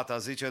Maranata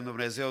zice în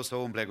Dumnezeu să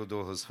umple cu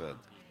Duhul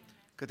Sfânt.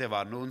 Câteva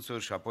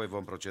anunțuri și apoi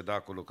vom proceda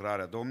cu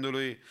lucrarea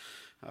Domnului.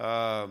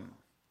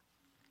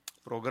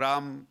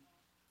 Program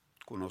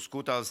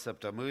cunoscut al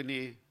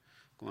săptămânii,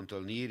 cu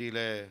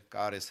întâlnirile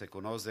care se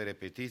cunosc de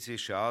repetiții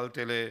și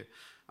altele.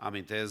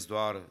 Amintesc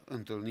doar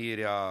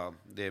întâlnirea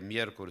de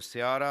miercuri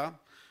seara,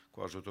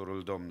 cu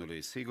ajutorul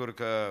Domnului. Sigur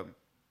că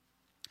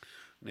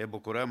ne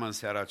bucurăm în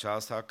seara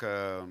aceasta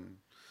că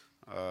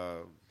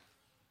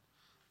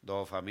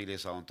două familii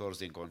s-au întors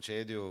din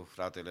concediu,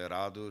 fratele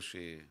Radu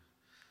și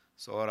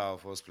sora au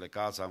fost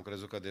plecați, am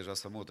crezut că deja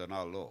se mută în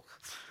alt loc.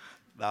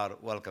 Dar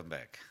welcome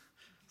back.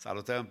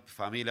 Salutăm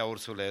familia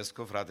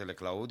Ursulescu, fratele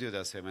Claudiu, de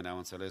asemenea am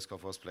înțeles că a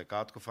fost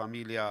plecat cu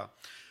familia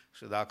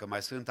și dacă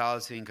mai sunt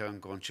alții încă în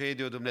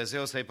concediu,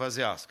 Dumnezeu să-i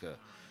păzească.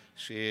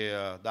 Și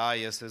da,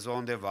 e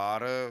sezon de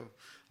vară,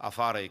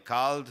 afară e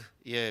cald,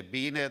 e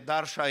bine,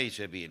 dar și aici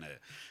e bine.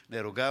 Ne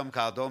rugăm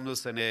ca Domnul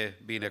să ne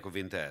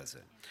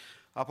binecuvinteze.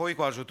 Apoi,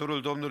 cu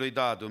ajutorul Domnului,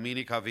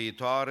 duminica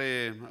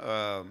viitoare,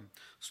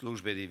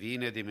 slujbe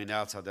divine,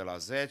 dimineața de la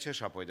 10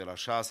 și apoi de la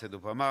 6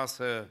 după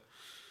masă,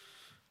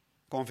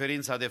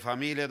 conferința de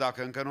familie,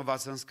 dacă încă nu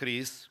v-ați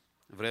înscris,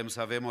 vrem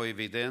să avem o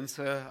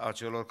evidență a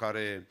celor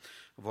care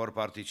vor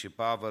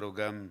participa, vă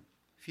rugăm,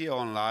 fie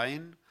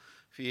online,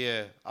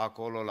 fie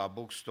acolo la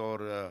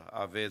bookstore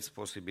aveți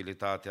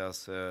posibilitatea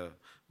să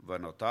vă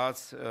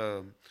notați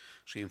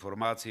și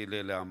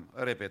informațiile le-am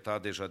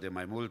repetat deja de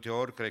mai multe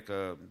ori, cred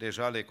că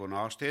deja le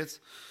cunoașteți.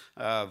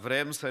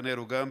 Vrem să ne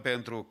rugăm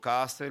pentru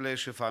casele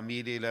și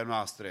familiile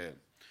noastre.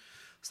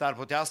 S-ar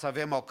putea să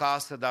avem o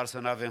casă, dar să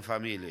nu avem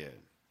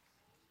familie.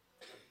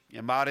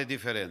 E mare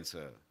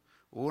diferență.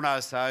 Una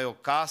să ai o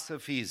casă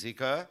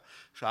fizică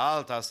și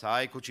alta să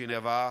ai cu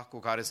cineva cu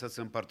care să-ți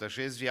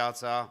împărtășești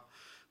viața,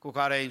 cu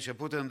care ai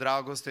început în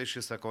dragoste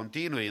și să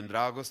continui în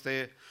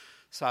dragoste,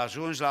 să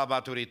ajungi la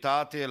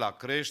maturitate, la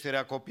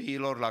creșterea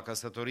copiilor, la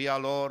căsătoria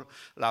lor,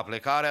 la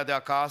plecarea de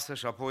acasă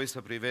și apoi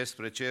să privești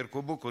spre cer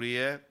cu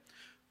bucurie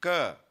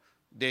că,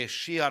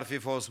 deși ar fi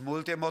fost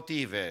multe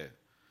motive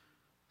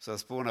să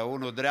spună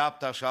unul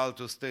dreapta și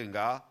altul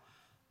stânga,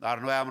 dar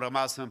noi am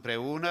rămas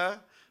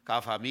împreună ca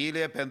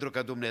familie pentru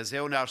că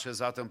Dumnezeu ne-a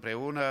așezat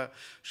împreună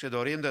și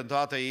dorind în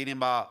toată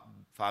inima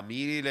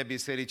familiile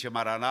Bisericii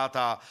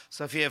Maranata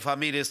să fie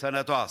familii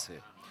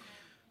sănătoase.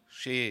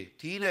 Și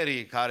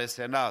tinerii care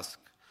se nasc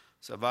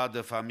să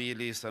vadă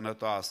familii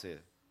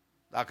sănătoase.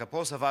 Dacă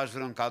poți să faci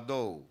vreun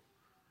cadou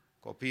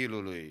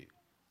copilului,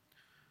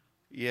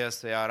 e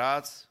să-i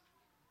arăți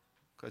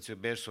că îți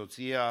iubești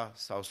soția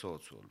sau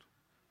soțul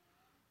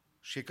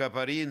și că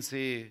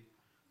părinții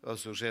îl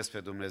slujesc pe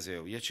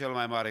Dumnezeu. E cel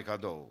mai mare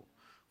cadou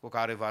cu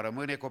care va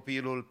rămâne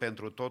copilul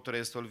pentru tot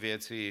restul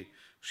vieții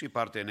și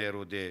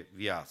partenerul de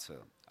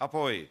viață.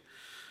 Apoi,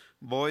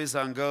 Boys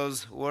and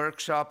Girls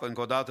Workshop,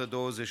 încă o dată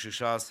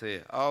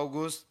 26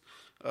 august,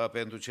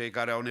 pentru cei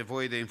care au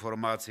nevoie de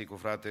informații cu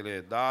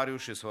fratele Dariu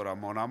și sora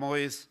Mona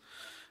Mois,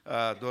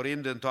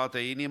 dorind în toată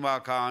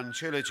inima ca în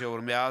cele ce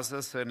urmează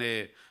să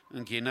ne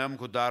închinăm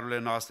cu darurile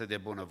noastre de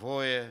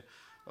bunăvoie.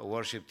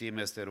 Worship team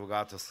este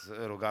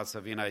rugat să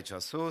vină aici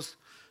sus,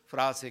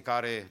 frații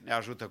care ne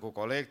ajută cu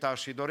colecta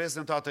și doresc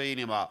în toată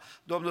inima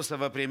Domnul să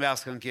vă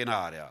primească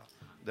închinarea,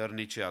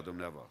 dărnicia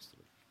dumneavoastră.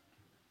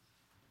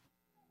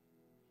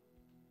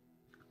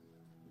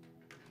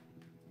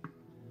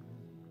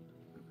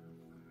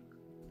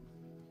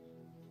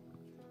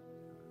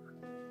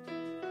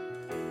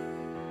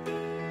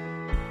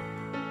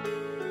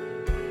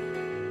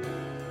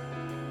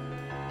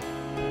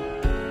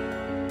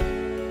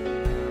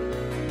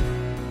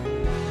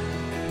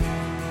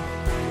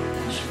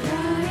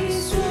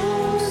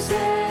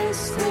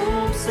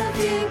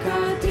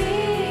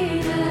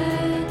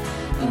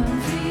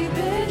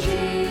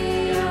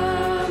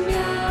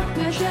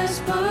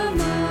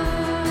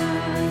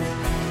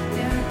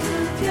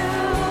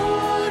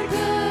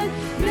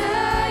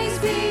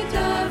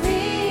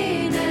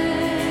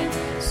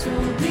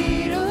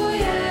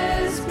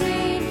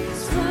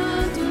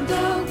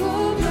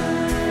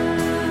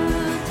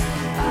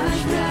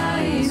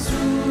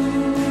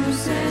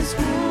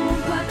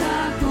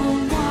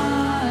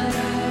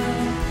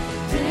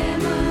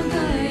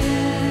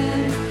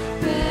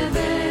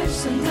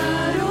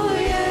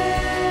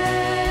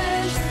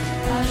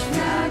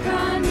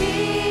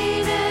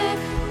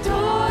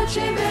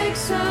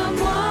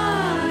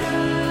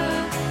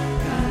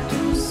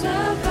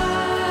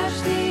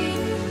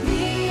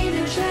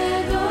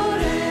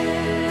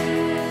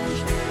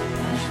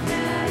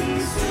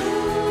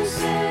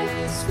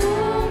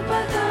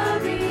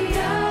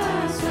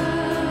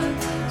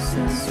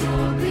 să-ți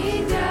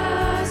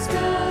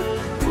oglindească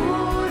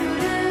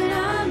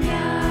pururea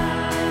mea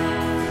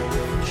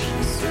și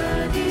să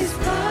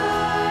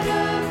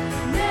dispară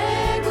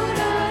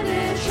negura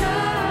de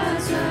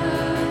ceață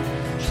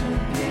și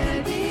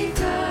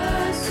împiedică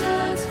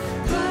să-ți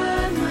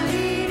văd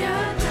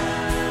mărirea ta.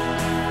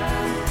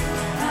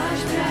 Aș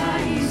vrea,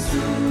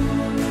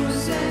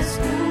 Iisuse,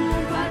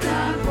 scumpa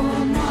ta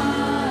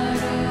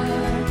comoară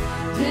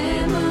de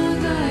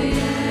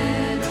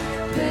mângâieri,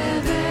 pe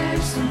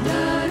veci să-mi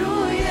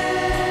dăruiești.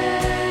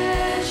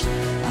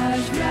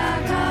 Aș vrea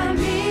ca în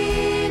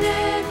mine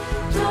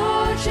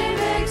tot ce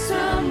vechi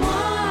să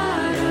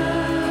moară,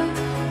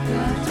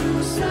 doar tu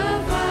să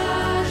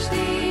faci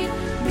din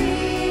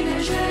mine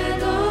ce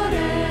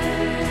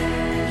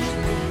dorești.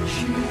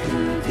 Și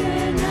câte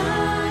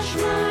n-aș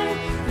mai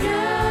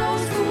vreau,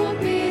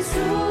 scump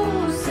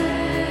Iisuse,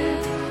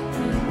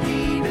 în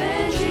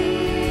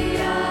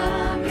pribegia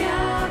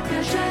mea pe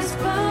acest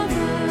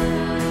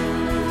pământ.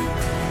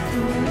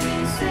 Tu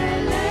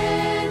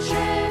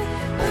înțelege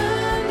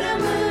îmi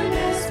rămân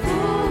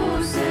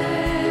nespuse,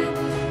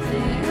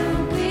 te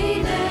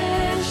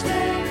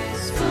împlinește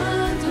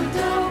sfântul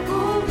tău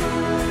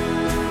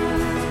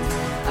cuvânt.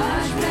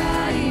 Aș vrea,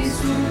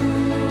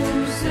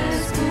 Iisuse,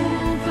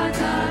 scumpa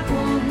ta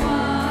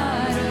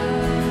comoară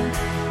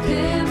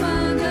de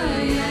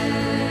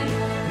mângâieri,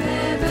 pe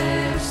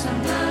veci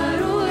să-mi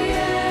dăruiești.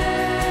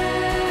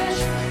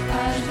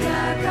 Aș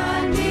vrea ca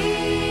în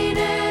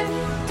mine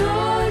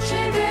tot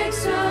ce vechi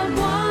să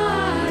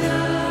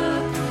moară,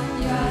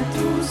 iar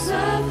tu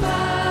să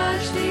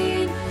faci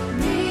din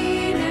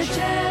mine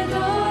ce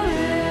dorești.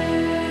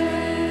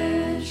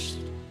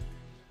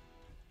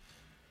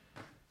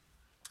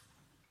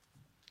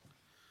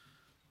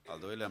 Al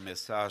doilea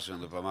mesaj în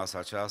după masa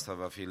aceasta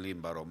va fi în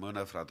limba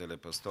română. Fratele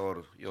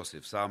păstor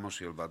Iosif Samu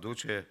și îl va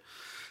duce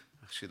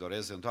și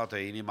doresc în toată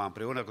inima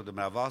împreună cu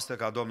dumneavoastră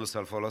ca Domnul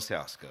să-l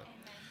folosească.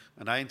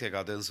 Înainte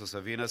ca dânsul să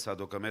vină să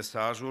aducă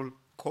mesajul,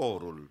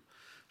 corul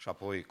și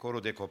apoi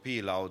corul de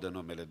copii laudă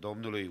numele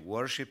Domnului,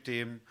 worship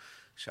team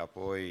și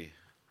apoi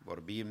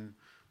vorbim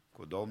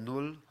cu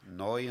Domnul,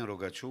 noi în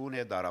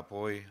rugăciune, dar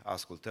apoi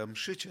ascultăm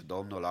și ce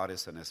Domnul are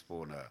să ne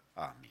spună.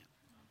 Amin.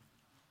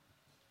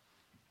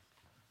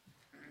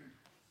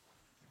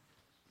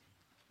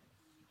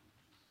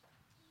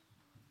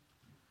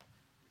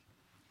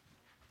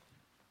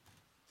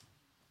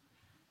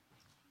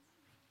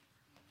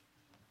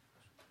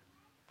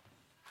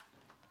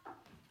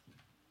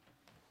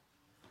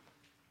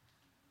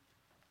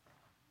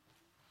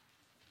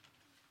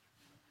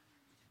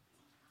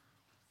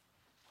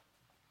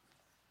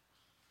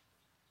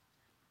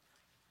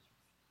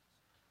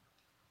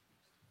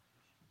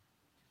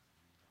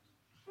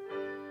 Thank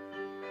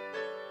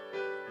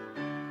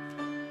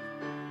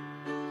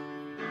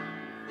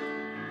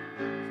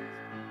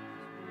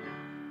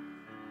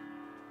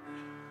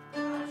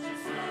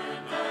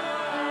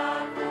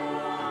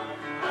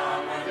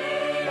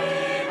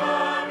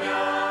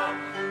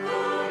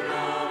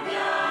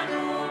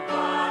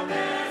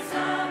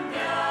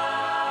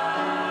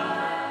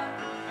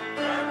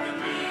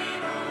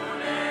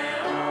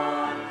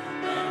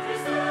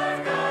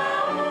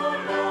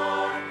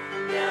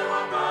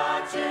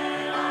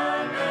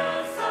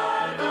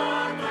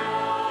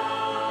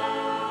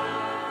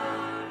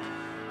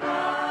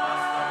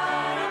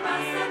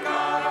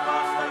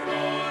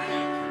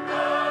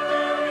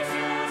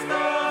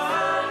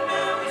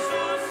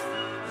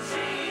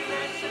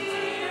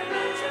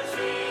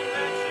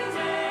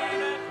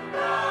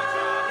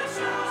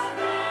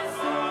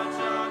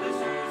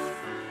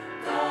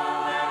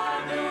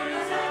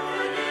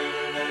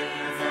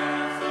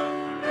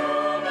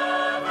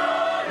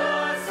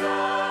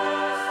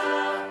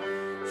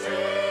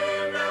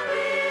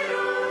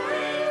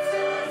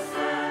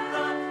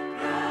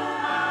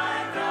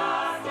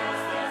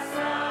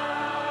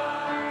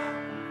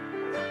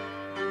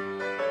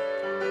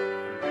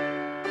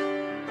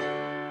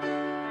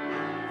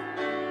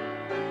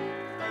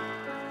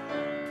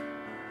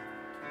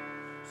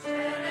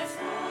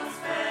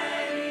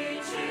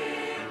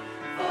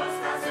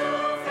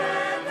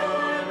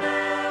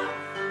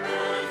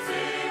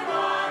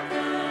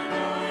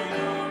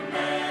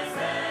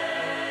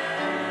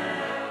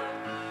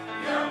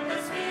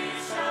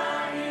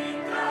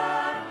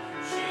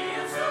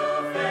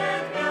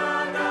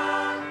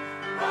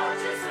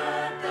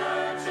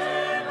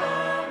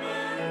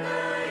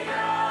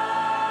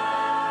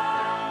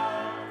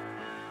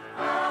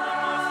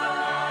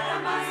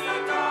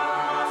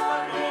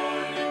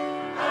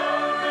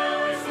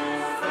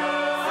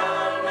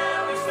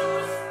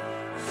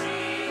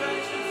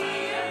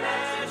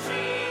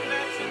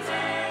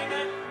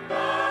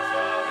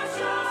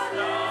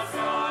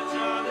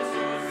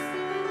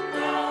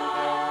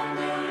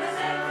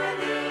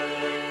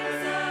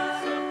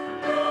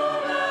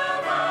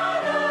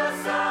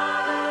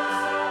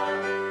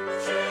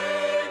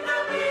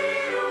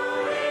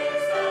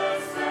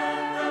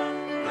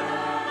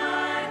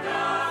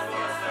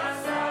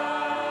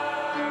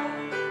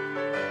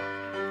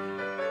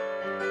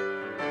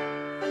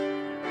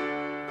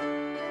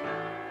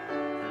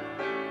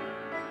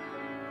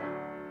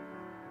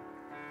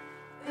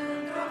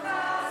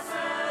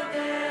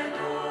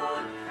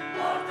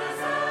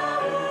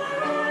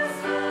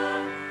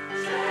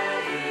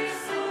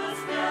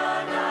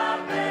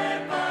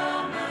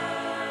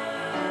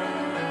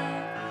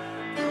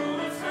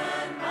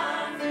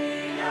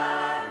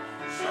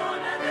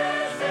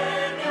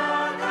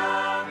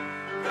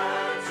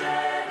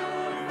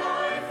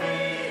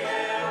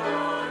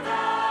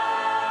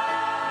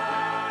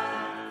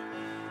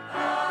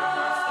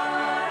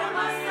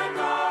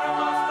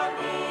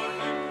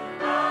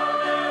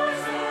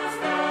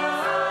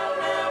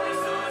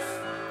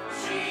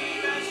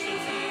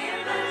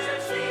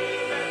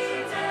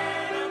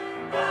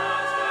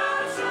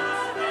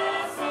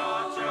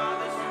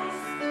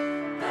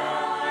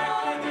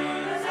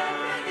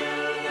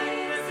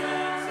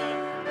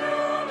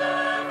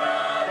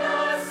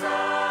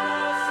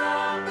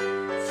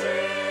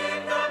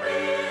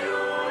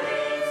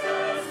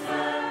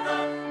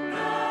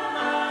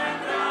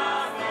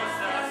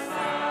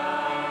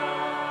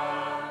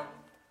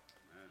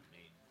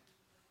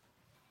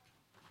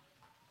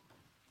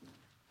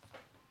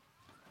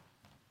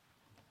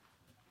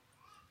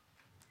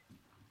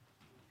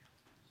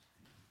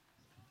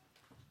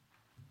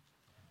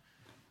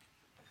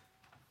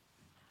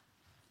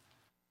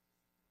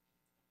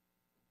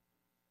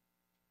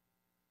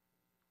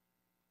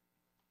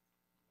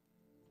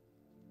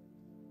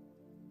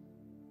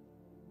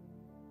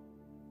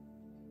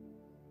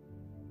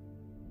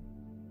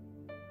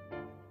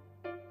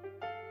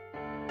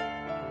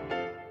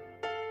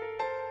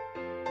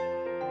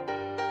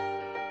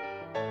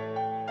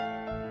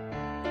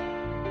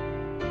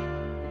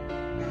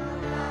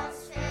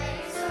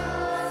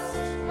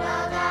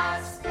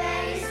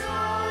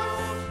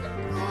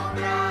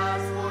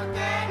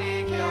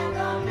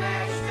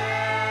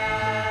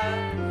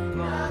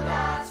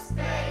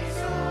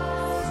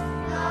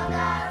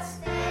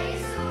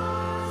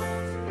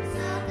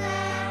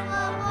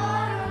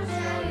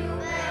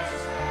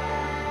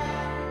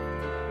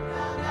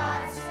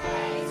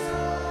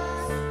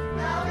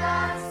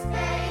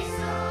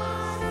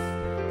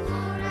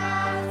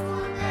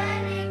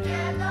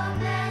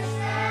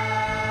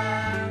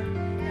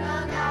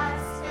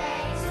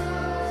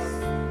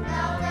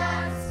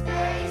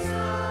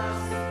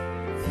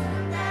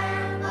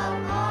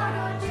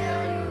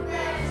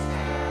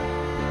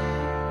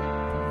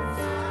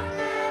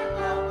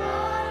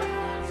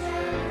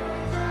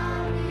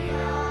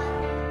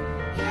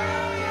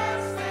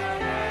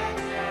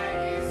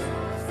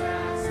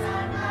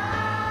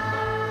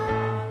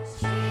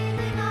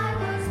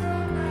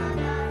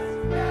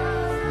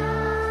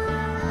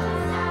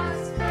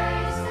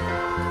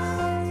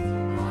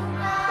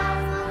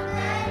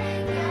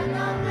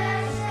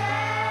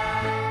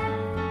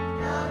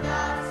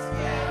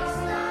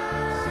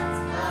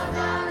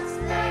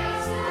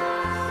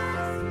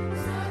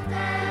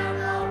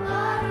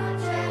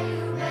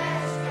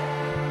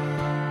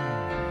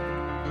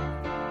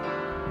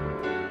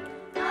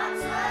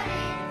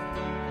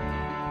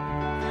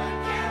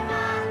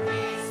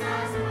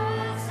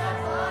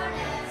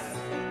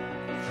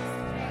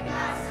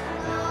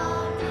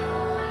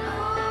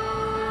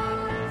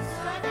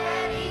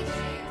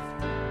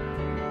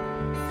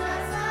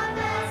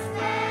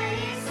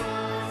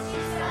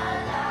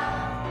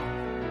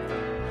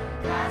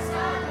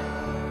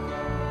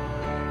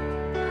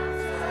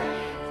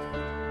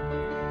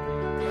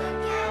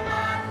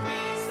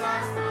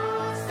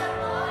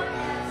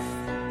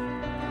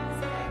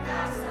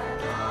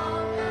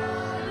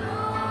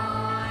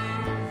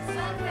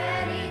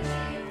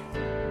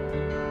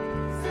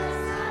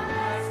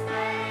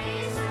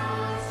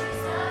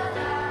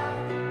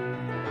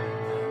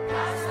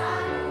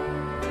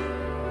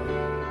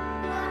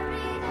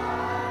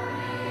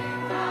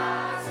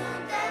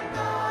Suntem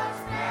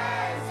toți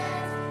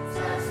prezenți,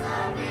 să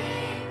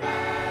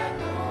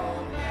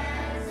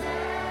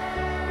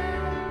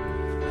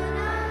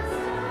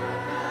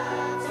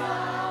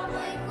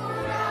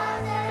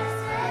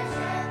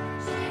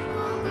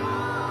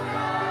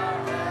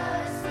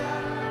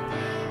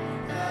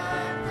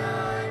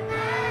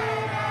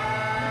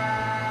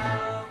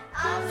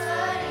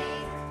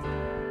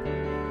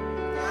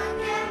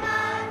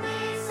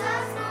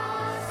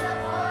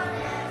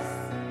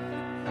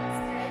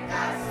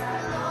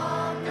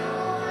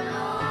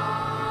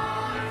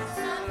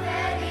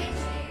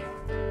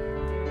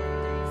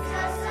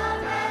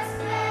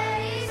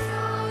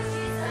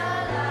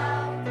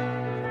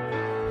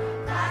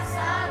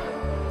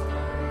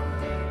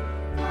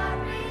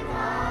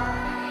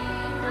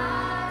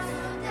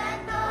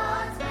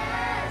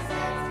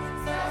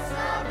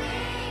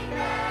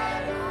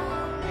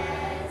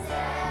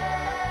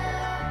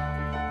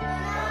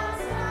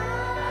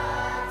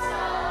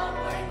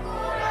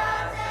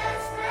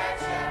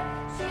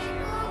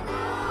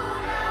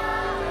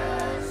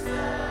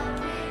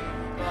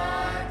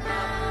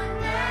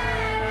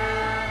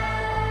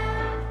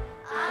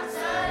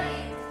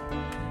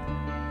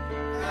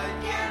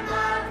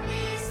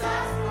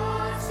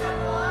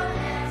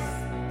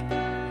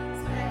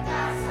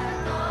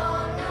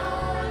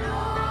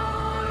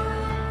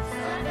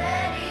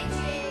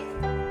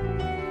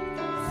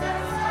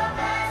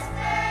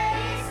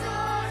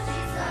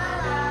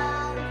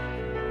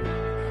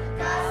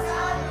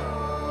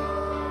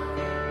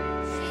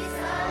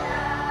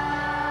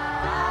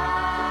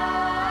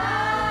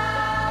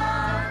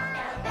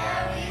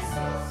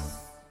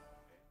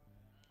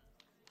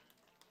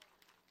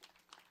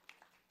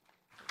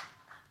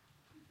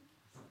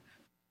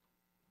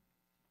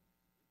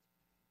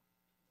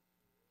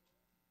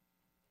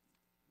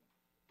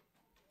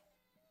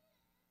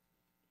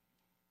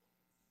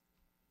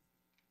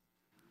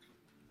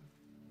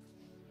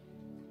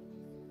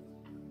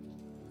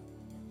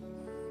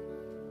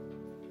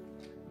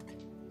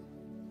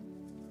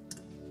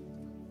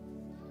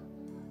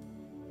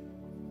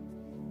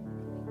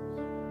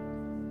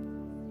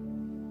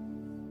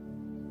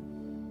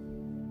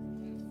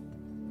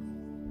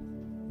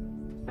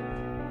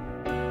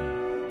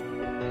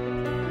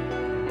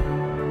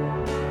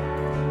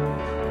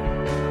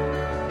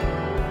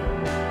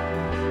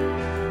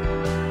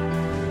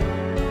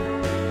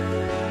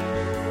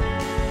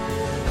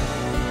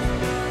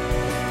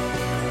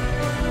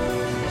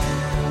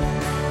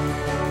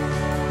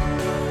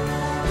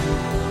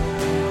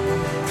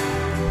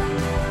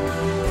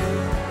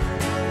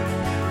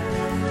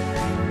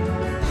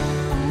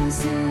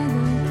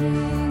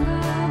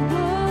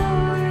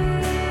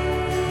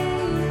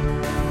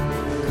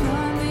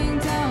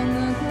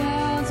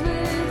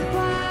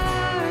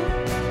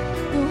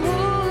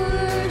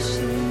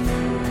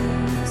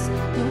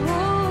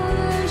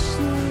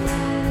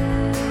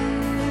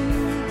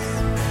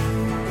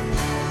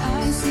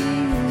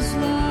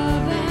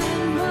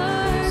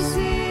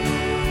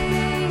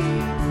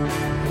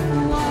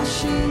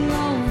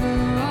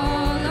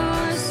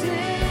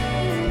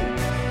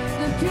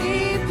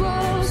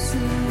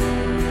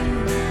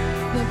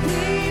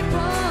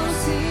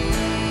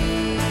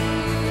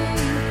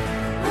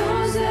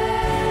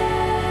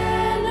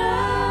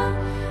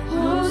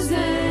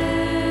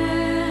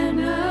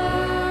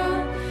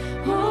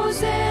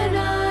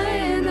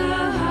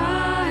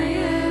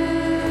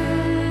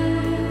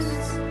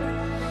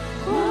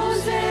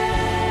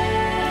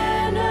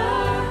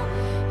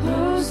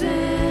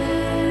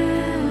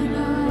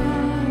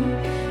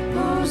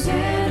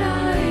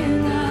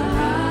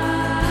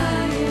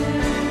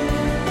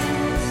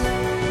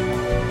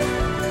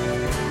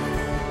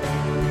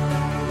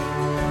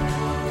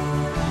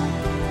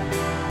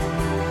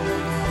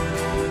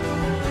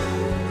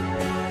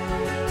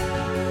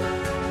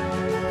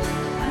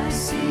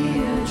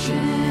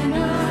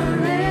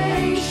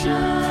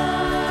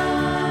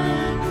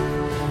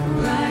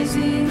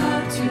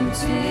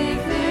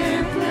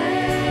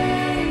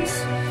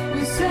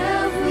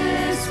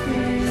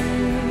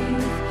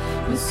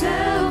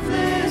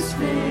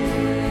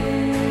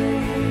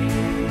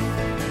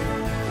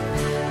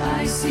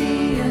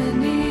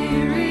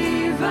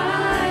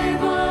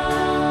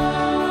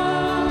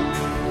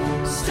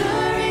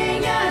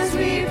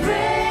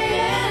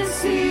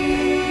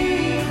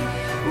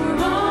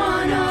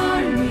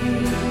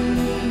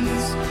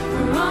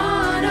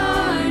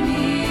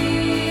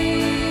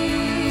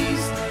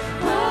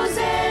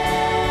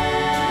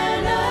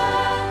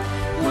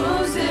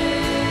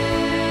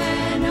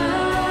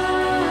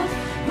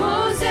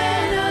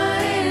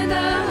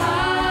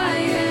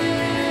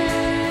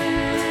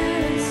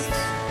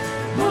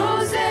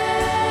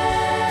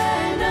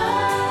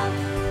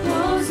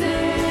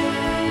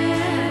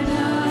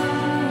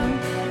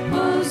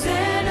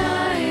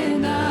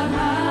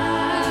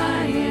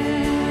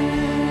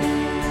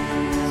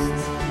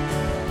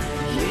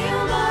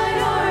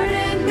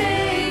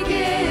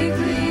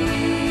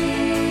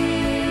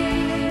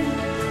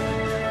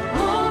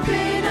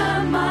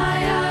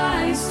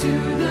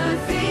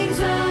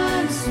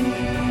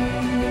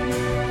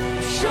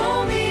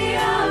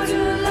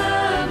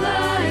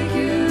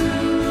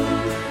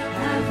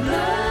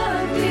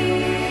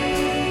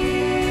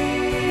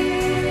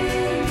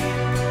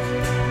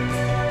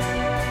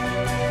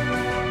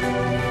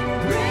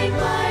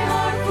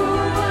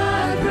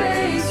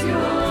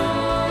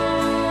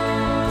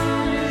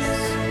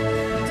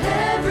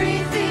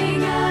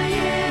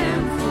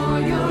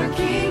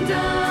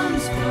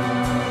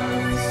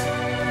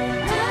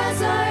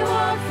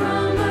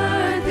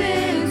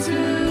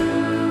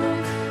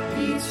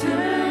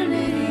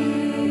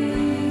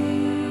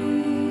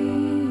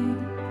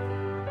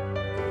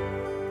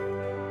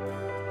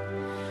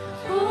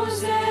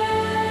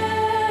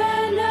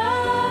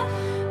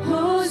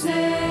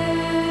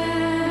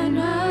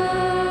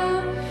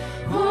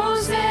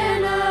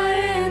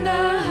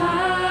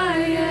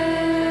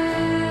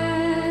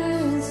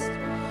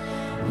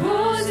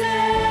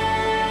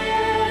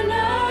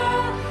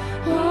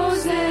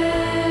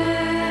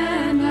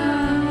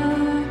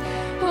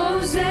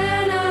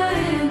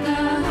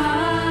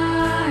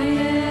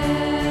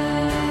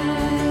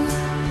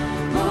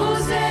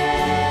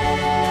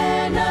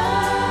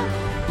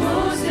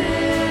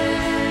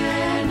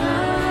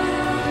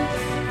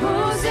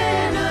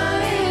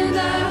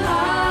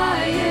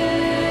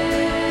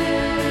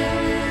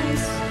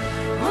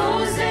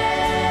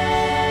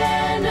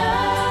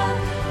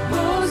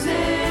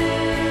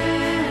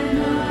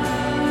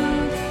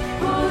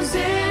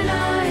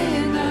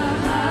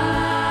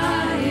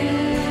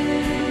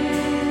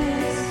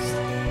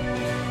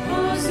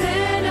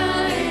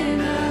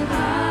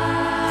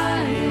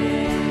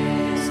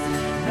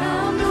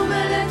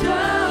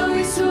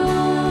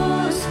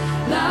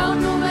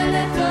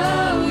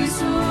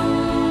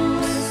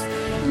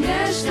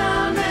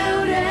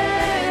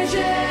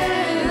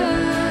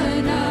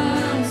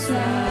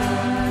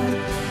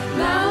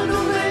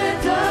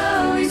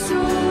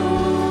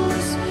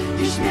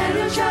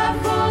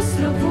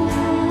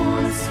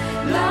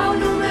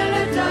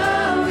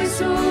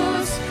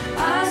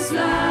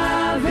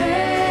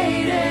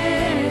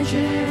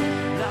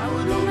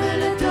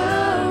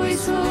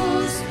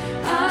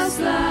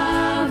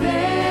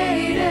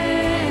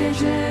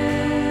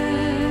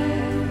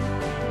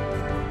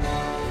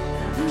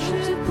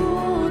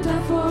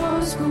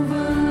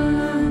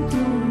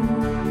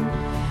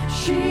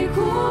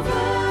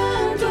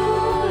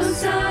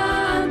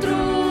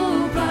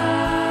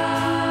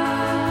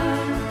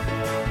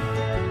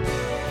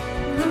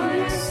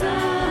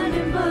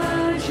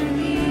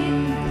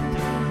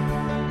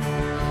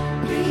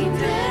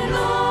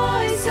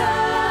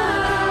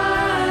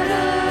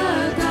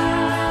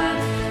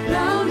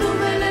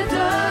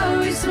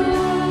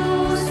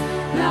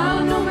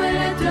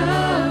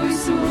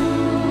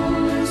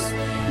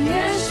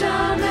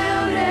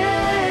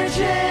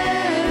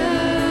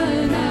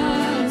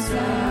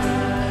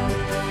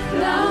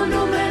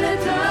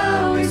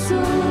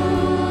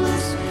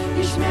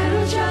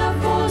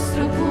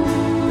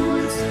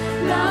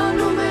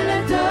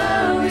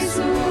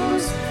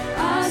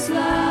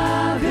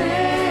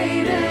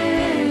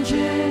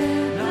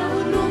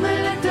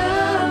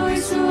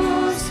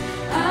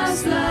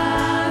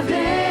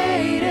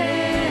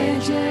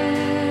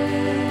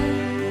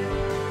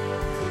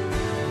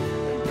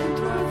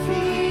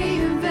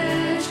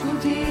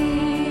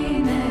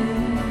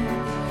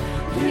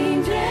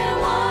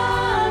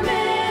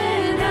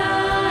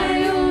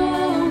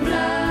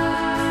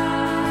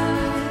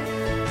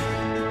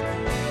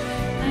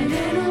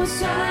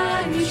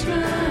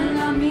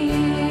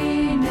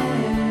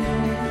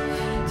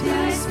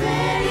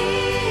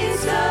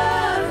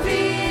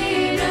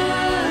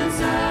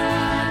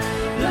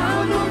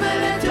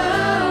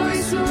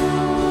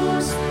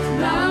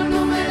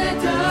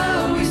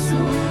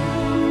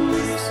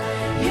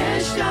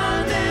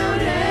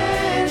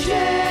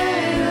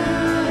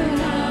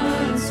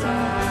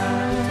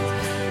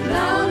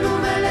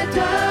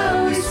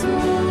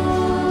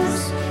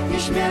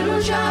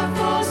mielul ce-a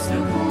fost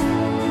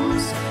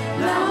răpus,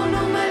 la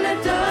numele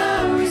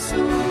Tău,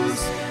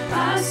 Iisus,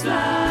 a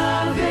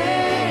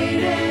slavei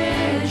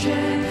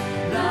rege,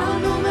 la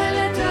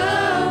numele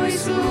Tău,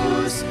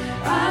 Iisus,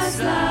 a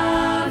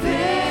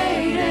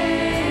slavei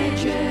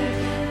rege,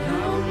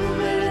 la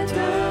numele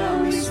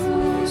Tău,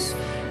 Iisus,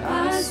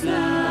 a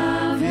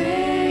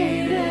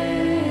slavei rege.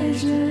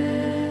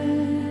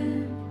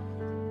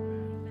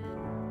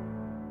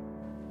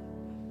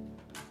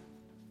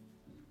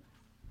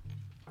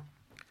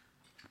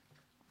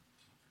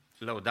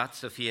 Lăudat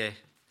să fie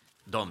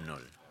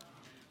Domnul!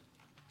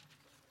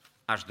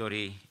 Aș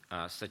dori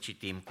să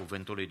citim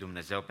cuvântul lui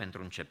Dumnezeu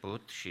pentru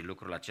început și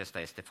lucrul acesta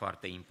este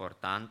foarte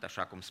important,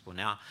 așa cum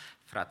spunea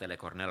fratele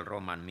Cornel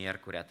Roman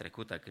miercurea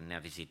trecută când ne-a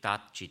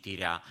vizitat,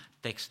 citirea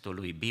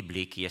textului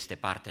biblic este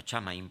partea cea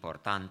mai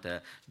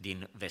importantă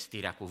din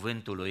vestirea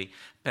cuvântului,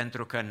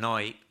 pentru că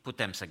noi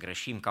putem să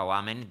greșim ca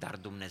oameni, dar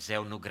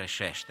Dumnezeu nu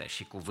greșește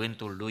și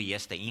cuvântul lui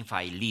este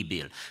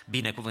infailibil,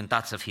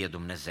 binecuvântat să fie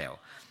Dumnezeu.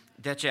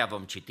 De aceea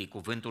vom citi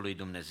cuvântul lui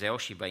Dumnezeu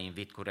și vă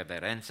invit cu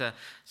reverență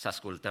să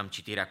ascultăm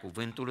citirea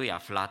cuvântului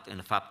aflat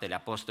în Faptele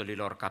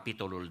Apostolilor,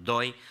 capitolul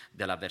 2,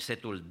 de la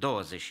versetul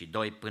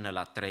 22 până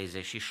la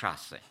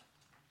 36.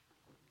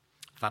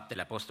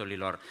 Faptele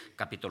Apostolilor,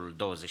 capitolul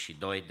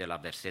 22,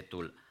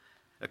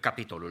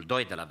 capitolul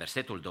 2, de la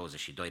versetul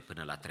 22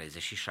 până la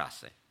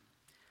 36.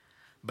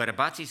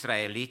 Bărbați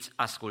israeliți,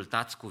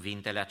 ascultați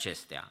cuvintele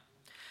acestea.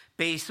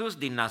 Pe Iisus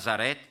din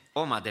Nazaret,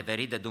 om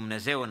adeverit de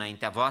Dumnezeu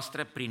înaintea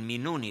voastră, prin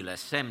minunile,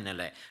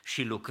 semnele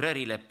și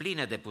lucrările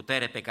pline de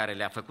putere pe care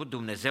le-a făcut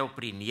Dumnezeu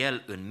prin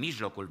El în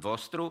mijlocul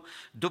vostru,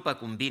 după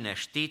cum bine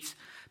știți,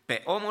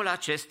 pe omul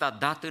acesta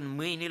dat în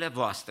mâinile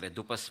voastre,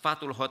 după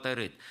sfatul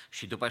hotărât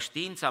și după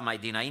știința mai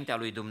dinaintea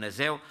lui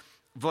Dumnezeu,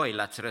 voi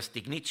l-ați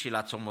răstignit și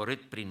l-ați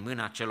omorât prin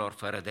mâna celor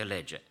fără de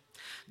lege.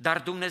 Dar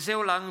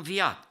Dumnezeu l-a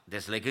înviat,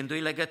 dezlegându-i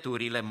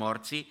legăturile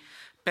morții,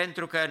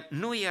 pentru că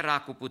nu era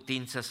cu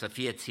putință să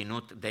fie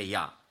ținut de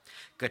ea.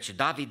 Căci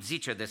David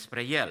zice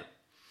despre el: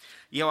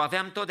 eu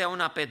aveam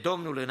totdeauna pe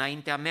Domnul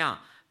înaintea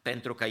mea,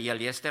 pentru că El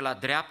este la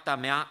dreapta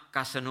mea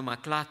ca să nu mă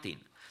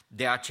clatin.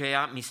 De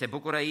aceea mi se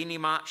bucură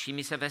inima și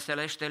mi se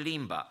veselește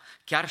limba,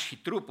 chiar și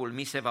trupul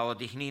mi se va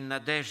odihni în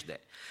nădejde,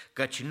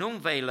 căci nu-mi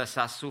vei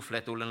lăsa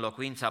sufletul în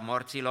locuința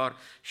morților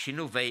și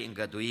nu vei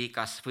îngădui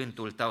ca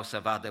sfântul Tău să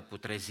vadă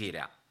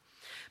putrezirea.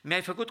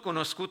 Mi-ai făcut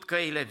cunoscut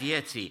căile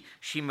vieții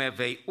și mă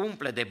vei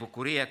umple de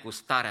bucurie cu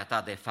starea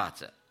Ta de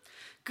față.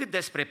 Cât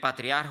despre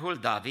patriarhul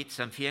David,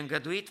 să-mi fie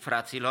îngăduit,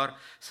 fraților,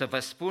 să vă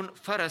spun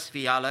fără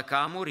sfială că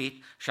a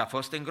murit și a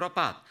fost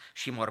îngropat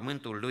și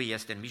mormântul lui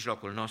este în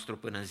mijlocul nostru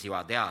până în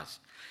ziua de azi.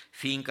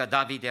 Fiindcă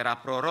David era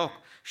proroc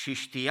și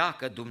știa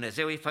că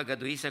Dumnezeu îi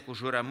făgăduise cu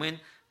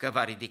jurământ că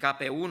va ridica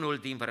pe unul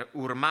din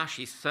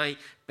urmașii săi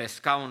pe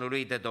scaunul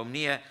lui de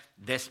domnie,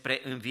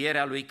 despre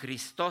învierea lui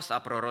Hristos a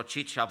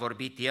prorocit și a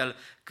vorbit el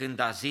când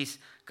a zis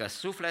că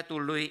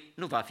sufletul lui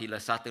nu va fi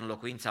lăsat în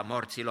locuința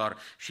morților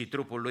și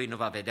trupul lui nu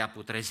va vedea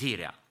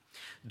putrezirea.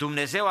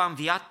 Dumnezeu a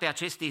înviat pe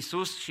acest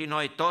Iisus și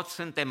noi toți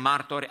suntem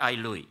martori ai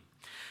lui.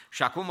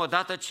 Și acum,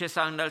 odată ce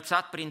s-a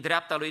înălțat prin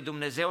dreapta lui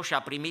Dumnezeu și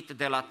a primit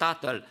de la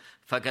Tatăl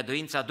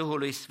făgăduința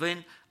Duhului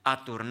Sfânt, a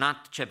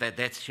turnat ce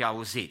vedeți și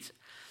auziți.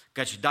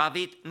 Căci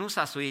David nu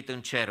s-a suit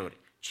în ceruri,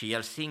 ci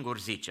el singur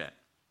zice: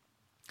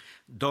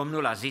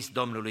 Domnul a zis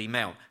Domnului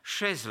meu,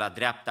 șezi la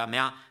dreapta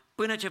mea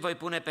până ce voi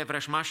pune pe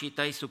vrăjmașii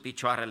tăi sub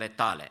picioarele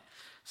tale.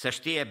 Să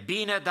știe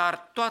bine,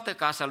 dar toată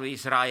casa lui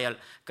Israel,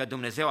 că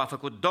Dumnezeu a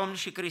făcut Domn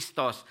și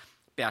Hristos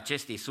pe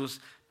acest Iisus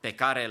pe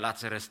care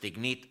l-ați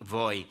răstignit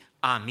voi.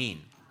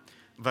 Amin.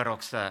 Vă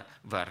rog să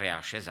vă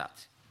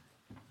reașezați.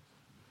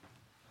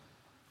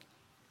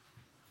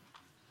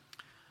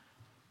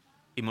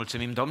 Îi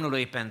mulțumim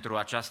Domnului pentru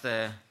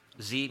această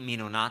zi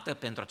minunată,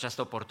 pentru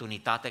această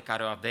oportunitate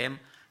care o avem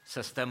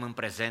să stăm în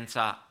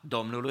prezența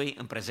Domnului,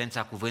 în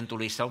prezența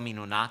cuvântului Său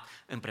minunat,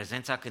 în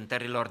prezența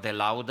cântărilor de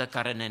laudă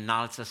care ne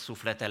înalță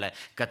sufletele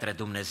către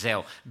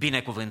Dumnezeu.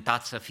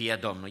 Binecuvântat să fie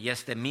Domnul!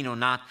 Este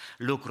minunat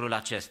lucrul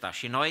acesta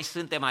și noi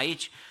suntem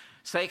aici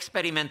să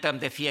experimentăm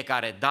de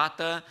fiecare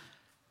dată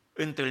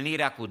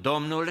întâlnirea cu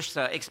Domnul și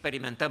să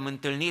experimentăm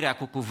întâlnirea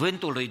cu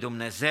cuvântul lui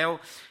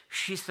Dumnezeu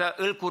și să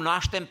îl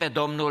cunoaștem pe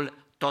Domnul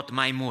tot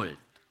mai mult.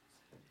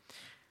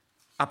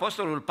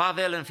 Apostolul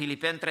Pavel în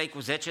Filipeni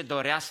 3,10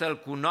 dorea să-L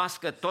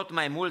cunoască tot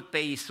mai mult pe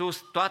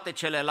Iisus, toate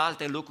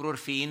celelalte lucruri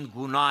fiind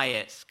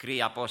gunoaie,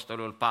 scrie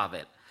Apostolul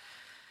Pavel.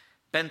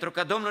 Pentru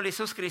că Domnul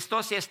Iisus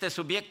Hristos este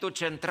subiectul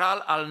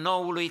central al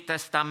Noului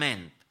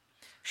Testament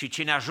și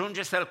cine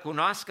ajunge să-L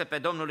cunoască pe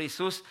Domnul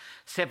Iisus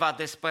se va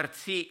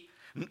despărți.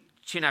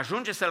 Cine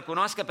ajunge să-L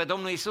cunoască pe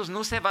Domnul Iisus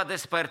nu se va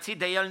despărți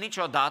de El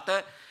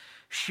niciodată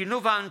și nu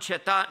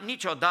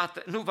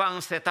va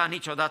înseta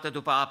niciodată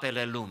după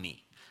apele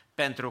lumii.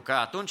 Pentru că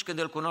atunci când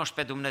îl cunoști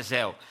pe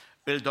Dumnezeu,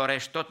 îl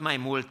dorești tot mai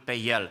mult pe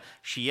El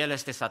și El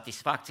este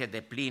satisfacție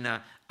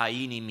deplină a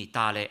inimii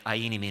tale, a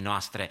inimii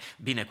noastre.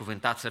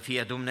 Binecuvântat să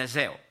fie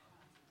Dumnezeu!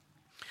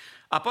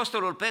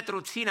 Apostolul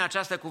Petru ține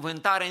această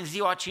cuvântare în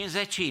ziua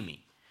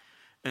Cincizecimii.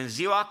 în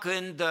ziua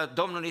când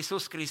Domnul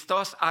Iisus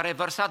Hristos a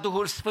revărsat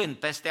Duhul Sfânt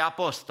peste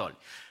apostoli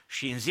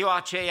și în ziua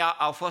aceea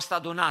au fost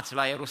adunați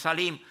la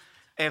Ierusalim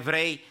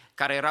evrei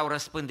care erau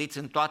răspândiți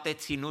în toate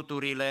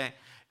ținuturile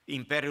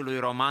Imperiului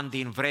Roman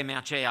din vremea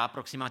aceea,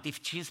 aproximativ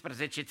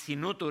 15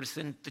 ținuturi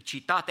sunt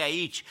citate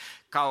aici,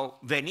 că au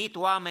venit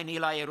oamenii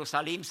la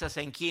Ierusalim să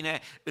se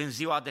închine în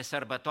ziua de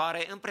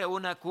sărbătoare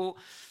împreună cu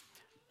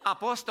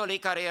apostolii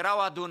care erau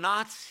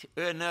adunați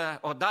în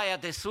odaia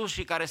de sus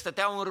și care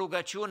stăteau în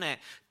rugăciune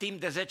timp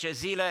de 10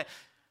 zile,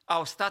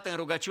 au stat în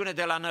rugăciune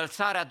de la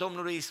înălțarea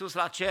Domnului Iisus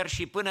la cer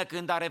și până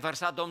când a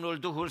revărsat Domnul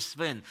Duhul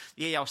Sfânt.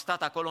 Ei au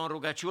stat acolo în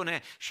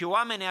rugăciune și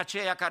oamenii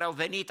aceia care au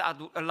venit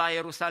la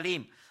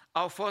Ierusalim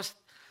au fost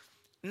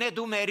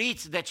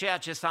nedumeriți de ceea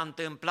ce s-a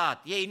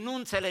întâmplat. Ei nu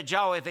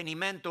înțelegeau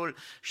evenimentul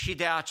și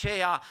de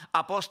aceea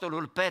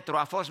apostolul Petru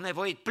a fost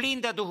nevoit, plin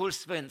de Duhul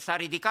Sfânt, s-a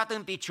ridicat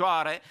în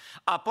picioare,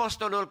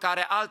 apostolul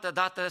care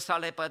altădată s-a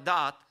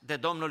lepădat de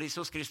Domnul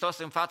Iisus Hristos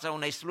în fața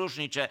unei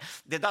slujnice,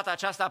 de data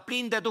aceasta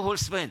plin de Duhul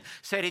Sfânt,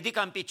 se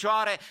ridică în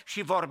picioare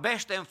și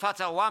vorbește în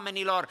fața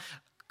oamenilor,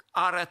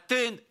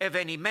 arătând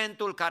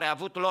evenimentul care a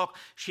avut loc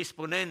și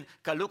spunând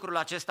că lucrul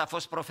acesta a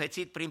fost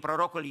profețit prin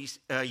prorocul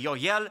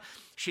Ioel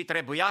și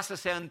trebuia să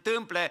se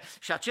întâmple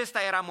și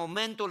acesta era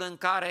momentul în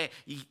care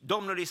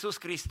Domnul Iisus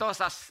Hristos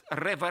a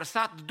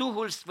revărsat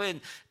Duhul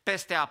Sfânt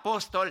peste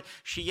apostoli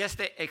și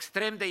este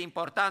extrem de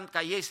important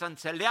ca ei să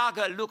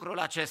înțeleagă lucrul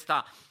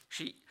acesta.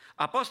 Și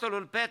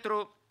apostolul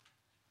Petru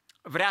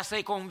vrea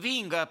să-i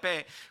convingă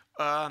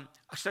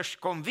să-și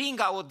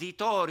convingă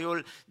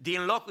auditoriul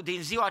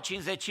din ziua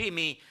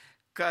Cincizecimii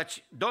că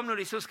Domnul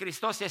Iisus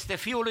Hristos este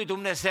Fiul lui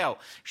Dumnezeu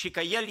și că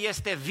El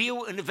este viu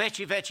în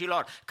vecii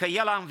vecilor, că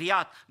El a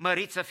înviat,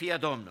 mărit să fie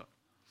Domnul.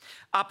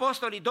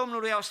 Apostolii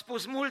Domnului au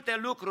spus multe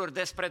lucruri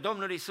despre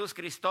Domnul Iisus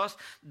Hristos,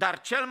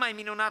 dar cel mai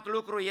minunat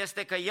lucru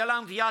este că El a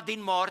înviat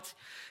din morți,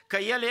 că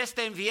El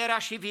este învierea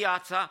și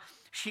viața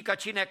și că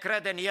cine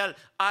crede în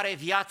El are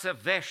viață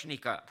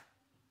veșnică.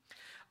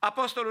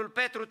 Apostolul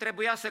Petru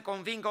trebuia să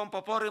convingă un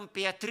popor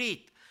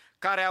împietrit,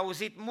 care a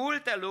auzit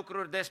multe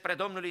lucruri despre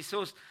Domnul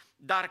Iisus,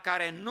 dar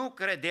care nu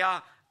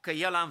credea că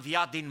El a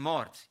înviat din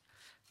morți.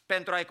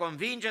 Pentru a-i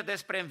convinge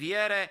despre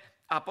înviere,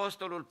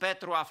 apostolul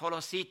Petru a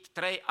folosit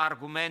 3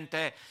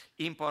 argumente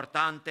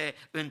importante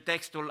în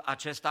textul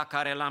acesta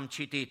care l-am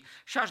citit.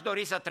 Și aș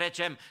dori să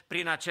trecem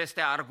prin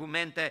aceste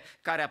argumente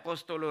care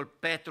apostolul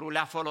Petru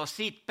le-a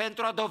folosit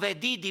pentru a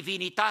dovedi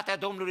divinitatea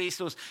Domnului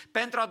Iisus,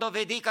 pentru a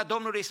dovedi că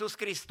Domnul Iisus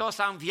Hristos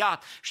a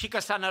înviat și că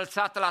s-a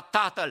înălțat la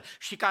Tatăl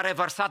și că a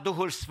revărsat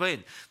Duhul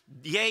Sfânt.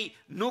 Ei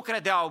nu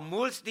credeau,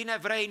 mulți din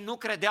evrei nu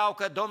credeau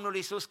că Domnul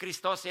Iisus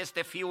Hristos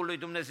este Fiul lui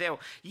Dumnezeu.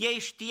 Ei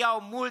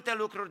știau multe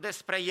lucruri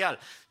despre El.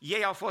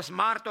 Ei au fost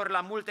martori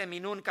la multe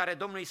minuni care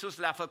Domnul Iisus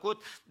le-a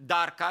făcut,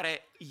 dar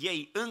care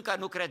ei încă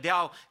nu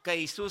credeau că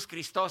Iisus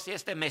Hristos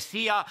este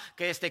Mesia,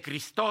 că este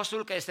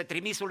Hristosul, că este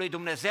trimisul lui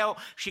Dumnezeu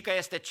și că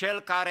este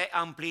Cel care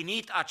a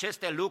împlinit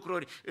aceste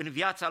lucruri în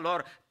viața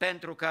lor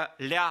pentru că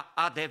le-a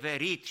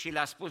adeverit și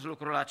le-a spus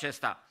lucrul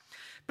acesta.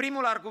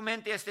 Primul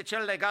argument este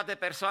cel legat de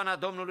persoana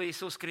Domnului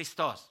Iisus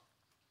Hristos.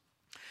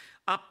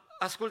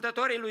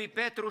 Ascultătorii lui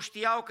Petru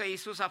știau că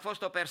Iisus a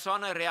fost o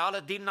persoană reală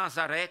din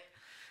Nazaret,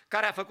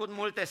 care a făcut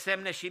multe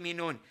semne și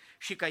minuni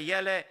și că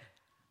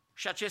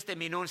și aceste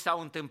minuni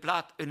s-au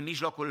întâmplat în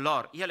mijlocul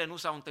lor. Ele nu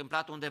s-au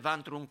întâmplat undeva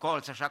într-un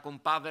colț, așa cum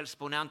Pavel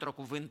spunea într-o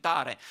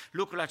cuvântare.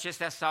 Lucrurile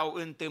acestea s-au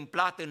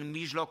întâmplat în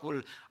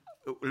mijlocul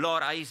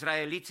lor, a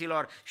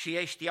izraeliților, și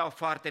ei știau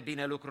foarte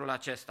bine lucrul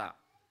acesta.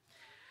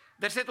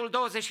 Versetul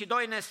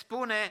 22 ne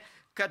spune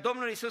că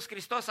Domnul Iisus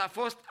Hristos a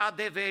fost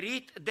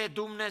adeverit de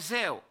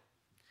Dumnezeu.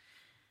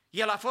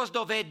 El a fost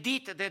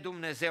dovedit de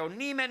Dumnezeu.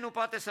 Nimeni nu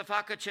poate să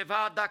facă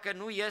ceva dacă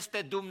nu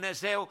este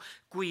Dumnezeu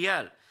cu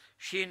el.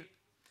 Și în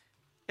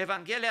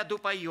Evanghelia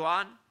după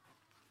Ioan,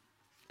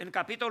 în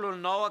capitolul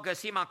 9,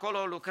 găsim acolo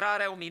o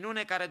lucrare, o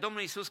minune care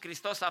Domnul Iisus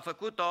Hristos a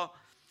făcut-o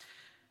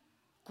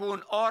cu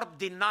un orb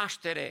din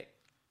naștere.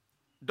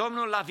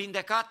 Domnul l-a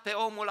vindecat pe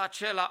omul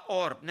acela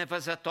orb,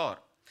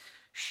 nevăzător.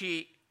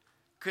 Și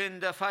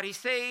când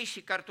fariseii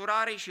și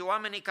cărturarii și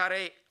oamenii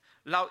care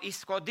l-au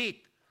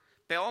iscodit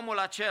pe omul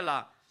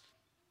acela,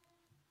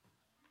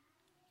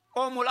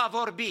 omul a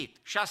vorbit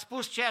și a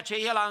spus ceea ce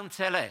el a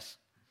înțeles.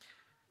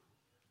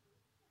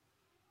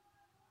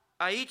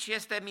 Aici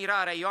este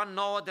mirarea, Ioan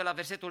 9, de la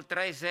versetul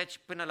 30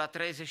 până la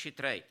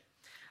 33.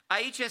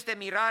 Aici este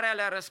mirarea,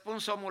 le-a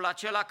răspuns omul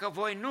acela, că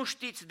voi nu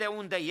știți de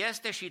unde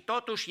este și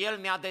totuși el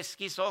mi-a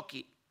deschis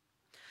ochii.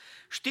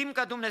 Știm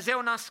că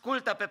Dumnezeu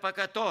n-ascultă pe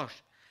păcătoși,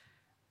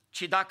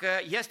 ci dacă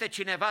este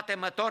cineva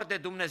temător de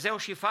Dumnezeu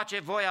și face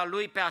voia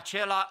Lui, pe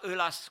acela îl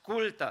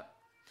ascultă.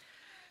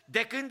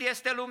 De când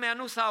este lumea,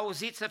 nu s-a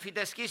auzit să fi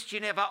deschis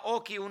cineva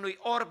ochii unui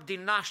orb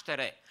din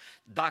naștere.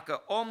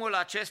 Dacă omul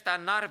acesta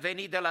n-ar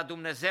veni de la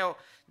Dumnezeu,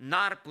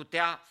 n-ar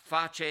putea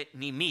face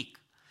nimic.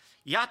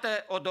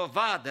 Iată o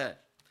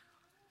dovadă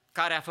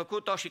care a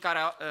făcut-o și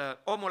care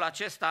omul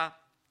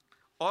acesta,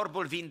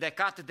 orbul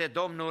vindecat de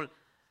Domnul,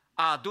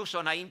 a adus-o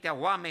înaintea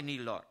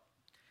oamenilor.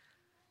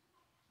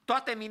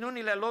 toate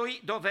minunile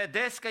lui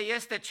dovedesc că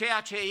este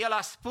ceea ce el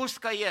a spus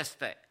că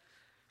este,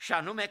 și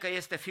anume că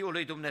este Fiul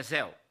lui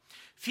Dumnezeu.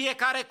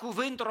 Fiecare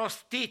cuvânt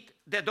rostit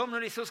de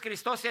Domnul Iisus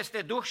Hristos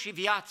este duh și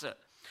viață,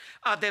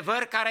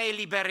 adevăr care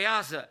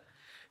eliberează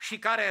și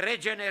care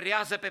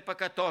regenerează pe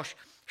păcătoși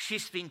și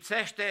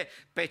sfințește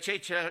pe cei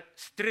ce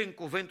strâng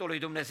cuvântul lui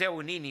Dumnezeu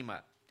în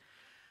inimă.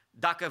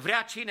 Dacă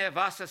vrea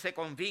cineva să se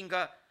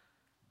convingă,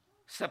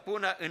 să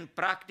pună în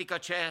practică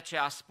ceea ce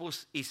a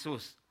spus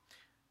Iisus.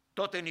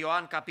 Tot în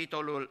Ioan,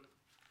 capitolul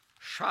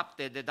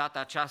 7, de data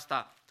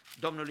aceasta,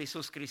 Domnul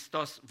Iisus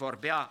Hristos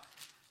vorbea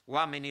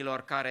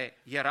oamenilor care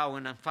erau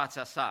în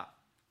fața sa.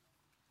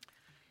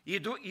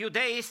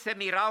 Iudeii se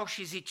mirau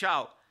și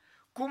ziceau: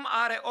 cum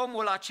are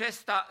omul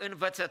acesta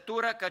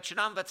învățătură, căci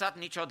n-a învățat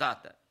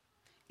niciodată?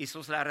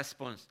 Iisus le-a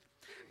răspuns: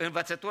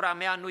 învățătura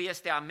mea nu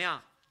este a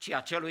mea, ci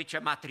a celui ce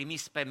m-a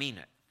trimis pe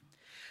mine.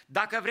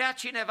 Dacă vrea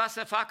cineva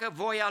să facă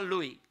voia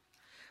lui,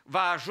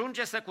 va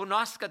ajunge să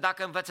cunoască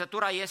dacă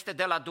învățătura este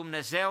de la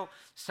Dumnezeu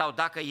sau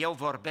dacă eu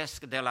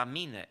vorbesc de la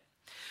mine.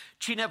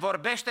 Cine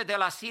vorbește de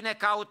la sine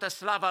caută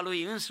slava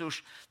lui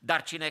însuși,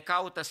 dar cine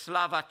caută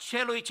slava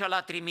celui ce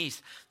l-a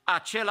trimis,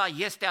 acela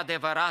este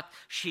adevărat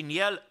și în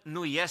el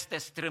nu este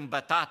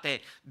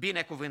strâmbătate.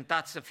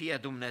 Binecuvântat să fie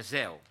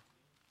Dumnezeu!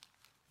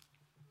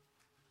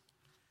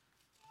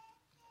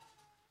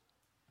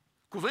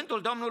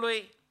 Cuvântul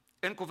Domnului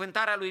în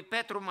cuvântarea lui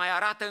Petru mai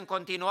arată în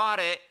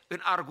continuare,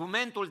 în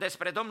argumentul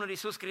despre Domnul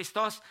Iisus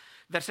Hristos,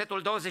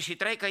 versetul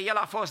 23, că El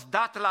a fost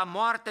dat la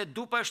moarte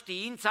după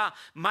știința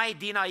mai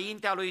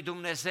dinaintea lui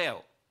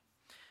Dumnezeu.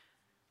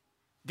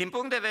 Din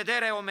punct de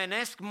vedere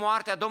omenesc,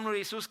 moartea Domnului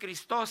Iisus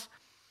Hristos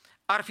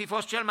ar fi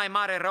fost cel mai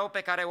mare rău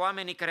pe care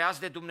oamenii creați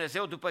de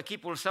Dumnezeu după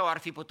chipul Său ar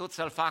fi putut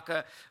să-L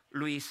facă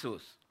lui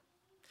Iisus.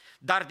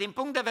 Dar din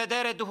punct de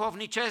vedere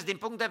duhovnicesc, din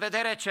punct de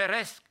vedere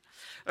ceresc,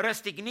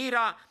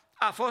 răstignirea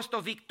a fost o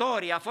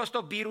victorie, a fost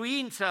o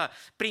biruință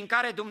prin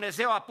care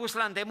Dumnezeu a pus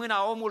la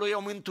îndemâna omului o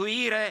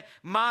mântuire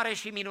mare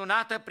și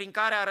minunată, prin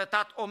care a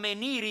arătat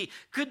omenirii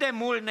cât de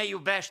mult ne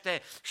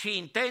iubește și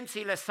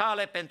intențiile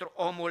sale pentru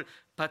omul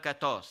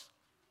păcătos.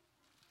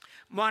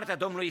 Moartea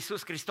Domnului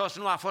Iisus Hristos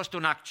nu a fost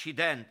un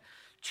accident,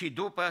 ci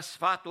după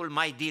sfatul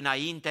mai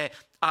dinainte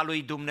a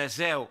lui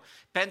Dumnezeu,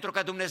 pentru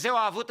că Dumnezeu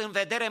a avut în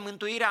vedere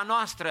mântuirea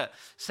noastră,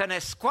 să ne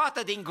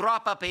scoată din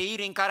groapa pe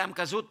irii în care am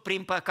căzut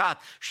prin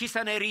păcat și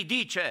să ne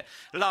ridice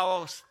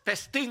pe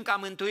stânca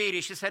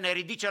mântuirii și să ne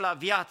ridice la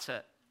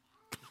viață.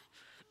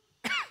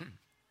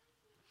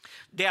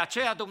 De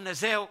aceea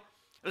Dumnezeu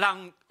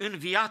l-a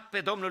înviat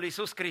pe Domnul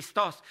Iisus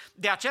Hristos,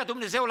 de aceea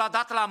Dumnezeu l-a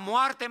dat la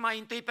moarte mai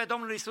întâi pe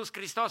Domnul Iisus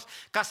Hristos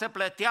ca să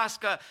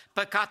plătească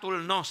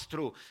păcatul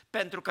nostru,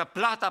 pentru că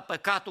plata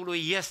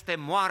păcatului este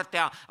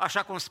moartea,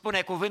 așa cum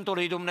spune cuvântul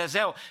lui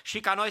Dumnezeu, și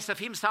ca noi să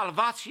fim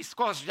salvați și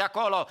scoși de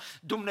acolo,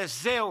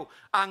 Dumnezeu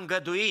a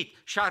îngăduit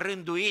și a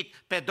rânduit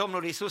pe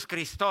Domnul Iisus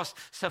Hristos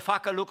să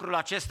facă lucrul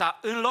acesta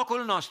în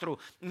locul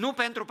nostru, nu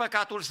pentru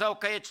păcatul Său,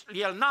 că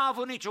El n-a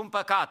avut niciun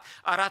păcat,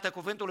 arată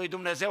cuvântul lui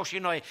Dumnezeu și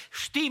noi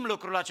știm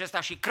lucrul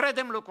acesta și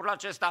credem lucrul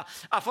acesta.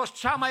 A fost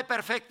cea mai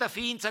perfectă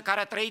ființă care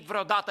a trăit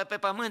vreodată pe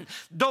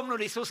pământ,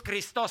 Domnul Iisus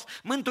Hristos,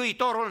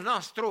 Mântuitorul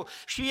nostru,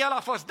 și El a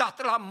fost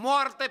dat la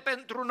moarte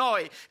pentru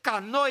noi, ca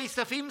noi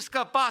să fim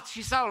scăpați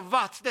și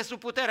salvați de sub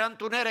puterea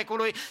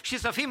întunericului și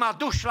să fim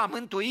aduși la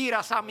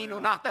mântuirea Sa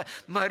minunată.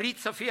 Mărit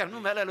să fie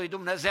numele lui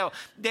Dumnezeu.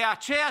 De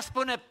aceea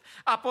spune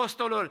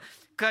apostolul,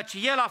 căci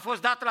El a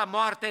fost dat la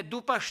moarte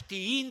după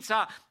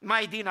știința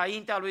mai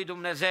dinaintea lui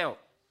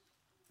Dumnezeu.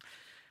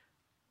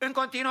 În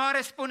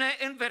continuare spune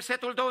în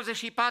versetul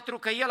 24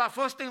 că El a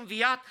fost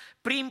înviat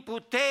prin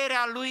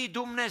puterea lui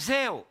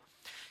Dumnezeu.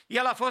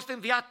 El a fost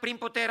înviat prin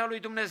puterea lui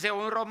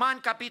Dumnezeu. În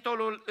Romani,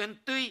 capitolul 1,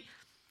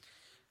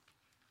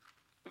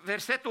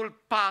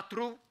 versetul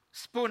 4,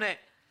 spune: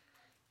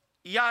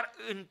 iar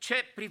în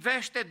ce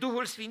privește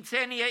Duhul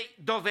Sfințeniei,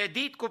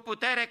 dovedit cu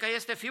putere că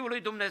este Fiul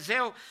lui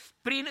Dumnezeu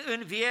prin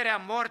învierea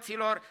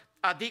morților,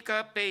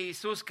 adică pe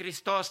Iisus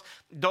Hristos,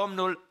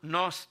 Domnul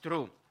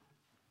nostru.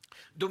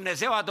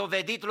 Dumnezeu a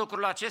dovedit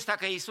lucrul acesta,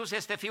 că Iisus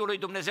este Fiul lui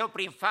Dumnezeu,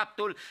 prin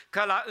faptul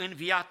că L-a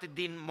înviat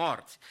din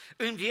morți.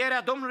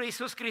 Învierea Domnului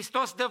Iisus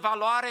Hristos dă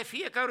valoare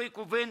fiecărui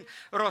cuvânt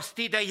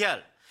rostit de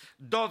El.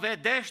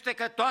 Dovedește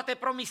că toate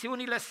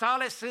promisiunile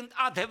Sale sunt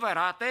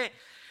adevărate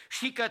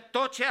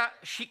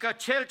și că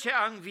Cel ce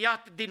a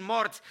înviat din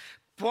morți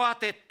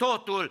poate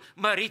totul,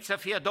 mărit să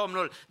fie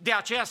Domnul. De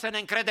aceea să ne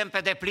încredem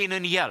pe deplin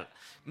în El.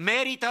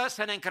 Merită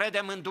să ne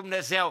încredem în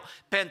Dumnezeu,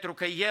 pentru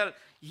că El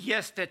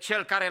este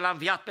Cel care L-a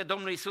înviat pe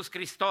Domnul Iisus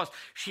Hristos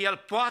și El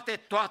poate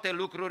toate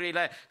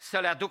lucrurile să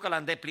le aducă la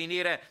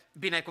îndeplinire.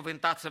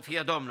 Binecuvântat să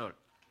fie Domnul.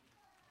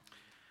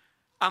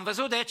 Am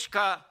văzut deci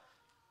că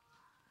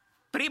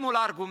primul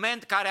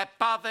argument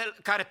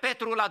care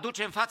Petru îl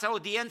aduce în fața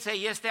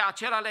audienței este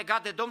acela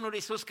legat de Domnul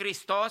Iisus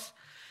Hristos,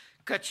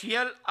 căci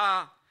El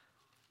a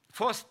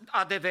fost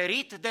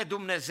adeverit de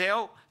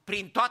Dumnezeu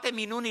prin toate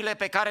minunile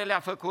pe care le-a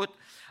făcut,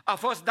 a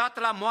fost dat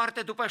la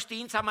moarte după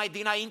știința mai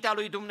dinaintea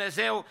lui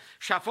Dumnezeu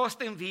și a fost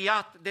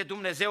înviat de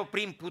Dumnezeu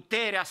prin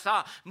puterea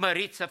Sa,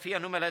 mărit să fie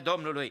numele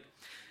Domnului.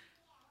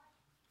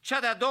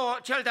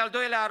 Cel de-al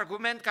doilea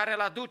argument care îl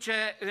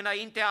aduce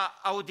înaintea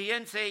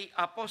audienței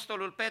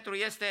apostolul Petru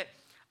este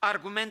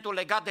argumentul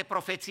legat de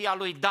profeția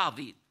lui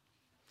David.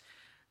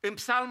 În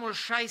Psalmul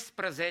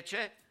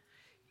 16,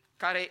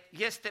 care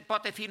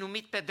poate fi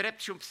numit pe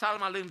drept și un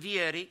psalm al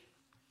învierii,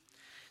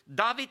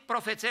 David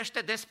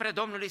profețește despre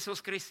Domnul Iisus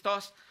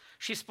Hristos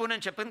și spune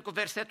începând cu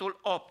versetul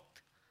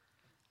 8: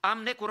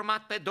 Am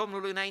necurmat pe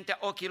Domnul înaintea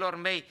ochilor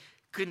mei,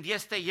 când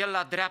este El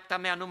la dreapta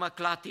mea nu mă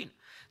clatin.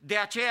 De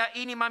aceea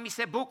inima mi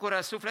se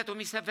bucură, sufletul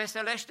mi se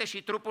veselește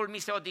și trupul mi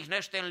se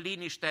odihnește în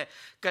liniște,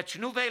 căci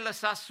nu vei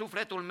lăsa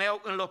sufletul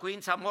meu în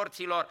locuința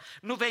morților,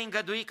 nu vei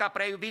îngădui ca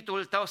prea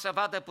iubitul tău să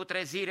vadă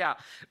putrezirea,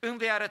 îmi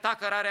vei arăta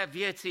cărarea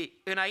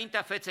vieții,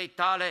 înaintea feței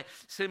tale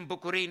sunt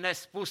bucurii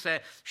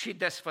nespuse și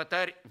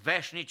desfătări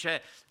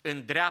veșnice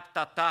în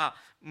dreapta ta,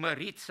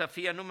 mărit să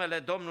fie numele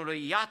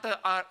Domnului.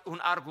 Iată un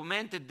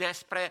argument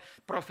despre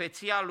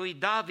profeția lui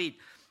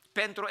David.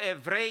 Pentru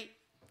evrei,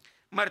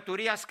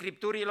 mărturia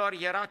Scripturilor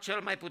era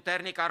cel mai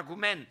puternic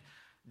argument.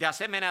 De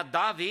asemenea,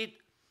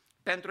 David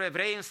pentru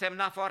evrei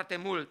însemna foarte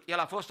mult. El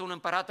a fost un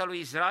împărat al lui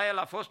Israel,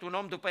 a fost un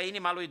om după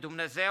inima lui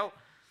Dumnezeu,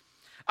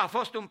 a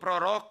fost un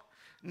proroc.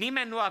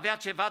 Nimeni nu avea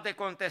ceva de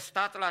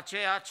contestat la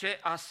ceea ce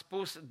a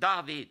spus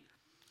David.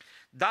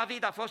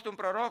 David a fost un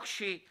proroc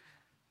și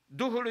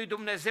Duhul lui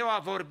Dumnezeu a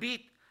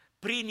vorbit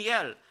prin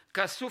el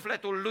că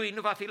sufletul lui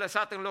nu va fi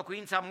lăsat în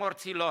locuința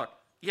morților.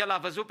 El a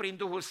văzut prin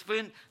Duhul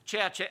Sfânt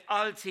ceea ce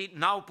alții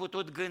n-au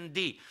putut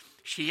gândi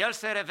și el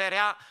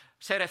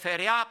se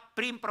referea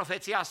prin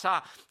profeția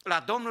sa la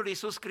Domnul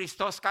Iisus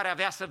Hristos, care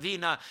avea să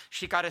vină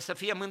și care să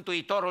fie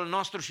Mântuitorul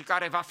nostru și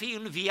care va fi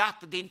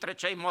înviat dintre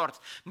cei morți.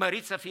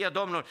 Mărit să fie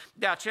Domnul!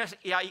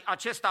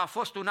 Acesta a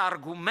fost un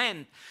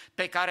argument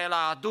pe care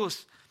l-a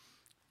adus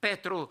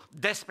Petru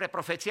despre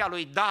profeția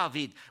lui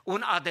David,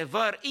 un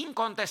adevăr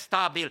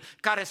incontestabil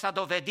care s-a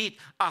dovedit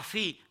a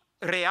fi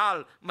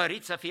real.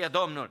 Mărit să fie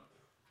Domnul!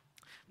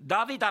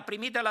 David a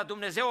primit de la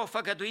Dumnezeu o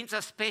făgăduință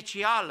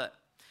specială.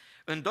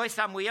 În 2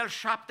 Samuel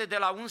 7, de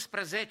la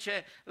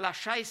 11 la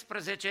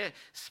 16,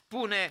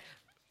 spune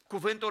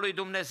cuvântul lui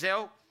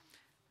Dumnezeu,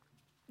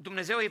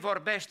 Dumnezeu îi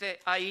vorbește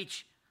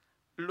aici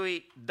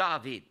lui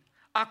David.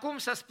 Acum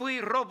să spui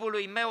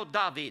robului meu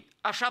David,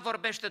 așa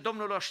vorbește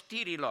Domnul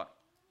oștirilor.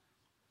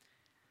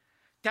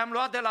 Te-am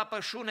luat de la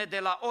pășune, de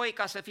la oi,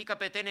 ca să fii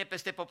căpetenie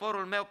peste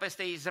poporul meu,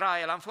 peste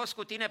Israel. Am fost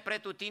cu tine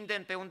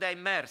pretutindeni pe unde ai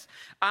mers.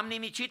 Am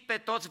nimicit pe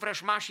toți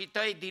vrăjmașii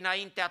tăi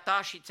dinaintea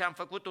ta și ți-am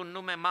făcut un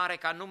nume mare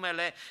ca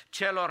numele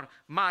celor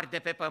mari de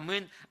pe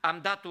pământ.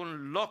 Am dat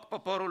un loc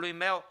poporului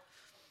meu,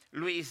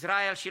 lui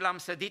Israel, și l-am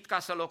sădit ca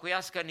să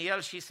locuiască în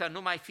el și să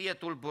nu mai fie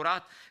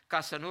tulburat,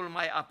 ca să nu-l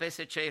mai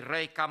apese cei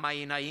răi ca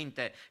mai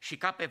înainte și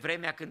ca pe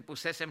vremea când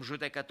pusesem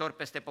judecători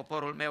peste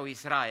poporul meu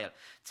Israel.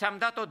 Ți-am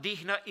dat o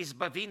dihnă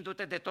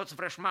izbăvindu-te de toți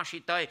vrășmașii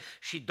tăi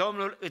și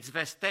Domnul îți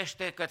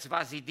vestește că îți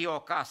va zidi o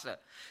casă.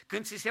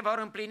 Când ți se vor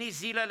împlini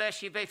zilele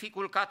și vei fi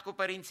culcat cu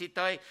părinții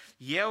tăi,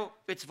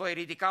 eu îți voi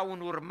ridica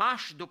un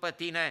urmaș după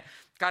tine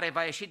care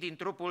va ieși din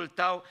trupul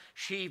tău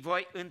și îi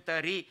voi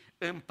întări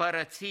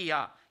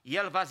împărăția.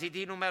 El va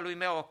zidi numelui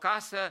meu o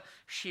casă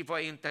și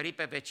voi întări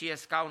pe vecie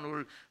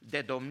scaunul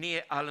de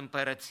domnie al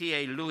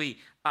împărăției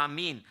lui.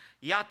 Amin.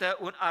 Iată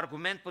un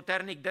argument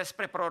puternic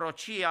despre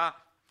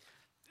prorocia,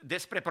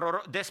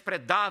 despre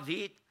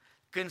David,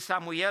 când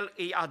Samuel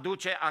îi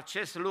aduce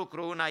acest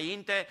lucru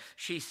înainte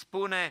și îi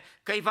spune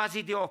că îi va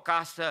zidi o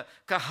casă,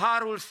 că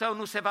harul său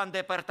nu se va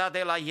îndepărta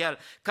de la el,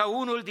 că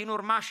unul din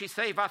urmașii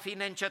săi va fi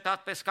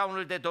neîncetat pe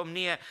scaunul de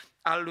domnie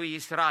al lui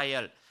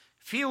Israel.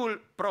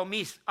 Fiul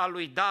promis al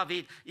lui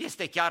David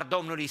este chiar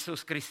Domnul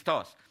Iisus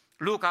Hristos.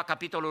 Luca,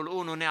 capitolul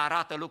 1, ne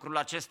arată lucrul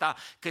acesta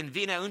când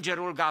vine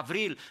îngerul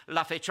Gavril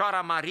la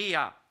Fecioara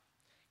Maria.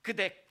 Cât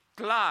de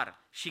clar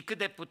și cât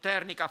de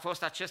puternic a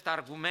fost acest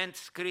argument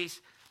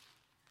scris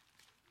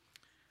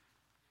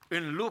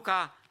în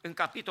Luca, în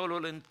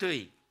capitolul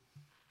 1.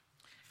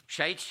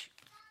 Și aici,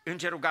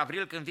 îngerul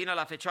Gavril, când vine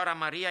la Fecioara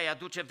Maria, îi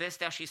aduce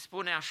vestea și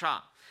spune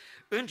așa: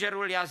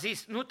 Îngerul i-a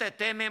zis, nu te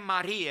teme,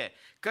 Marie,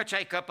 căci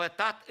ai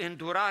căpătat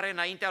îndurare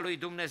înaintea lui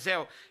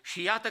Dumnezeu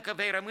și iată că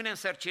vei rămâne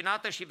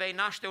însărcinată și vei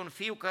naște un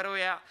fiu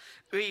căruia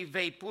îi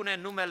vei pune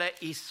numele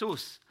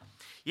Iisus.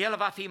 El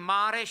va fi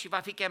mare și va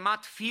fi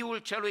chemat Fiul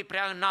Celui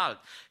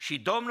Preaînalt și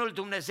Domnul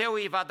Dumnezeu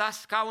îi va da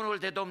scaunul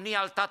de domnie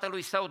al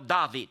tatălui său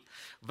David.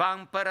 Va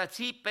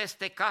împărăți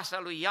peste casa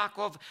lui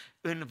Iacov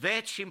în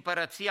veci și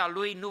împărăția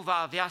lui nu va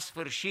avea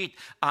sfârșit.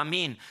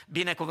 Amin.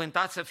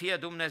 Binecuvântat să fie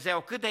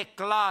Dumnezeu. Cât de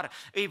clar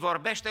îi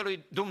vorbește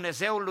lui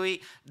Dumnezeu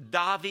lui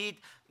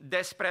David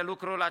despre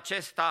lucrul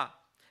acesta.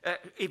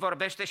 Îi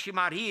vorbește și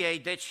Mariei,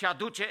 deci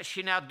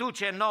ne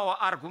aduce nouă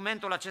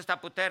argumentul acesta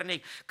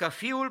puternic că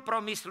fiul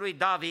promis lui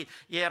David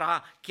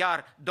era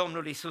chiar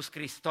Domnul Iisus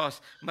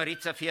Hristos.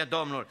 Mărit să fie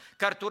Domnul!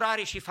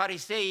 Cărturarii și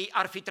fariseii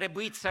ar fi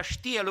trebuit să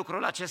știe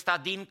lucrul acesta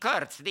din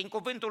cărți, din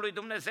cuvântul lui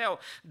Dumnezeu,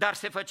 dar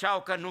se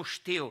făceau că nu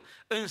știu.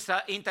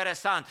 Însă,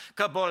 interesant,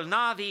 că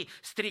bolnavii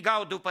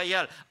strigau după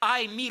el,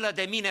 ai milă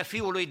de mine,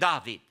 fiul lui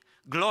David!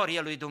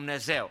 Glorie lui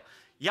Dumnezeu!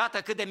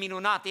 Iată cât de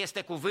minunat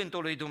este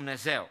cuvântul lui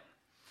Dumnezeu!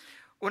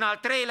 Un al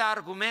treilea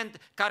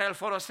argument care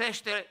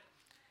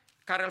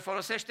îl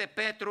folosește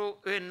Petru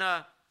în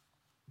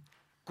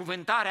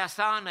cuvântarea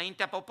sa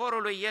înaintea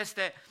poporului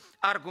este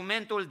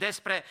argumentul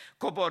despre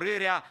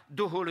coborârea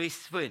Duhului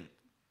Sfânt.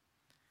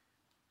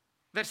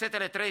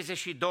 Versetele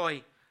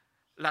 32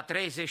 la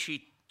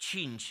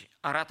 35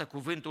 arată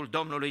cuvântul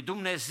Domnului.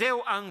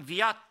 Dumnezeu a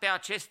înviat pe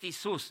acest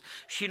Iisus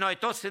și noi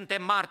toți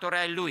suntem martori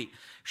ai Lui.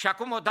 Și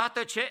acum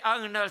odată ce a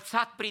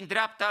înălțat prin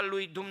dreapta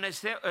lui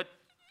Dumnezeu,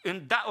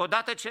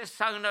 odată ce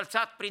s-a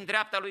înălțat prin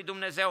dreapta lui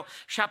Dumnezeu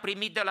și a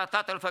primit de la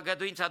Tatăl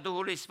făgăduința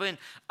Duhului Sfânt,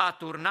 a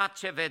turnat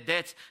ce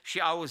vedeți și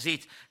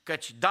auziți.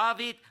 Căci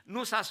David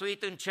nu s-a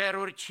suit în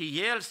ceruri, ci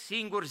el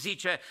singur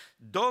zice: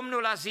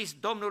 Domnul a zis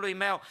Domnului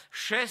meu,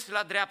 șezi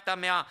la dreapta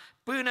mea,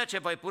 până ce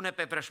voi pune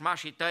pe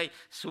vrăjmașii tăi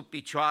sub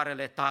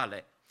picioarele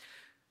tale.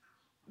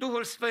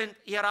 Duhul Sfânt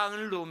era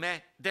în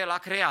lume de la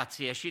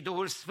creație și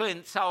Duhul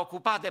Sfânt s-a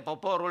ocupat de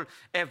poporul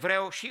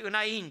evreu și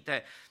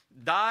înainte.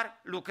 Dar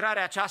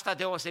lucrarea aceasta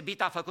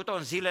deosebită a făcut-o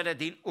în zilele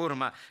din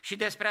urmă și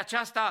despre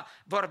aceasta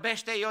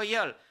vorbește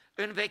Ioel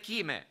în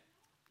vechime.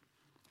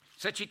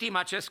 Să citim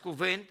acest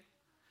cuvânt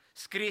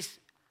scris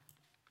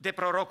de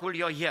prorocul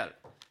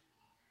Ioel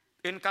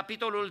în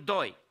capitolul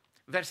 2,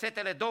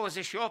 versetele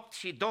 28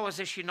 și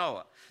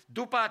 29.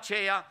 După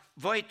aceea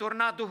voi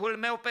turna Duhul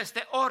meu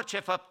peste orice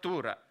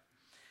făptură.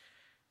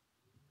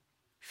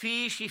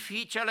 Fiii și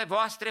fiicele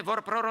voastre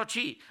vor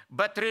proroci,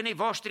 bătrânii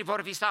voștri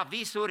vor visa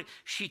visuri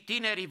și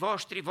tinerii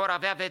voștri vor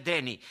avea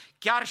vedenii.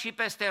 Chiar și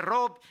peste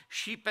robi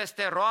și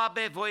peste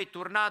roabe voi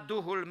turna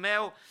Duhul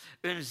meu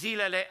în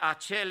zilele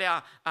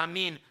acelea.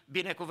 Amin.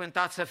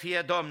 Binecuvântat să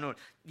fie Domnul.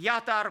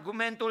 Iată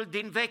argumentul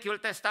din Vechiul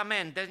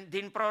Testament,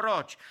 din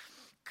proroci,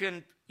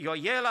 când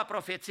Ioel a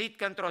profețit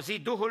că într-o zi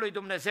Duhul lui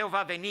Dumnezeu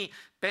va veni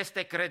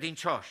peste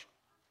credincioși.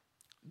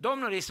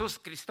 Domnul Iisus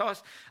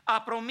Hristos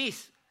a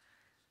promis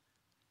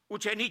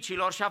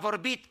ucenicilor și a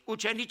vorbit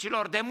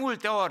ucenicilor de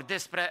multe ori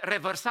despre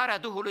revărsarea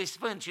Duhului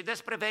Sfânt și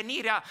despre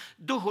venirea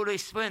Duhului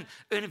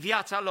Sfânt în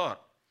viața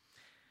lor.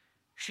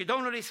 Și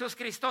Domnul Iisus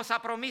Hristos a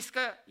promis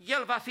că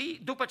El va fi,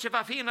 după ce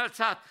va fi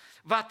înălțat,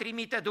 va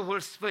trimite Duhul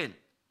Sfânt.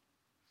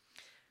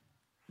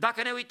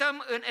 Dacă ne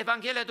uităm în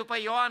Evanghelia după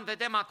Ioan,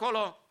 vedem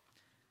acolo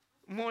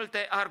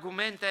multe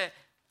argumente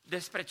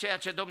despre ceea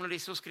ce Domnul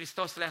Iisus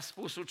Hristos le-a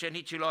spus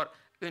ucenicilor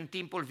în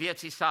timpul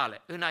vieții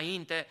sale,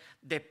 înainte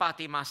de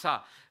patima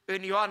sa.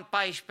 În Ioan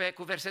 14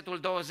 cu versetul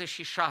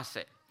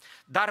 26,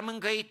 dar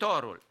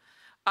Mângăitorul,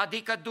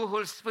 adică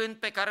Duhul Sfânt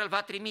pe care îl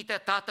va trimite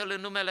Tatăl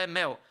în numele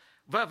meu,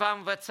 vă va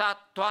învăța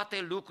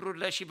toate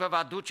lucrurile și vă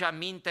va duce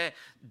aminte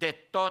de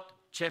tot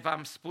ce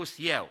v-am spus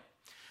eu.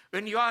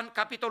 În Ioan,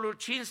 capitolul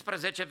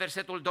 15,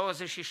 versetul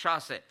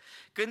 26,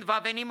 când va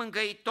veni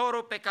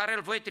Mângăitorul pe care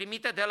îl voi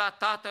trimite de la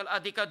Tatăl,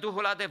 adică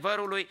Duhul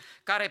adevărului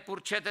care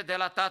purcede de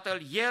la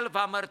Tatăl, El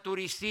va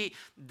mărturisi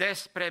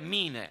despre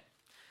mine.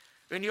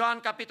 În Ioan,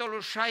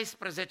 capitolul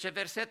 16,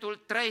 versetul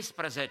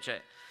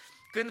 13,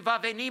 când va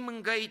veni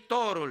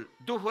Mângăitorul,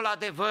 Duhul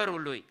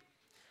adevărului,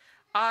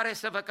 are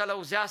să vă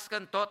călăuzească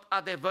în tot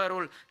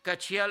adevărul,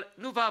 căci El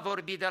nu va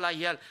vorbi de la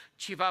El,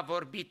 ci va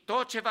vorbi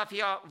tot ce va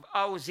fi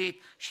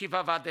auzit și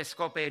vă va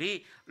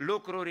descoperi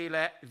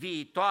lucrurile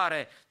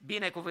viitoare.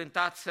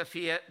 Binecuvântat să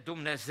fie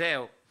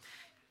Dumnezeu!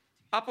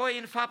 Apoi,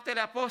 în Faptele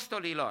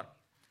Apostolilor,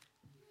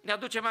 ne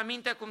aducem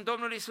aminte cum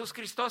Domnul Iisus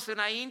Hristos,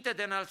 înainte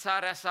de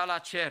înălțarea sa la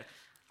cer,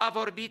 a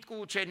vorbit cu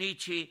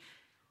ucenicii.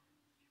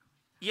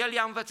 El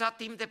i-a învățat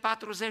timp de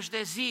 40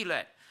 de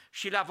zile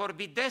și le-a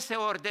vorbit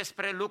deseori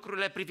despre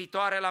lucrurile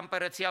privitoare la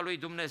împărăția lui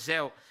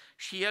Dumnezeu.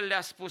 Și El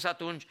le-a spus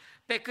atunci,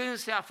 pe când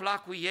se afla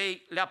cu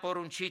ei, le-a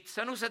poruncit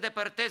să nu se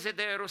depărteze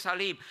de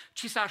Ierusalim,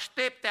 ci să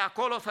aștepte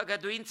acolo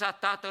făgăduința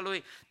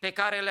Tatălui pe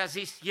care le-a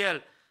zis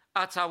El.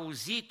 Ați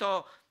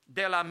auzit-o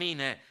de la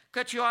mine,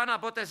 căci Ioan a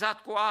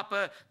botezat cu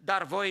apă,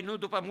 dar voi nu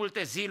după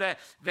multe zile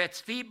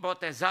veți fi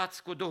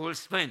botezați cu Duhul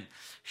Sfânt.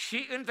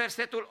 Și în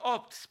versetul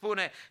 8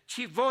 spune,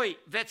 ci voi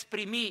veți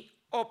primi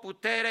o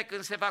putere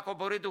când se va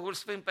coborî Duhul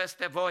Sfânt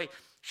peste voi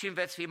și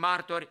veți fi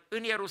martori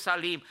în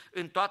Ierusalim,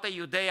 în toată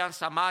Iudeea, în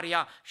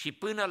Samaria și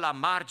până la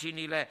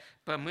marginile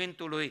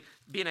pământului.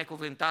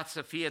 Binecuvântat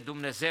să fie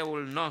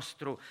Dumnezeul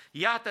nostru!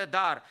 Iată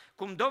dar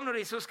cum Domnul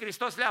Iisus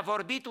Hristos le-a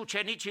vorbit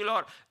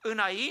ucenicilor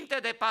înainte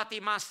de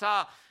patima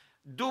sa,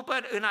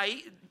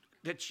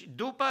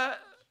 după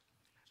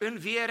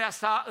învierea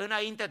sa,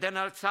 înainte de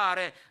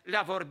înălțare,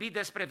 le-a vorbit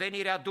despre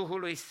venirea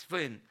Duhului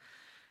Sfânt.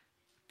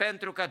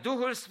 Pentru că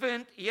Duhul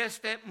Sfânt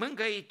este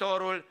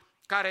Mângăitorul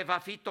care va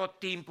fi tot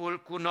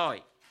timpul cu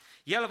noi.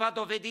 El va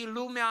dovedi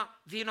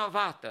lumea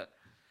vinovată,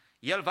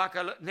 El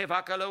ne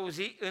va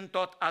călăuzi în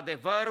tot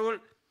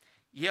adevărul,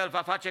 El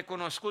va face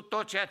cunoscut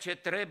tot ceea ce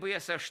trebuie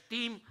să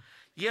știm,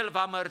 El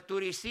va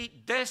mărturisi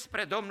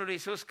despre Domnul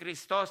Iisus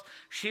Hristos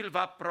și îl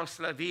va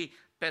proslăvi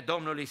pe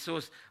Domnul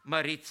Iisus,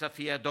 mărit să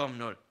fie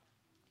Domnul.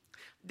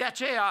 De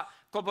aceea,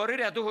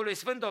 coborârea Duhului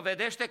Sfânt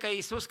dovedește că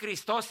Iisus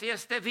Hristos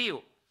este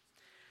viu.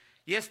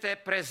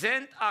 este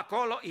prezent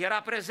acolo,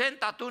 era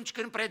prezent atunci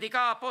când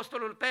predica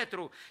apostolul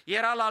Petru,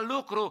 era la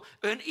lucru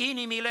în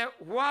inimile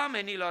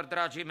oamenilor,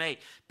 dragii mei,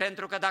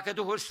 pentru că dacă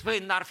Duhul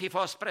Sfânt n-ar fi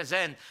fost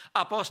prezent,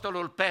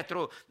 apostolul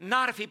Petru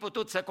n-ar fi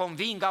putut să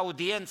convingă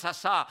audiența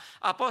sa,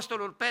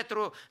 apostolul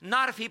Petru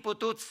n-ar fi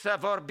putut să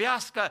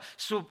vorbească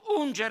sub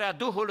ungerea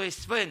Duhului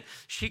Sfânt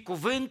și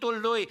cuvântul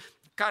lui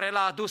care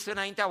l-a adus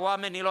înaintea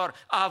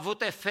oamenilor a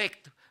avut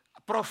efect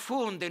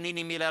profund în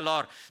inimile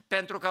lor,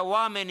 pentru că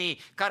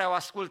oamenii care au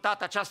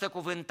ascultat această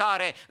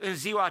cuvântare în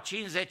ziua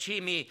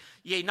Cincizecimii,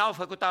 ei n-au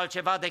făcut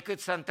altceva decât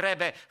să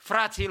întrebe: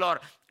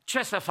 fraților,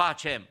 ce să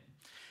facem?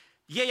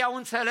 Ei au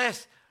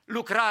înțeles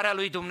lucrarea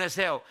lui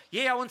Dumnezeu,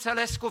 ei au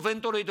înțeles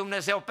cuvântul lui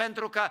Dumnezeu,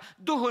 pentru că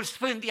Duhul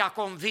Sfânt i-a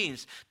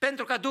convins,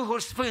 pentru că Duhul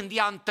Sfânt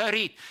i-a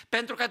întărit,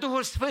 pentru că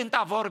Duhul Sfânt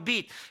a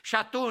vorbit și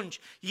atunci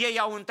ei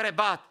au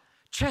întrebat: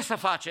 ce să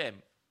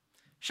facem?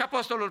 Și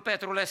apostolul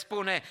Petru le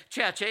spune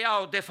ceea ce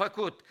au de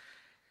făcut.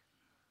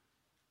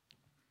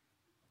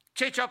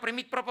 Cei ce au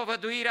primit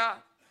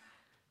propovăduirea,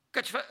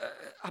 căci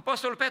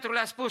apostolul Petru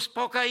le-a spus: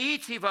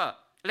 pocăiți-vă,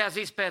 le-a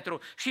zis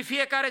Petru, și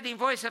fiecare din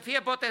voi să fie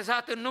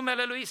botezat în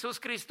numele lui Iisus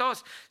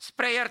Hristos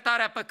spre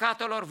iertarea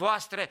păcatelor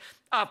voastre,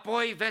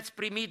 apoi veți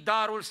primi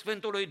darul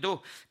Sfântului Duh,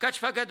 căci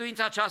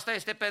făgăduința aceasta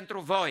este pentru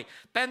voi,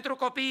 pentru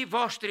copiii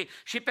voștri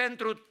și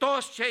pentru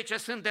toți cei ce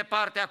sunt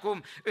departe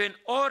acum, în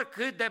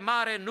oricât de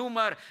mare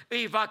număr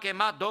îi va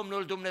chema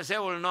Domnul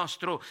Dumnezeul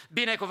nostru.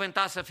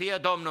 Binecuvântat să fie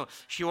Domnul!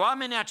 Și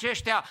oamenii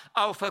aceștia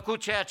au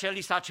făcut ceea ce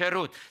li s-a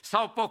cerut,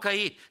 s-au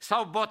pocăit,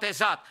 s-au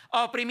botezat,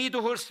 au primit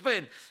Duhul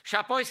Sfânt și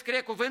apoi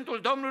scrie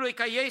cuvântul Domnului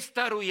că ei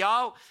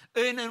stăruiau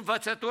în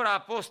învățătura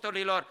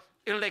apostolilor,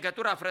 în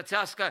legătura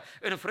frățească,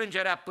 în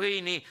frângerea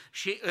pâinii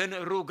și în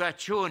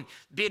rugăciuni.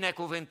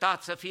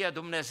 Binecuvântat să fie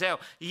Dumnezeu!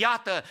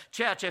 Iată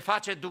ceea ce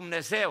face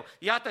Dumnezeu,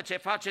 iată ce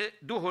face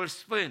Duhul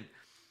Sfânt.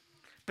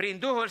 Prin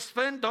Duhul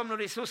Sfânt,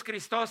 Domnul Iisus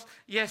Hristos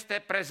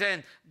este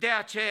prezent. De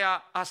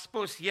aceea a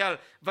spus El: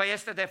 vă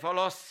este de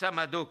folos să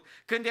mă duc.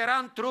 Când era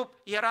în trup,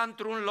 era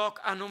într-un loc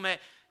anume,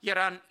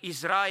 era în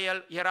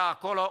Israel, era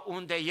acolo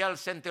unde El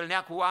se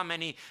întâlnea cu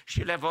oamenii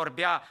și le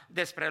vorbea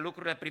despre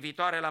lucrurile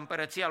privitoare la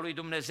împărăția lui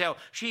Dumnezeu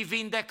și îi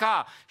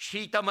vindeca și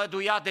îi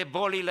tămăduia de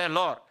bolile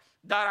lor.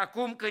 Dar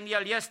acum când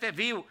El este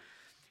viu,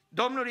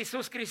 Domnul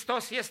Iisus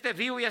Hristos este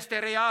viu, este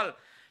real,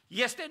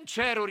 este în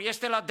ceruri,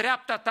 este la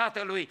dreapta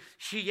Tatălui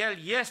și El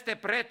este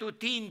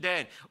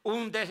pretutindeni,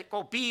 unde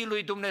copiii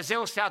lui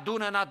Dumnezeu se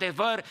adună în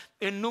adevăr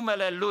în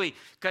numele Lui,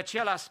 căci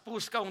El a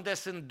spus că unde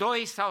sunt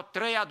 2 sau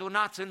 3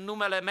 adunați în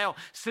numele meu,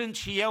 sunt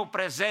și eu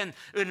prezent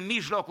în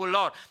mijlocul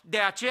lor. De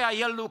aceea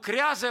El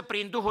lucrează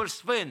prin Duhul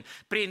Sfânt.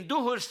 Prin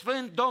Duhul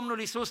Sfânt Domnul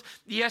Iisus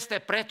este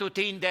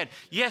pretutindeni,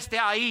 este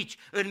aici,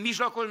 în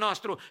mijlocul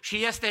nostru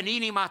și este în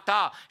inima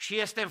ta și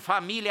este în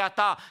familia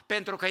ta,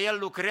 pentru că El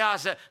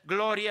lucrează,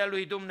 glorie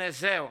lui Dumnezeu.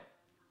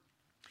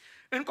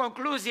 În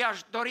concluzie, aș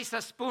dori să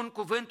spun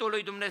cuvântul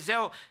lui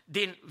Dumnezeu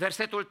din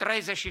versetul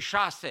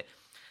 36.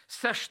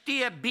 Să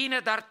știe bine,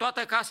 dar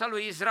toată casa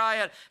lui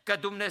Israel, că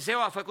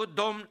Dumnezeu a făcut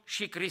Domn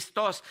și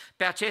Hristos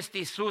pe acest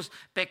Iisus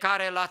pe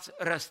care l-ați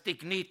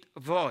răstignit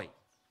voi.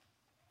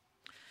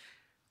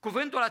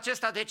 Cuvântul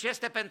acesta deci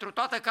este pentru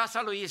toată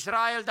casa lui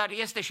Israel, dar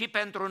este și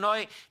pentru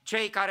noi,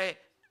 cei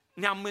care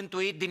ne-am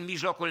mântuit din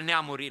mijlocul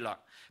neamurilor,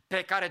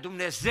 pe care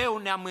Dumnezeu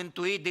ne-a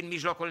mântuit din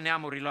mijlocul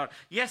neamurilor.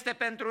 Este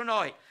pentru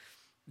noi.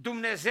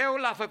 Dumnezeu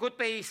l-a făcut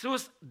pe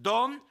Iisus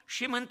Domn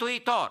și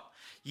Mântuitor.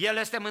 El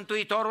este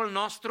Mântuitorul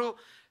nostru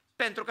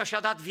pentru că și-a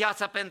dat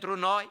viața pentru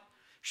noi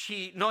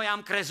și noi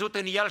am crezut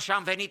în El și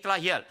am venit la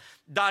El.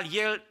 Dar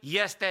El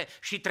este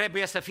și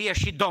trebuie să fie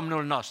și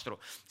Domnul nostru,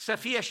 să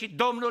fie și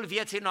Domnul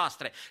vieții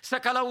noastre, să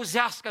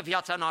călăuzească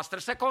viața noastră,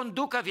 să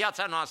conducă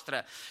viața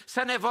noastră,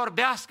 să ne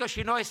vorbească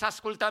și noi să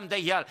ascultăm de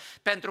El,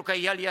 pentru că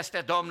El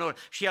este Domnul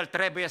și El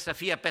trebuie să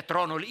fie pe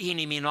tronul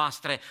inimii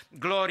noastre.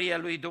 Glorie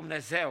lui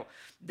Dumnezeu!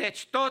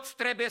 Deci toți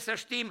trebuie să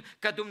știm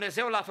că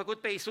Dumnezeu l-a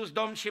făcut pe Iisus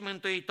Domn și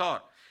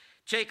Mântuitor.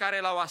 Cei care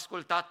l-au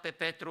ascultat pe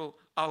Petru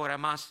au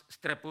rămas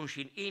străpunși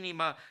în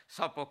inimă,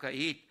 s-au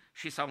pocăit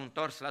și s-au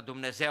întors la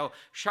Dumnezeu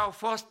și au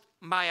fost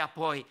mai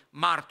apoi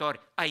martori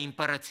ai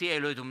împărăției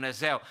lui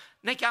Dumnezeu.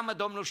 Ne cheamă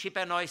Domnul și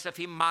pe noi să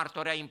fim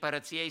martori ai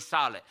împărăției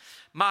sale,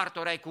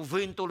 martori ai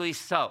cuvântului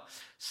Său,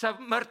 să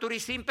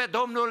mărturisim pe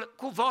Domnul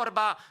cu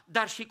vorba,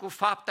 dar și cu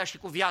fapta și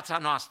cu viața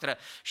noastră.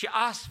 Și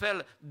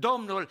astfel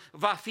Domnul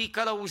va fi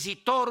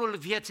călăuzitorul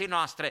vieții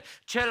noastre,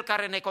 Cel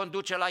care ne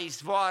conduce la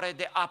izvoare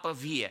de apă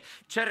vie,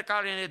 Cel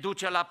care ne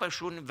duce la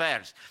pășuni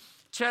verzi,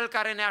 Cel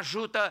care ne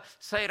ajută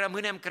să-i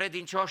rămânem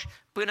credincioși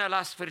până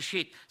la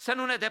sfârșit, să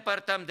nu ne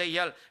depărtăm de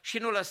El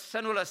și să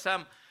nu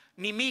lăsăm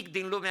nimic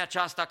din lumea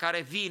aceasta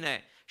care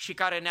vine și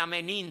care ne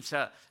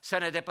amenință să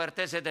ne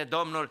depărteze de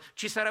Domnul,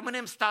 ci să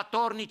rămânem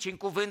statornici în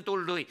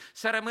cuvântul Lui,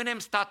 să rămânem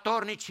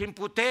statornici în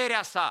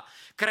puterea sa,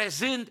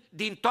 crezând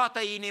din toată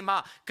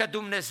inima că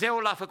Dumnezeu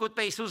l-a făcut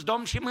pe Iisus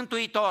Domn și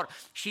Mântuitor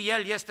și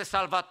El este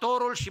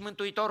Salvatorul și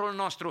Mântuitorul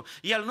nostru.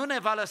 El nu ne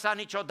va lăsa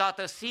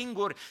niciodată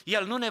singuri,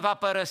 El nu ne va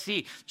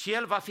părăsi, ci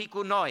El va fi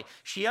cu noi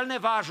și El ne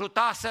va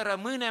ajuta să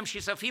rămânem și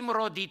să fim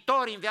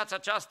roditori în viața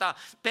aceasta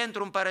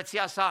pentru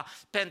împărăția sa,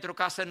 pentru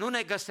ca să nu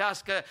ne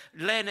găsească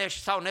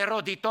leneși sau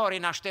neroditori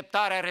în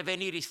așteptarea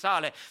revenirii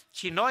sale,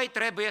 ci noi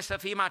trebuie să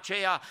fim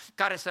aceia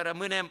care să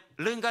rămânem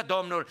lângă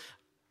Domnul,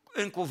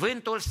 în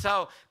cuvântul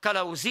Său,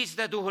 călăuziți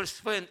de Duhul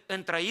Sfânt,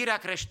 în trăirea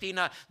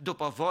creștină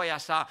după voia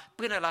sa,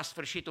 până la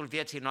sfârșitul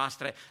vieții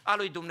noastre. A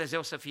lui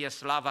Dumnezeu să fie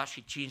slava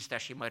și cinstea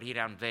și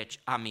mărirea în veci.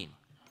 Amin.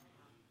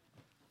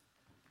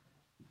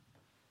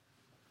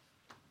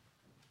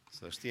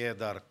 Să știe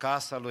dar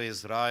casa lui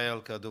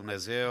Israel că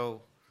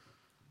Dumnezeu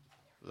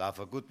l-a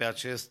făcut pe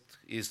acest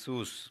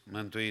Iisus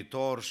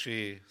Mântuitor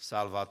și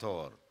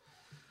Salvator.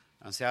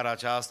 În seara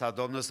aceasta,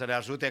 Domnul să ne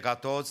ajute ca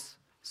toți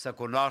să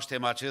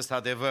cunoaștem acest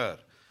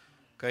adevăr,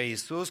 că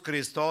Iisus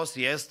Hristos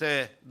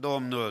este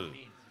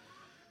Domnul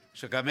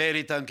și că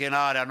merită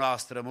închinarea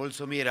noastră,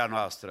 mulțumirea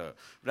noastră.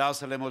 Vreau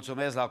să le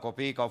mulțumesc la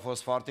copii că au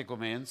fost foarte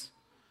cuminți.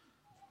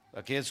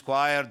 The kids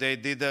choir, they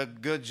did a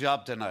good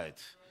job tonight.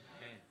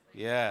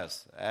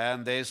 Yes,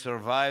 and they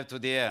survived to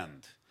the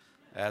end.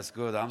 That's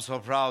good. I'm so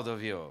proud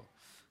of you.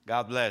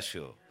 God bless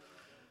you.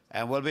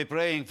 And we'll be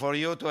praying for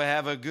you to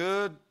have a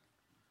good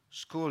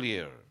school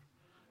year.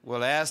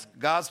 We'll ask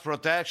God's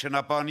protection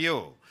upon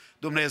you.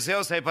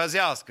 Dumnezeu să-i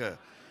păzească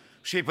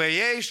și pe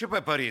ei și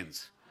pe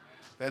părinți,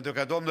 pentru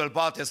că Domnul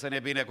poate să ne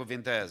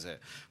binecuvinteze.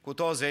 Cu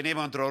toți venim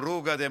într-o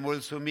rugă de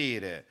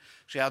mulțumire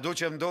și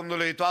aducem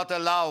Domnului toată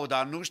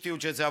lauda. Nu știu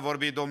ce ți-a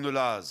vorbit Domnul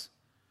azi.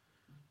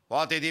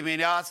 Poate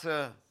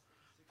dimineață,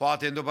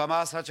 poate în după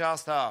masa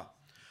aceasta,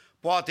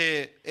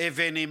 poate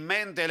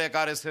evenimentele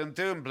care se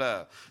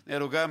întâmplă. Ne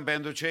rugăm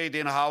pentru cei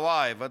din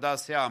Hawaii, vă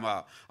dați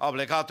seama, au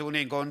plecat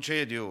unii în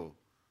concediu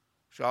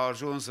și au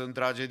ajuns în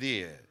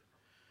tragedie.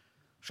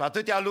 Și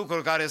atâtea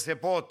lucruri care se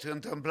pot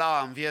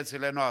întâmpla în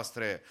viețile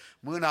noastre.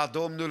 Mâna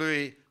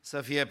Domnului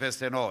să fie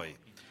peste noi.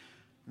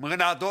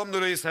 Mâna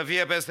Domnului să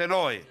fie peste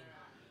noi.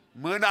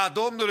 Mâna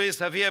Domnului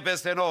să fie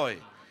peste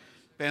noi.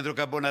 Pentru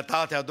că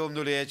bunătatea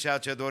Domnului e ceea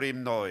ce dorim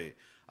noi.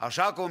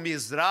 Așa cum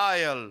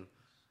Israel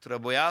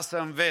trebuia să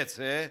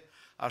învețe,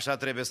 așa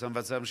trebuie să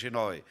învățăm și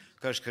noi.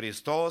 Căci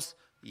Hristos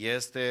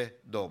este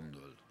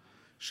Domnul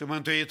și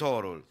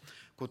Mântuitorul.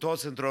 Cu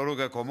toți într-o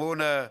rugă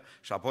comună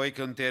și apoi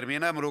când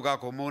terminăm ruga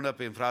comună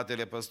prin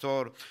fratele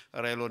păstor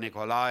Relu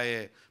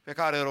Nicolae, pe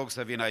care rog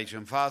să vină aici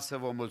în față,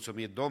 vom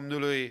mulțumi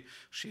Domnului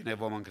și ne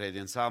vom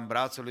încredința în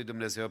brațul lui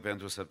Dumnezeu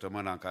pentru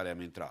săptămâna în care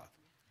am intrat.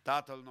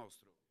 Tatăl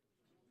nostru.